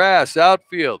on the grass,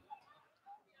 outfield.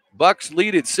 Bucks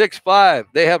lead at 6-5.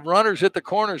 They have runners at the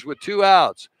corners with 2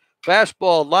 outs.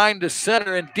 Fastball lined to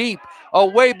center and deep.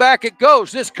 Way back it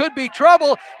goes. This could be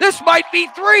trouble. This might be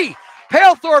 3.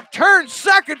 Palethorpe turns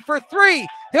 2nd for 3.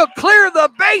 He'll clear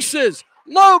the bases.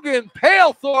 Logan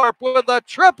Palethorpe with a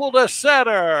triple to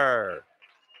center.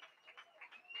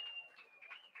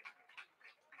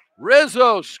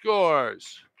 Rizzo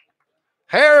scores.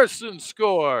 Harrison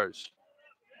scores.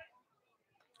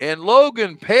 And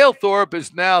Logan Palethorpe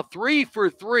is now 3 for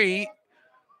 3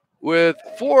 with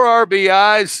 4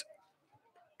 RBIs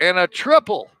and a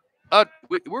triple.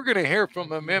 We're going to hear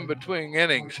from him in between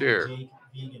innings here.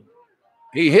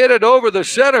 He hit it over the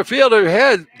center fielder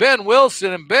head, Ben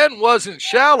Wilson, and Ben wasn't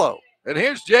shallow. And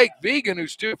here's Jake Vegan,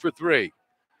 who's 2 for 3.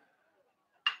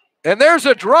 And there's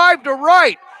a drive to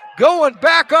right. Going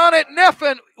back on it,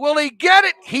 Neffen. Will he get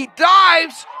it? He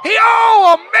dives.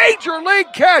 A major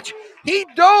league catch. He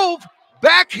dove,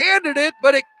 backhanded it,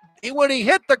 but when he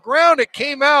hit the ground, it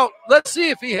came out. Let's see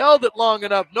if he held it long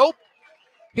enough. Nope.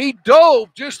 He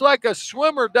dove just like a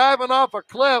swimmer diving off a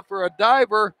cliff or a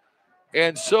diver.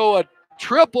 And so a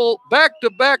triple,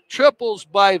 back-to-back triples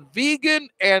by Vegan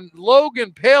and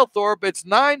Logan Palethorpe. It's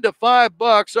 9-5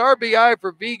 Bucks. RBI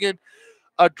for Vegan.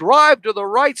 A drive to the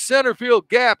right center field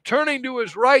gap, turning to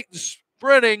his right and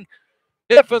sprinting.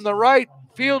 If the right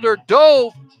fielder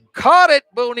dove, caught it,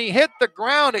 but when he hit the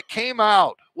ground, it came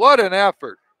out. What an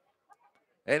effort.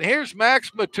 And here's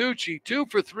Max Matucci, 2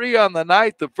 for 3 on the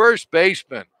night, the first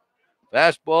baseman.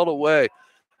 Fastball away.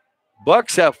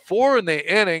 Bucks have 4 in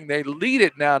the inning. They lead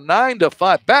it now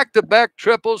 9-5. Back-to-back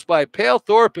triples by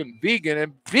Palethorpe and Vegan,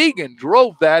 and Vegan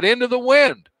drove that into the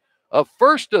wind. A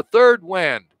first to third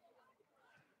wind.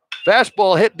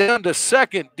 Fastball hit down to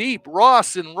second deep.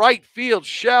 Ross in right field,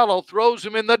 shallow, throws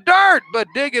him in the dirt, but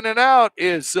digging it out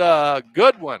is a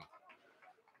good one.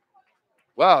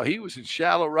 Wow, he was in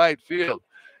shallow right field.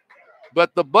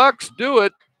 But the Bucks do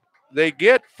it. They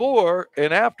get 4,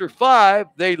 and after 5,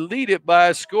 they lead it by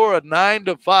a score of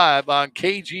 9-5 on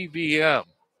KGVM.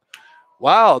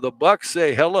 Wow, the Bucks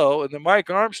say hello, and then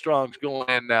Mike Armstrong's going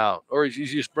in now, or is he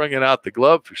just bringing out the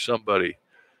glove for somebody?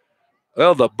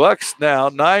 Well, the Bucks now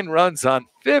 9 runs on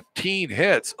 15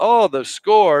 hits. Oh, the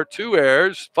score, 2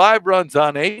 errors, 5 runs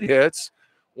on 8 hits,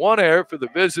 1 error for the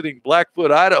visiting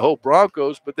Blackfoot, Idaho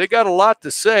Broncos. But they got a lot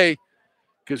to say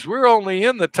because we're only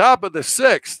in the top of the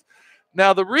 6th.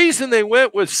 Now, the reason they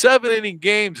went with 7-inning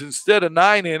games instead of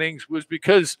 9 innings was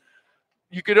because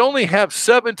you could only have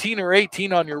 17 or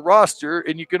 18 on your roster,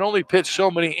 and you can only pitch so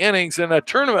many innings. In a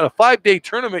tournament, a 5-day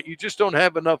tournament, you just don't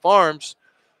have enough arms.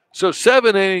 So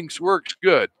 7 innings works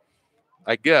good,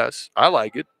 I guess. I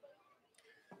like it.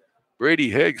 Brady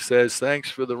Higgs says, thanks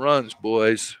for the runs,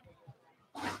 boys.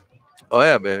 Oh,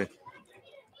 yeah, baby.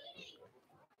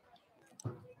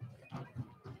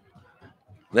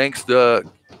 Thanks to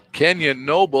Kenyon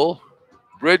Noble,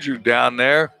 Bridger down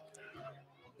there.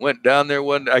 Went down there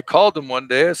I called him one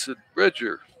day. I said,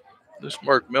 Bridger, this is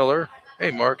Mark Miller.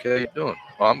 Hey, Mark, how you doing?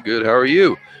 Oh, I'm good. How are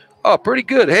you? Oh, pretty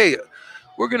good. Hey,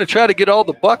 we're going to try to get all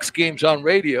the Bucks games on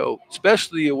radio,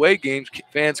 especially the away games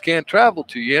fans can't travel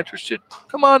to. You interested?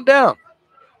 Come on down.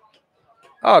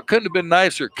 Oh, it couldn't have been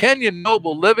nicer. Kenyon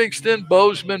Noble, Livingston,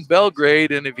 Bozeman,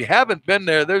 Belgrade. And if you haven't been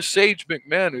there, there's Sage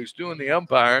McMahon, who's doing the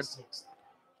umpiring.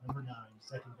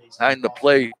 Behind the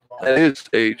plate. That is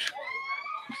Sage.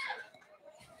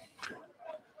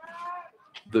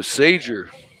 The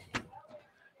Sager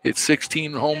hit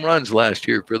 16 home runs last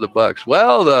year for the Bucks.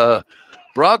 Well, the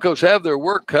Broncos have their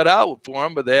work cut out for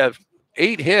them, but they have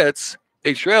 8 hits.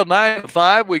 They trail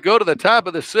 9-5. We go to the top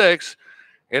of the 6th,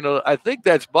 and I think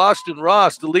that's Boston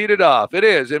Ross to lead it off. It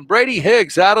is. And Brady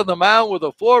Higgs out on the mound with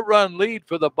a 4-run lead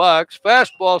for the Bucks.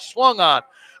 Fastball swung on.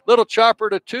 Little chopper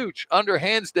to Tooch.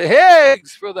 Underhands to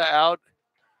Higgs for the out.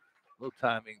 Little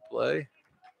timing play.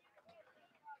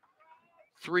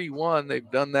 3-1.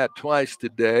 They've done that twice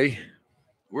today.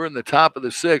 We're in the top of the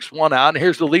 6th, 1 out. And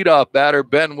here's the leadoff batter,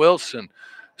 Ben Wilson.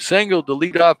 Singled to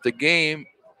lead off the game.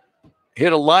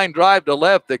 Hit a line drive to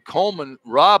left that Coleman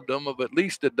robbed him of at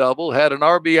least a double. Had an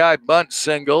RBI bunt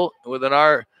single with an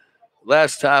R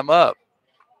last time up.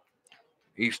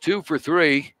 He's 2 for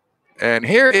 3. And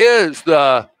here is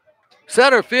the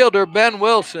center fielder, Ben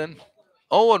Wilson.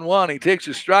 0-1. He takes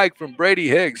a strike from Brady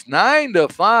Higgs.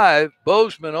 9-5.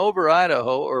 Bozeman over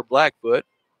Idaho, or Blackfoot.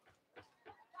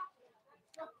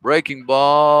 Breaking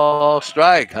ball,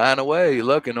 strike, high and away,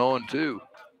 looking 0-2.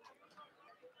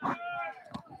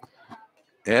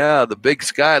 Yeah, the Big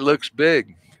Sky looks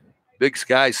big. Big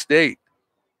Sky State.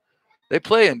 They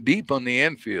playing deep on the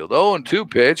infield. 0-2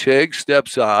 pitch, Higgs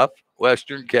steps off.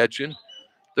 Western catching.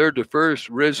 Third to first,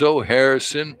 Rizzo,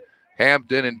 Harrison,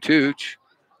 Hampton, and Tooch.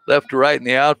 Left to right in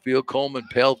the outfield, Coleman,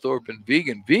 Palethorpe, and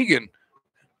Vegan. Vegan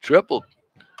tripled.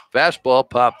 Fastball,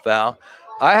 pop foul.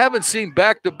 I haven't seen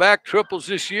back-to-back triples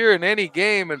this year in any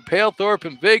game, and Palethorpe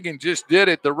and Vegan just did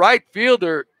it. The right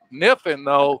fielder, Niffen,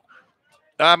 though,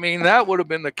 I mean, that would have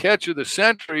been the catch of the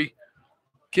century.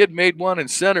 Kid made one in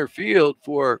center field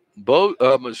for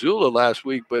Missoula last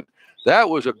week, but That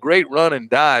was a great run and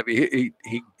dive. He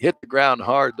hit the ground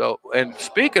hard, though. And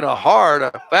speaking of hard,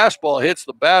 a fastball hits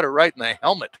the batter right in the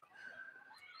helmet.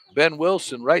 Ben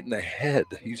Wilson right in the head.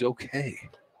 He's okay.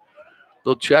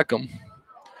 They'll check him.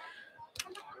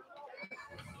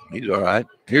 He's all right.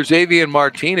 Here's Avian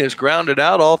Martinez, grounded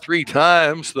out all 3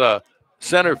 times. The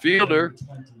center fielder,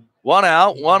 1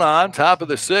 out, 1 on, top of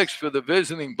the 6th for the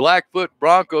visiting Blackfoot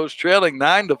Broncos, trailing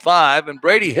 9-5. And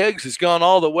Brady Higgs has gone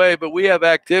all the way, but we have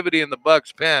activity in the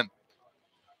Bucks pen.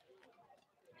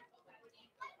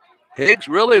 Higgs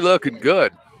really looking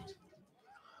good.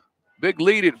 Big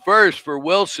lead at first for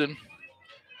Wilson.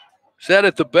 Set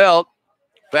at the belt.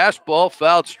 Fastball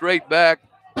fouled straight back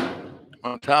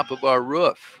on top of our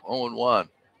roof. 0-1.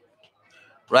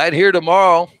 Right here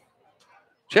tomorrow.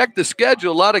 Check the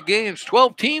schedule. A lot of games.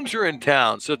 12 teams are in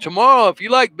town. So tomorrow, if you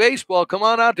like baseball, come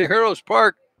on out to Heroes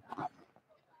Park.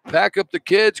 Pack up the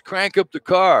kids, crank up the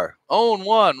car.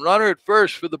 0-1. Runner at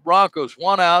first for the Broncos.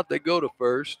 1 out. They go to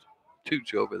first.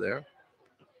 Toots over there.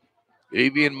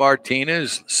 Avian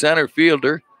Martinez, center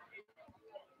fielder.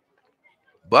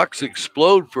 Bucks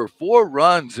explode for 4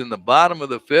 runs in the bottom of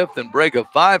the 5th and break a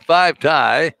 5-5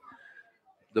 tie.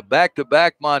 The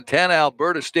back-to-back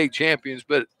Montana-Alberta state champions,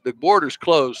 but the border's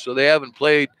closed, so they haven't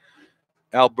played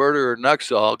Alberta or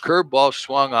Nuxall. Curveball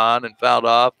swung on and fouled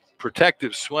off.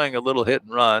 Protective swing, a little hit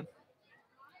and run.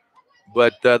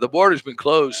 But the border's been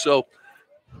closed, so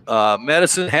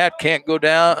Medicine Hat can't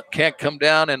come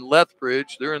down, and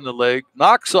Lethbridge, they're in the league.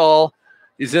 Nuxall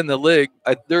is in the league.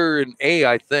 They're in A,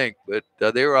 I think, but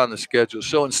they were on the schedule.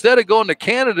 So instead of going to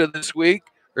Canada this week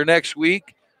or next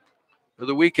week or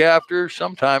the week after,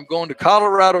 sometime going to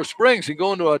Colorado Springs and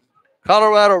going to a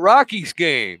Colorado Rockies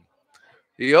game.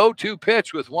 The 0-2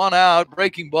 pitch with 1 out,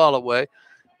 breaking ball away.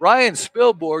 Ryan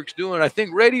Spielborg's doing, I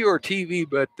think, radio or TV,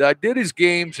 but did his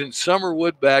games in Summer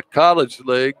Woodbat College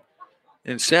League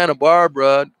in Santa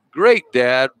Barbara. Great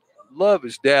dad. Love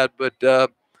his dad, but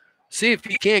see if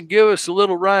he can't give us a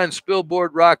little Ryan Spielborg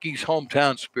Rockies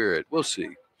hometown spirit. We'll see.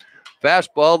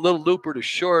 Fastball, little looper to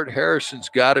short. Harrison's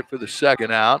got it for the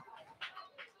 2nd out.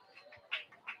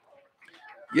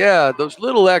 Yeah, those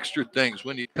little extra things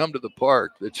when you come to the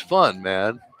park. It's fun,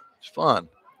 man. It's fun.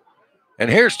 And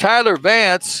here's Tyler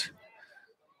Vance.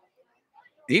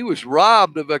 He was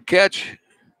robbed of a catch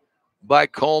by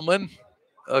Coleman.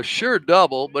 A sure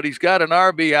double, but he's got an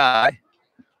RBI.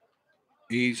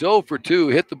 He's 0 for 2,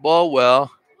 hit the ball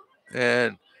well.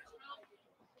 And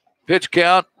pitch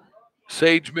count,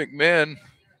 Sage McMinn.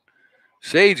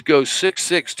 Sage goes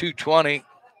 6'6", 220.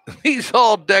 He's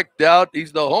all decked out.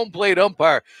 He's the home plate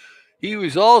umpire. He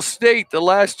was all state the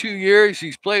last 2 years.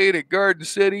 He's played at Garden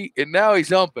City, and now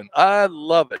he's umping. I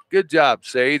love it. Good job,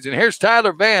 Sage. And here's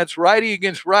Tyler Vance, righty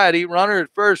against righty. Runner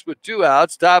at first with 2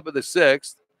 outs, top of the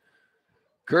 6th.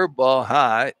 Curveball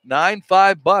high.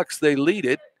 9-5 Bucks. They lead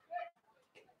it.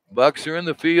 Bucks are in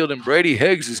the field, and Brady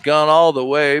Higgs has gone all the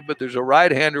way, but there's a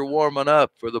right-hander warming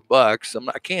up for the Bucks.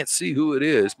 I can't see who it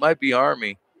is. Might be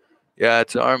Army. Yeah,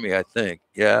 it's Army, I think.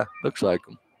 Yeah, looks like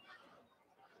him.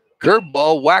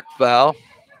 Curveball, whack foul.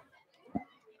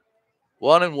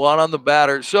 1-1 on the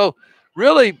batter. So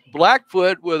really,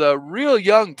 Blackfoot with a real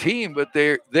young team, but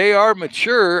they are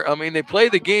mature. I mean, they play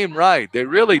the game right. They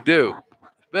really do.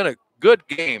 It's been a good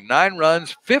game. 9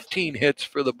 runs, 15 hits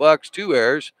for the Bucks, 2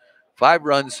 errors, 5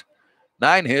 runs,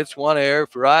 9 hits, 1 error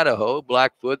for Idaho.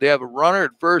 Blackfoot. They have a runner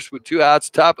at first with 2 outs,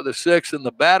 top of the 6th, and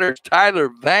the batter is Tyler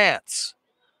Vance.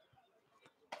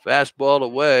 Fastball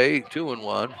away,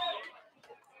 2-1.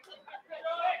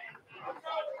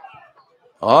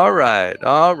 All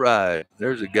right.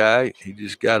 There's a guy. He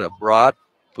just got a brat,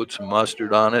 put some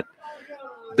mustard on it.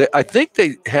 I think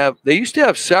they used to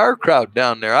have sauerkraut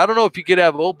down there. I don't know if you could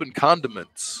have open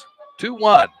condiments.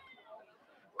 2-1.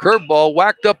 Curveball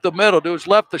whacked up the middle to his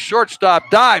left. The shortstop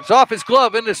dives off his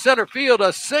glove into center field.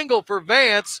 A single for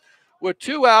Vance with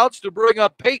 2 outs to bring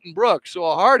up Peyton Brooks. So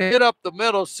a hard hit up the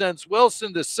middle sends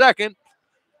Wilson to second.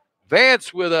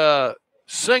 Vance with a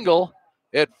single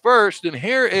at first, and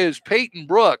here is Peyton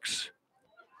Brooks.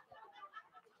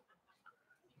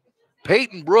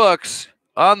 Peyton Brooks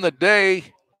on the day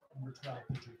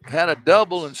had a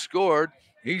double and scored.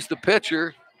 He's the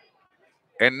pitcher.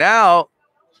 And now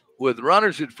with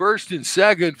runners at first and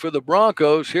second for the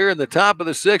Broncos here in the top of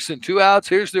the 6th and 2 outs,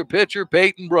 here's their pitcher,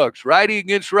 Peyton Brooks. Righty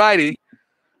against righty.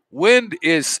 Wind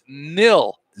is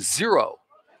 0.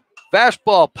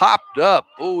 Fastball popped up.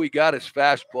 Oh, he got his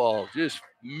fastball. Just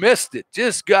missed it.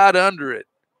 Just got under it.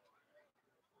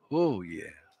 Oh,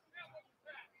 yeah.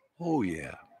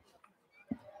 0-1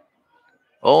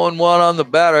 on the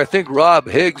batter. I think Rob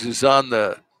Higgs is on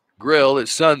the grill.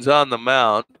 His son's on the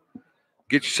mound.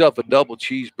 Get yourself a double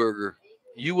cheeseburger.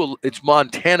 It's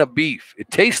Montana beef.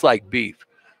 It tastes like beef.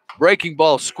 Breaking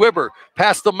ball, Squibber,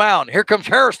 past the mound. Here comes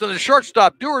Harrison, the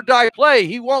shortstop. Do or die play.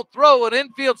 He won't throw an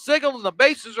infield single, and the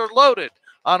bases are loaded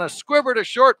on a Squibber to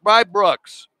short by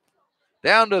Brooks.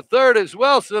 Down to third is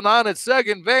Wilson on at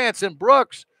second. Vance and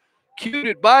Brooks cued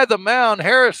it by the mound.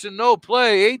 Harrison, no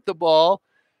play, ate the ball.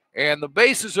 And the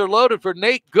bases are loaded for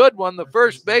Nate Goodwin, the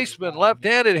first baseman,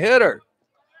 left-handed hitter.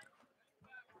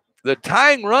 The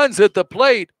tying runs at the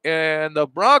plate, and the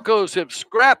Broncos have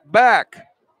scrapped back.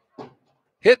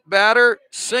 Hit batter,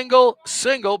 single,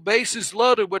 bases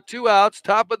loaded with 2 outs,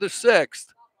 top of the 6th.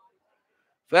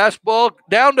 Fastball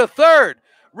down to third.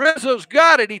 Rizzo's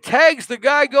got it. He tags the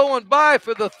guy going by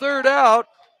for the 3rd out.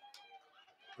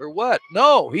 Or what?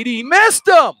 No, he missed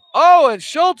him. Oh, and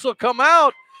Schultz will come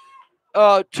out.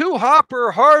 2-hopper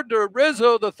hard to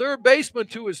Rizzo, the third baseman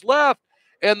to his left.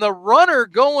 And the runner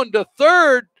going to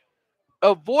third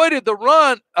avoided the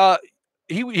run. I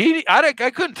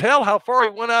couldn't tell how far he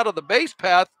went out of the base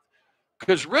path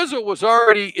because Rizzo was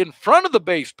already in front of the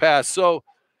base path. So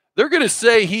they're going to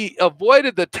say he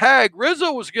avoided the tag.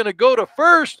 Rizzo was going to go to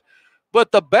first,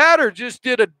 but the batter just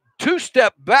did a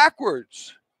 2-step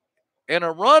backwards, and a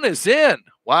run is in.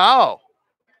 Wow.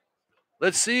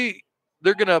 Let's see.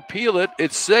 They're going to appeal it.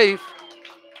 It's safe.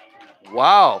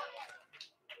 Wow.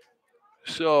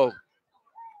 So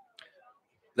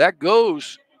that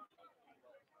goes.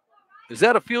 Is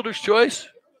that a fielder's choice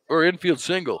or infield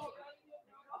single?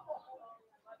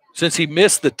 Since he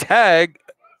missed the tag,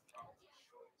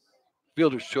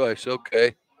 fielder's choice,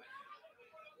 okay.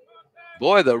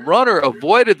 Boy, the runner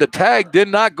avoided the tag, did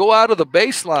not go out of the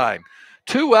baseline.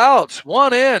 2 outs,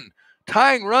 1 in.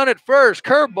 Tying run at first.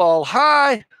 Curveball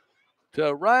high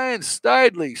to Ryan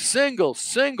Steidley.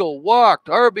 Single, walked.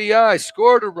 RBI,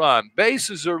 scored a run.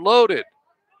 Bases are loaded.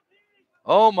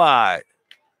 Oh, my.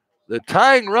 The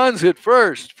tying runs at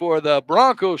first for the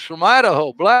Broncos from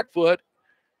Idaho, Blackfoot.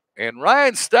 And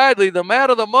Ryan Steidley, the man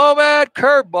of the moment.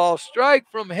 Curveball, strike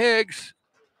from Higgs.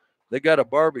 They got a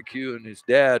barbecue, and his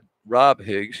dad, Rob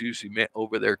Higgs, usually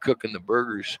over there cooking the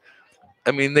burgers.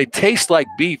 I mean, they taste like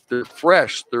beef. They're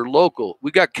fresh. They're local.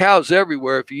 We got cows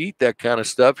everywhere if you eat that kind of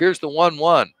stuff. Here's the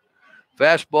 1-1.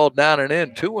 Fastball down and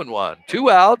in, 2-1. 2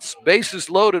 outs, bases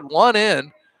loaded, 1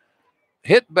 in.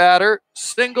 Hit batter,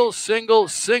 single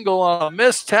on a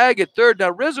missed tag at third. Now,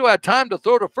 Rizzo had time to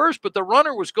throw to first, but the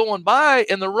runner was going by,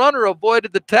 and the runner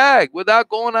avoided the tag without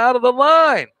going out of the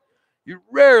line. You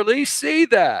rarely see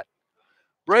that.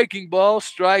 Breaking ball,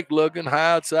 strike looking,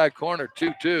 high outside corner,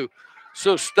 2-2.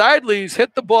 So Steidley's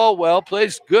hit the ball well,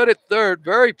 plays good at third,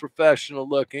 very professional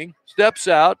looking, steps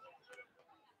out.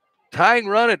 Tying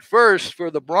run at first for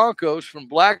the Broncos from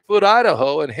Blackfoot,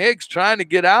 Idaho, and Higgs trying to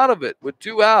get out of it with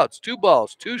 2 outs, 2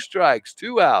 balls, 2 strikes,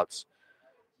 2 outs.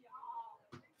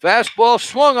 Fastball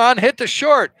swung on, hit to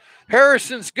short.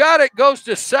 Harrison's got it, goes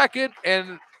to second,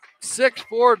 and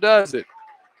 6-4 does it.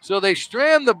 So they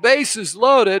strand the bases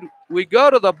loaded. We go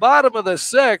to the bottom of the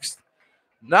 6th.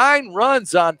 9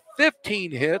 runs on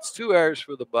 15 hits, 2 errors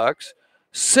for the Bucks.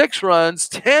 6 runs,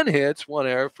 10 hits, 1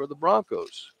 error for the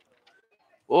Broncos.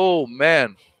 Oh,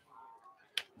 man.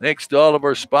 Thanks to all of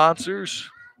our sponsors.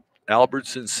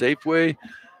 Albertson Safeway.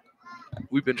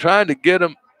 We've been trying to get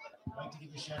them.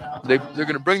 They're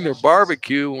going to bring their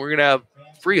barbecue, and we're going to have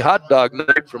free hot dog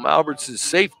night from Albertson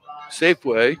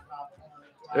Safeway.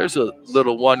 There's a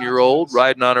little 1-year-old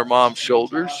riding on her mom's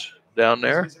shoulders down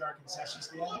there.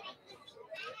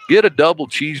 Get a double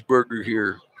cheeseburger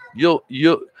here.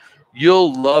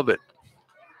 You'll love it.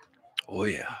 Oh,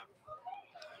 yeah.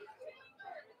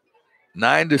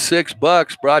 $9 to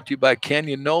 $6 brought to you by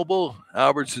Kenyon Noble,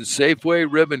 Albertson Safeway,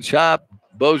 Rib and Chop,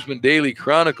 Bozeman Daily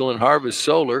Chronicle, and Harvest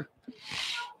Solar.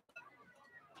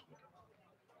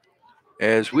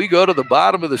 As we go to the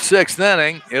bottom of the 6th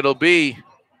inning, it'll be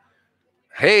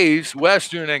Hayes,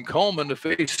 Western, and Coleman to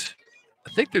face.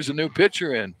 I think there's a new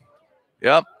pitcher in.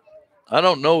 Yep. I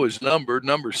don't know his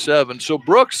number 7. So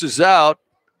Brooks is out.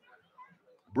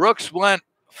 Brooks went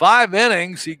 5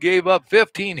 innings. He gave up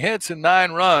 15 hits and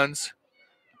 9 runs.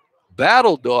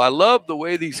 Battled, though. I love the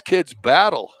way these kids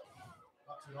battle.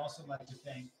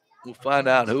 We'll find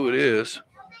out who it is.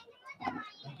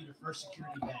 Thank you to First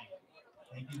Security Bank.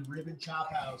 Thank you to Rib and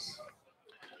Chop House.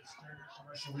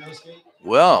 Commercial Real Estate.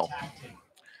 Well,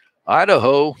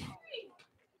 Idaho.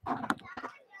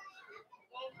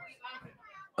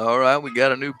 All right, we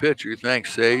got a new pitcher.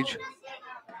 Thanks, Sage.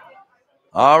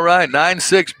 All right,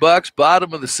 9-6 Bucks,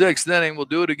 bottom of the 6th inning. We'll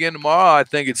do it again tomorrow, I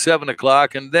think, at 7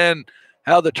 o'clock. And then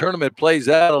how the tournament plays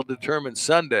out will determine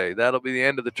Sunday. That'll be the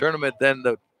end of the tournament. Then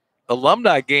the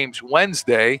alumni games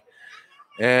Wednesday.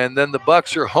 And then the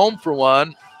Bucks are home for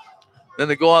one. Then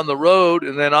they go on the road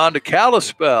and then on to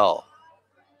Kalispell.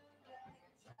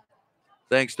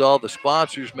 Thanks to all the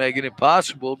sponsors making it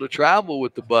possible to travel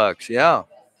with the Bucks. Yeah.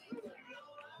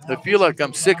 I feel like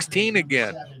I'm 16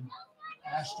 again.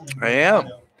 I am.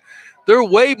 They're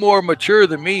way more mature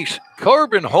than me.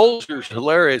 Corbin Holzer's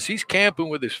hilarious. He's camping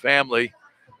with his family.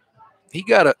 He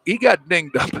got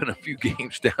dinged up in a few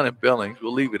games down in Billings.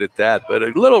 We'll leave it at that. But a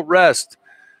little rest.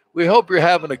 We hope you're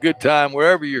having a good time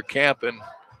wherever you're camping.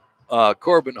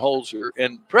 Corbin Holzer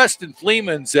and Preston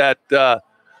Fleeman's at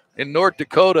in North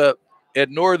Dakota at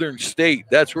Northern State.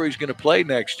 That's where he's going to play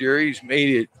next year. He's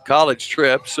made a college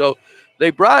trip. So they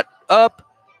brought up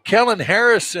Kellen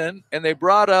Harrison and they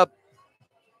brought up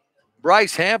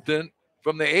Bryce Hampton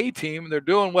from the A team, and they're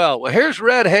doing well. Well, here's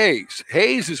Red Hayes.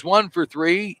 Hayes is 1 for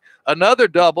 3, another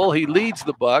double. He leads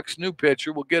the Bucks. New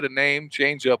pitcher. We'll get a name,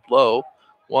 change up low,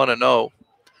 1-0.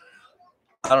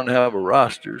 I don't have a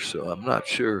roster, so I'm not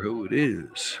sure who it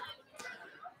is.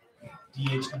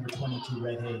 DH number 22,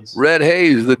 Red Hayes. Red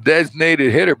Hayes, the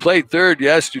designated hitter, played third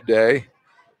yesterday.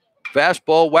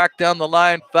 Fastball whacked down the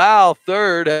line, foul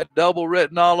third, had double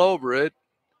written all over it.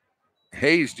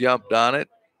 Hayes jumped on it.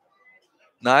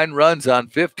 9 runs on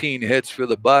 15 hits for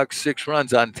the Bucks, 6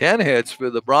 runs on 10 hits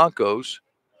for the Broncos.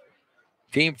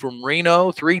 Team from Reno,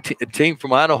 a team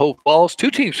from Idaho Falls, 2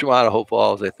 teams from Idaho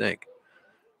Falls, I think.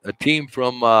 A team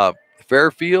from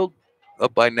Fairfield,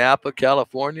 up by Napa,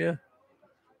 California.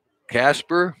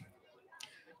 Casper.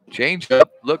 Change up,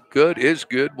 look good, is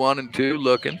good. 1 and 2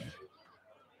 looking.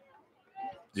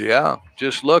 Yeah,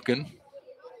 just looking.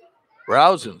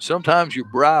 Browsing. Sometimes you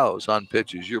browse on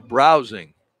pitches. You're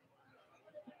browsing.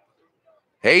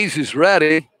 Hayes is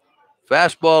ready.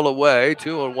 Fastball away,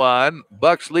 2-1.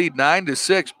 Bucks lead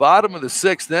 9-6. Bottom of the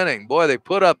 6th inning. Boy, they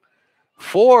put up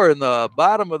 4 in the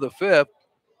bottom of the 5th.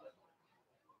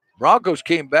 Broncos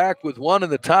came back with 1 in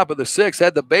the top of the 6th.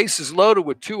 Had the bases loaded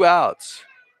with 2 outs.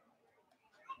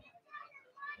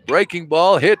 Breaking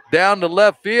ball hit down to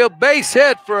left field. Base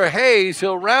hit for Hayes.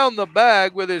 He'll round the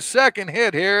bag with his second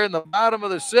hit here in the bottom of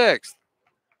the 6th.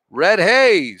 Red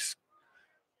Hayes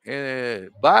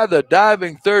by the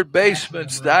diving third baseman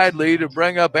Stidley to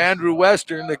bring up Andrew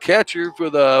Western, the catcher for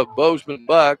the Bozeman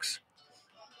Bucks.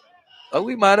 Oh,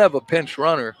 we might have a pinch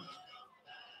runner.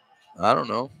 I don't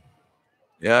know.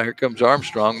 Yeah, here comes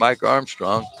Armstrong, Mike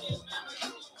Armstrong.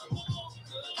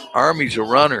 Army's a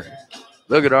runner.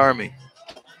 Look at Army.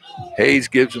 Hayes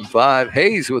gives him 5.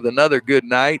 Hayes with another good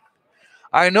night.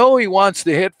 I know he wants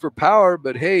to hit for power,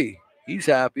 but hey, he's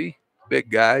happy. Big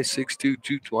guy, 6'2",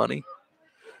 220.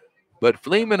 But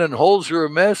Fleeman and Holzer are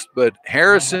missed, but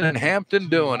Harrison and Hampton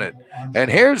doing it.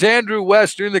 And here's Andrew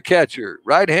Western, the catcher.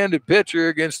 Right-handed pitcher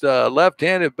against a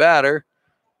left-handed batter.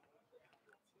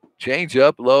 Change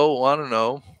up low,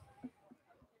 1-0.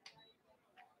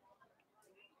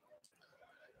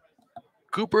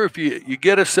 Cooper, if you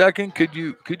get a second, could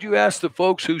you ask the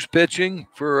folks who's pitching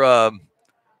for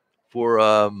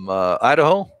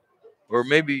Idaho, or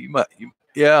maybe you might?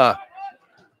 Yeah.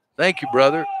 Thank you,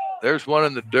 brother. There's one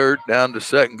in the dirt. Down to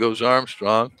second goes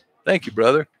Armstrong. Thank you,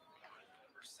 brother.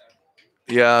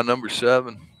 Yeah, number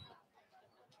 7.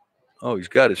 Oh, he's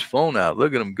got his phone out.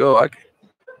 Look at him go.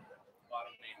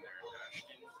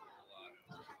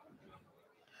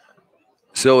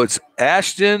 So it's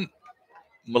Ashton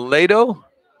Mulatto?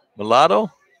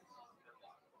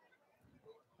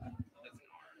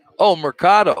 Oh,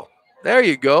 Mercado. There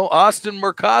you go. Austin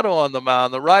Mercado on the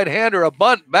mound. The right-hander, a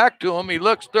bunt back to him. He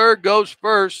looks third, goes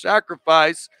first,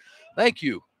 sacrifice. Thank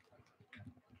you.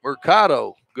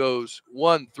 Mercado goes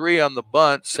 1-3 on the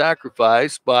bunt,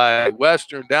 sacrifice by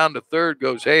Western. Down to third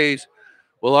goes Hayes.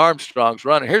 Well, Armstrong's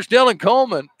running. Here's Dylan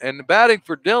Coleman, and batting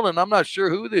for Dylan, I'm not sure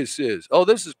who this is. Oh,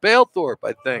 this is Palethorpe,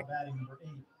 I think. Batting number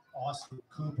 8, Austin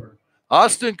Cooper.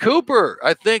 Austin Cooper.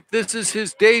 I think this is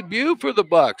his debut for the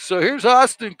Bucks. So here's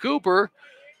Austin Cooper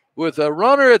with a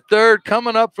runner at third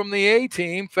coming up from the A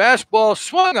team. Fastball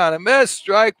swung on and missed.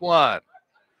 Strike 1.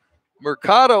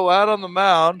 Mercado out on the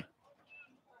mound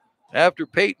after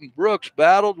Peyton Brooks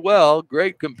battled well.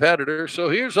 Great competitor. So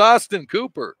here's Austin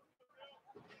Cooper.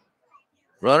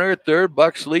 Runner at third.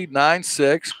 Bucks lead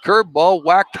 9-6. Curveball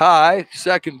whacked high.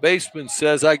 Second baseman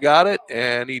says, I got it.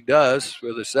 And he does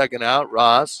for the second out.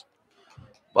 Ross.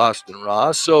 Boston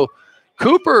Ross. So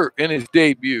Cooper in his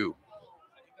debut.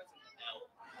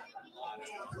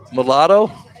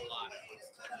 Mulatto.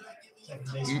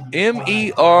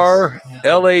 M-E-R-L-A-D-O.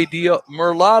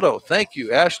 Mulatto. Thank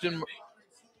you. Ashton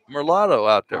Mulatto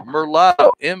out there.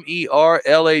 Mulatto.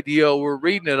 M-E-R-L-A-D-O. We're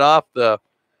reading it off the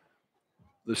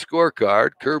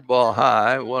scorecard. Curveball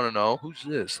high. 1-0. Who's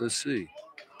this? Let's see.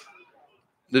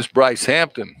 this Bryce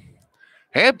Hampton.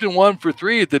 Hampton 1 for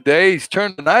 3 at the day. He's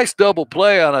turned a nice double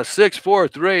play on a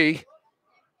 6-4-3.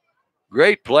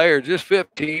 Great player, just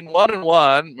 15,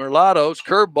 1-1. Merlado's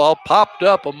curveball popped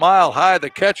up a mile high. The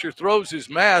catcher throws his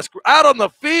mask out on the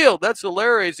field. That's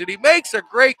hilarious. And he makes a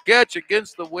great catch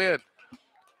against the wind.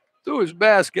 Threw his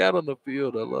mask out on the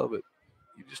field. I love it.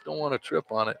 You just don't want to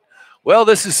trip on it. Well,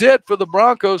 this is it for the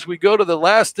Broncos. We go to the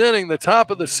last inning, the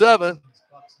top of the 7th.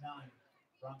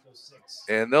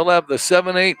 And they'll have the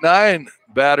 7, 8, 9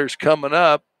 batters coming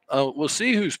up. We'll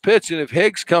see who's pitching. If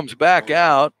Higgs comes back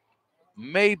out,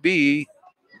 maybe.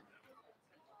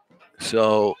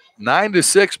 So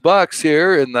 9-6 Bucks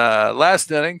here in the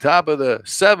last inning, top of the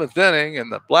 7th inning,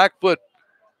 and the Blackfoot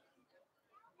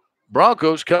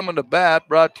Broncos coming to bat,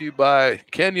 brought to you by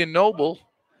Kenyon Noble.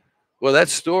 Well, that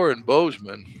store in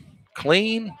Bozeman,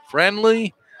 clean,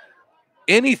 friendly,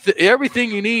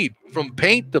 everything you need, from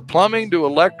paint to plumbing to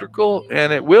electrical,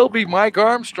 and it will be Mike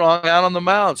Armstrong out on the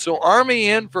mound. So Army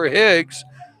in for Higgs.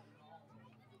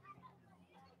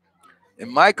 And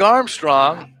Mike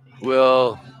Armstrong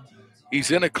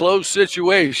he's in a close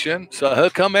situation, so he'll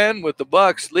come in with the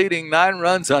Bucks leading 9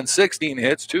 runs on 16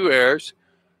 hits, 2 errors.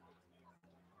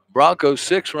 Broncos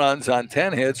 6 runs on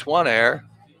 10 hits, 1 error.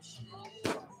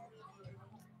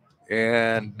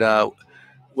 And,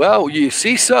 well, you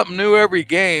see something new every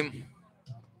game.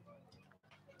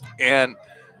 And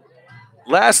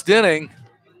last inning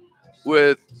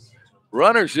with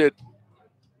runners at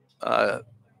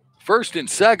first and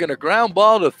second, a ground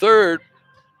ball to third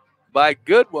by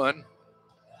Goodwin.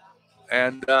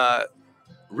 And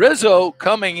Rizzo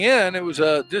coming in, it was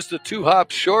just a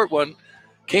 2-hop short one,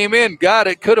 came in, got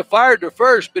it, could have fired to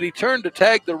first, but he turned to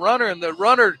tag the runner, and the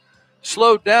runner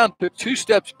slowed down, took 2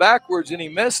 steps backwards, and he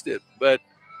missed it. But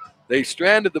they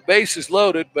stranded the bases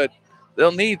loaded, but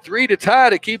they'll need 3 to tie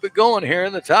to keep it going here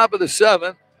in the top of the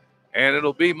 7th. And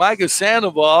it'll be Micah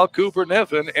Sandoval, Cooper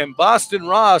Niffen, and Boston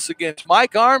Ross against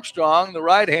Mike Armstrong, the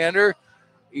right-hander.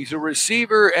 He's a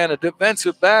receiver and a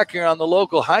defensive back here on the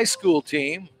local high school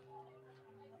team.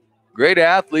 Great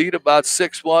athlete, about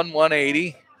 6'1",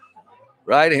 180,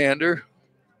 right-hander.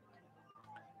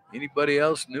 Anybody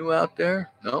else new out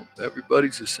there? No,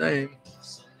 everybody's the same.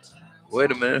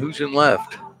 Wait a minute, who's in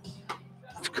left?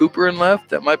 Is Cooper in left?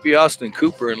 That might be Austin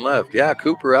Cooper in left. Yeah,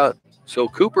 Cooper out. So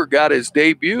Cooper got his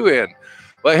debut in.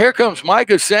 But here comes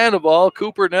Micah Sandoval,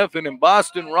 Cooper Niffen, and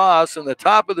Boston Ross in the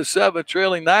top of the 7th,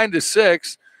 trailing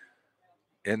 9-6.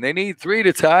 And they need 3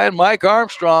 to tie. And Mike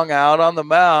Armstrong out on the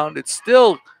mound.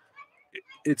 The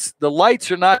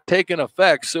lights are not taking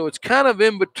effect. So it's kind of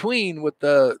in between with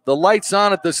the lights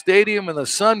on at the stadium and the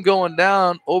sun going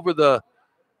down over the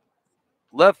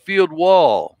left field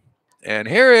wall. And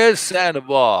here is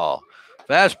Sandoval.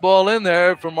 Fastball in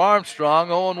there from Armstrong,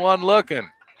 0-1 looking.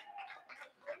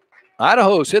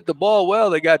 Idaho's hit the ball well.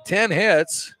 They got 10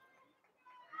 hits.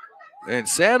 And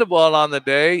Sandoval on the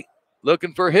day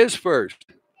looking for his first.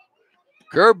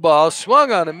 Curveball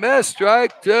swung on and missed,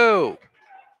 strike 2.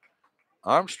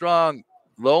 Armstrong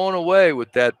low and away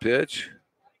with that pitch.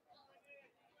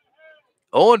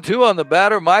 0-2 on the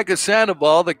batter, Micah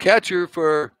Sandoval, the catcher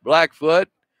for Blackfoot.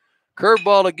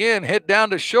 Curveball again, hit down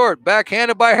to short.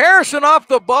 Backhanded by Harrison off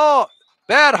the ball.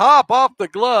 Bad hop off the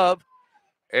glove.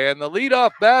 And the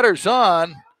leadoff batter's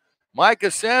on,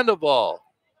 Micah Sandoval.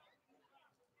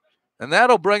 And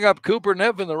that'll bring up Cooper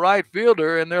Niffen, the right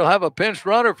fielder, and they'll have a pinch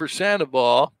runner for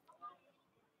Sandoval.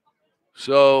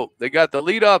 So they got the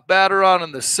leadoff batter on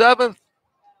in the 7th.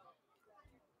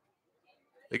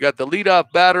 They got the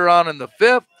leadoff batter on in the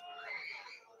 5th.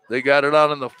 They got it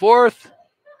on in the 4th.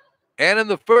 And in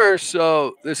the 1st,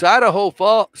 so this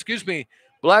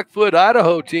Blackfoot,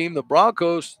 Idaho team, the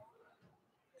Broncos,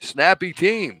 snappy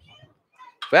team.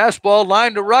 Fastball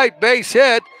line to right, base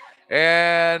hit,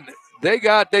 and they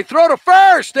throw to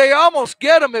first. They almost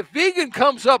get him. If Vegan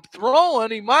comes up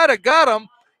throwing, he might have got him.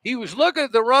 He was looking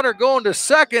at the runner going to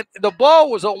second. The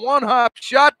ball was a 1-hop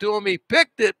shot to him. He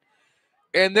picked it,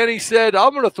 and then he said,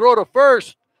 I'm going to throw to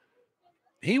first.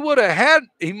 He might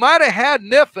have had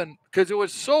Niffen because it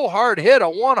was so hard hit, a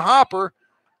 1-hopper.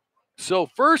 So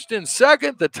first and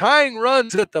second, the tying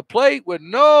runs at the plate with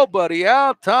nobody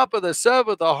out. Top of the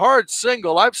 7th, a hard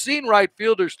single. I've seen right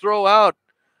fielders throw out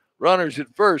runners at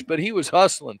first, but he was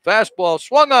hustling. Fastball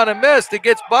swung on and missed. It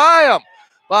gets by him.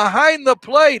 Behind the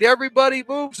plate, everybody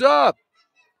moves up.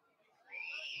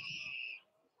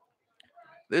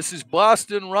 This is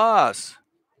Boston Ross.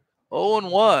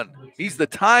 0-1. He's the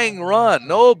tying run.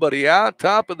 Nobody out.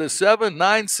 Top of the 7th,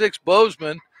 9-6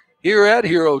 Bozeman here at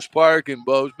Heroes Park in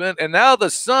Bozeman. And now the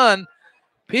sun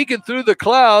peeking through the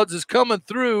clouds is coming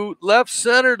through left,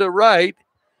 center to right.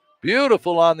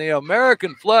 Beautiful on the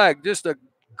American flag. Just a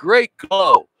great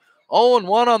glow.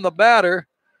 0-1 on the batter.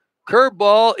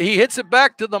 Curveball. He hits it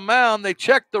back to the mound. They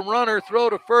check the runner,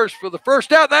 throw to first for the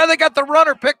first out. Now they got the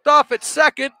runner picked off at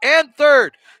second and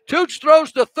third. Tooch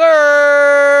throws to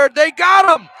third. They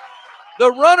got him.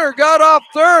 The runner got off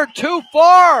third too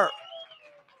far.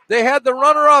 They had the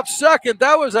runner off second.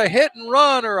 That was a hit and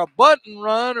run or a bunt and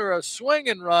run or a swing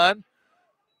and run.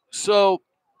 So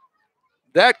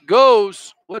that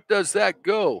goes. What does that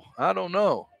go? I don't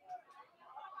know.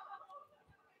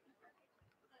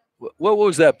 What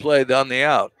was that play on the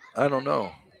out? I don't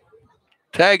know.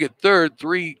 Tag at third,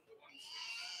 3.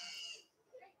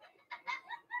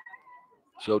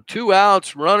 So 2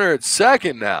 outs, runner at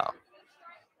second now.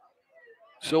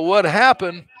 So what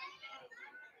happened?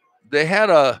 They had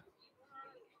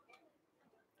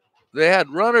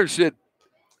runners at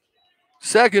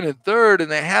second and third,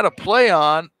 and they had a play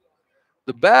on.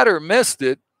 The batter missed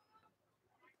it.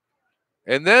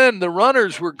 And then the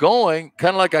runners were going,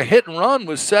 kind of like a hit and run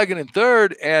with second and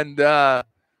third, and not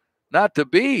to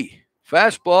be.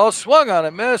 Fastball swung on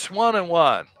a miss,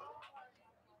 1-1.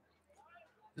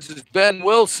 This is Ben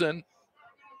Wilson.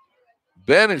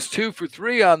 Ben is 2 for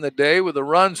 3 on the day with a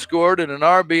run scored and an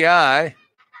RBI.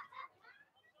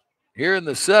 Here in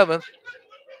the 7th,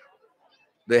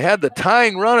 they had the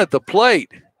tying run at the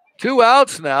plate. 2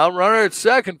 outs now, runner at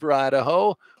second for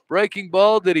Idaho. Breaking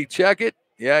ball, did he check it?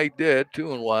 Yeah, he did,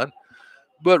 2-1.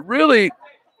 But really,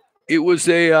 it was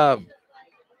a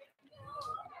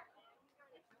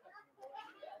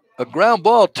ground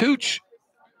ball. Tooch,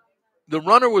 the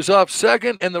runner was off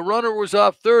second and the runner was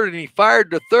off third, and he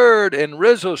fired to third, and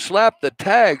Rizzo slapped the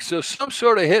tag. So some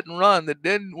sort of hit and run that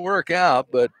didn't work out.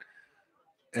 But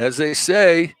as they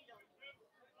say,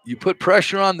 you put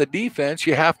pressure on the defense,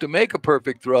 you have to make a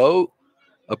perfect throw,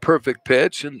 a perfect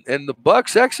pitch, and the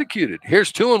Bucks executed.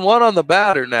 Here's 2-1 on the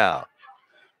batter now.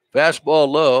 Fastball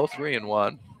low,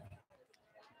 3-1.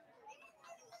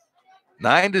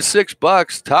 9-6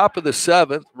 Bucks, top of the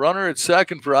 7th. Runner at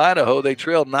second for Idaho. They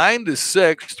trailed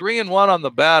 9-6, 3-1 on the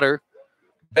batter.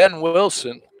 Ben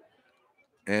Wilson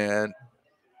and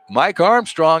Mike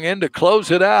Armstrong in to close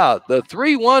it out. The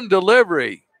 3-1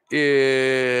 delivery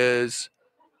is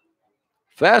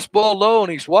fastball low,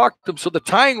 and he's walked them. So the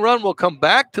tying run will come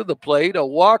back to the plate. A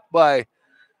walk by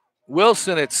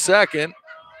Wilson at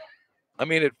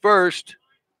first.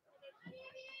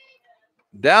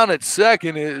 Down at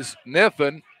second is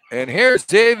Niffen. And here's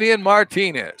Davian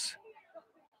Martinez.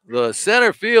 The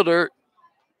center fielder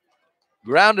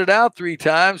grounded out 3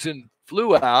 times and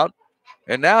flew out.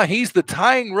 And now he's the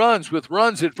tying runs with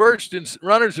runners at first and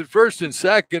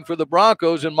second for the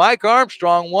Broncos. And Mike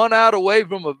Armstrong 1 out away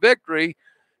from a victory.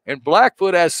 And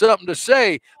Blackfoot has something to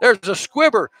say. There's a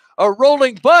squibber, a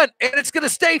rolling bunt, and it's going to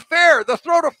stay fair. The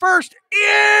throw to first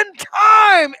in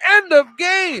time. End of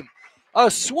game. A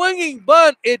swinging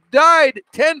bunt. It died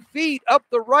 10 feet up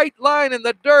the right line in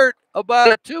the dirt,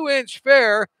 about a 2-inch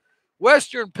fair.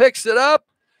 Western picks it up.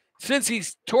 Since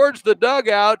he's towards the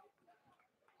dugout,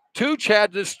 Tooch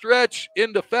had to stretch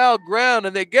into foul ground,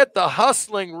 and they get the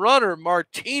hustling runner,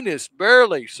 Martinez,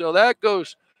 barely. So that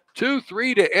goes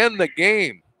 2-3 to end the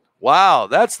game. Wow,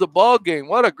 that's the ball game.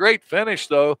 What a great finish,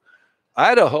 though.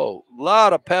 Idaho, a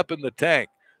lot of pep in the tank.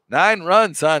 9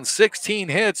 runs on 16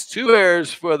 hits, 2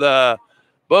 errors for the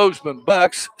Bozeman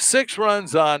Bucks, 6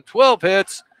 runs on 12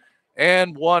 hits,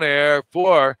 and 1 error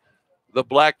for the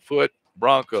Blackfoot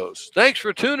Broncos. Thanks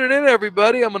for tuning in,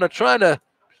 everybody. I'm going to try to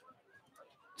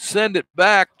send it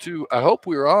back to, I hope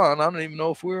we were on. I don't even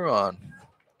know if we were on.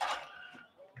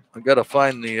 I got to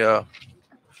find the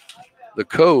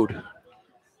code.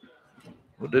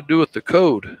 What did they do with the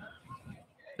code?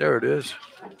 There it is.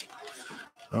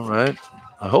 All right.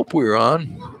 I hope we were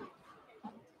on.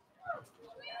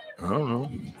 I don't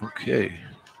know. Okay.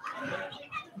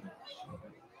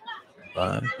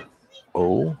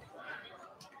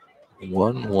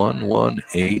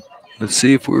 501118. Let's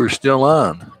see if we were still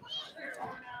on.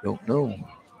 Don't know.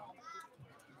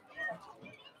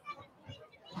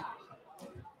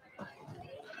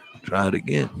 Try it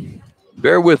again.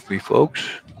 Bear with me, folks.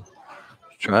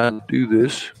 Trying to do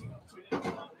this.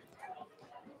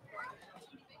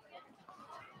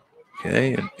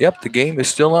 Okay, and yep, the game is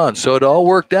still on. So it all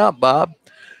worked out, Bob.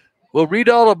 We'll read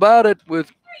all about it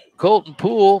with Colton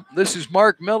Poole. This is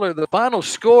Mark Miller. The final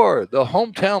score, the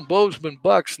hometown Bozeman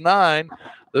Bucks 9,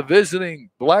 the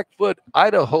visiting Blackfoot,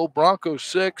 Idaho Broncos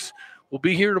 6. We'll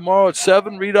be here tomorrow at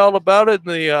 7. Read all about it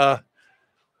in the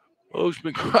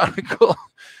Bozeman Chronicle.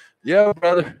 Yeah,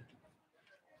 brother.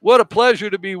 What a pleasure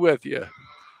to be with you.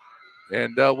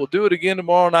 And we'll do it again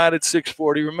tomorrow night at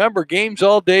 6:40. Remember, games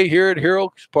all day here at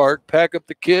Heroes Park. Pack up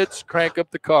the kids, crank up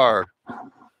the car.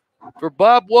 For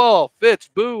Bob Wall, Fitz,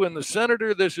 Boo, and the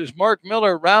Senator, this is Mark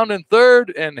Miller rounding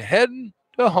third and heading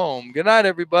to home. Good night,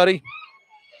 everybody.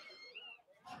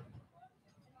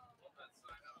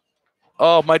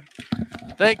 Oh,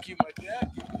 thank you, my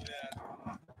dad.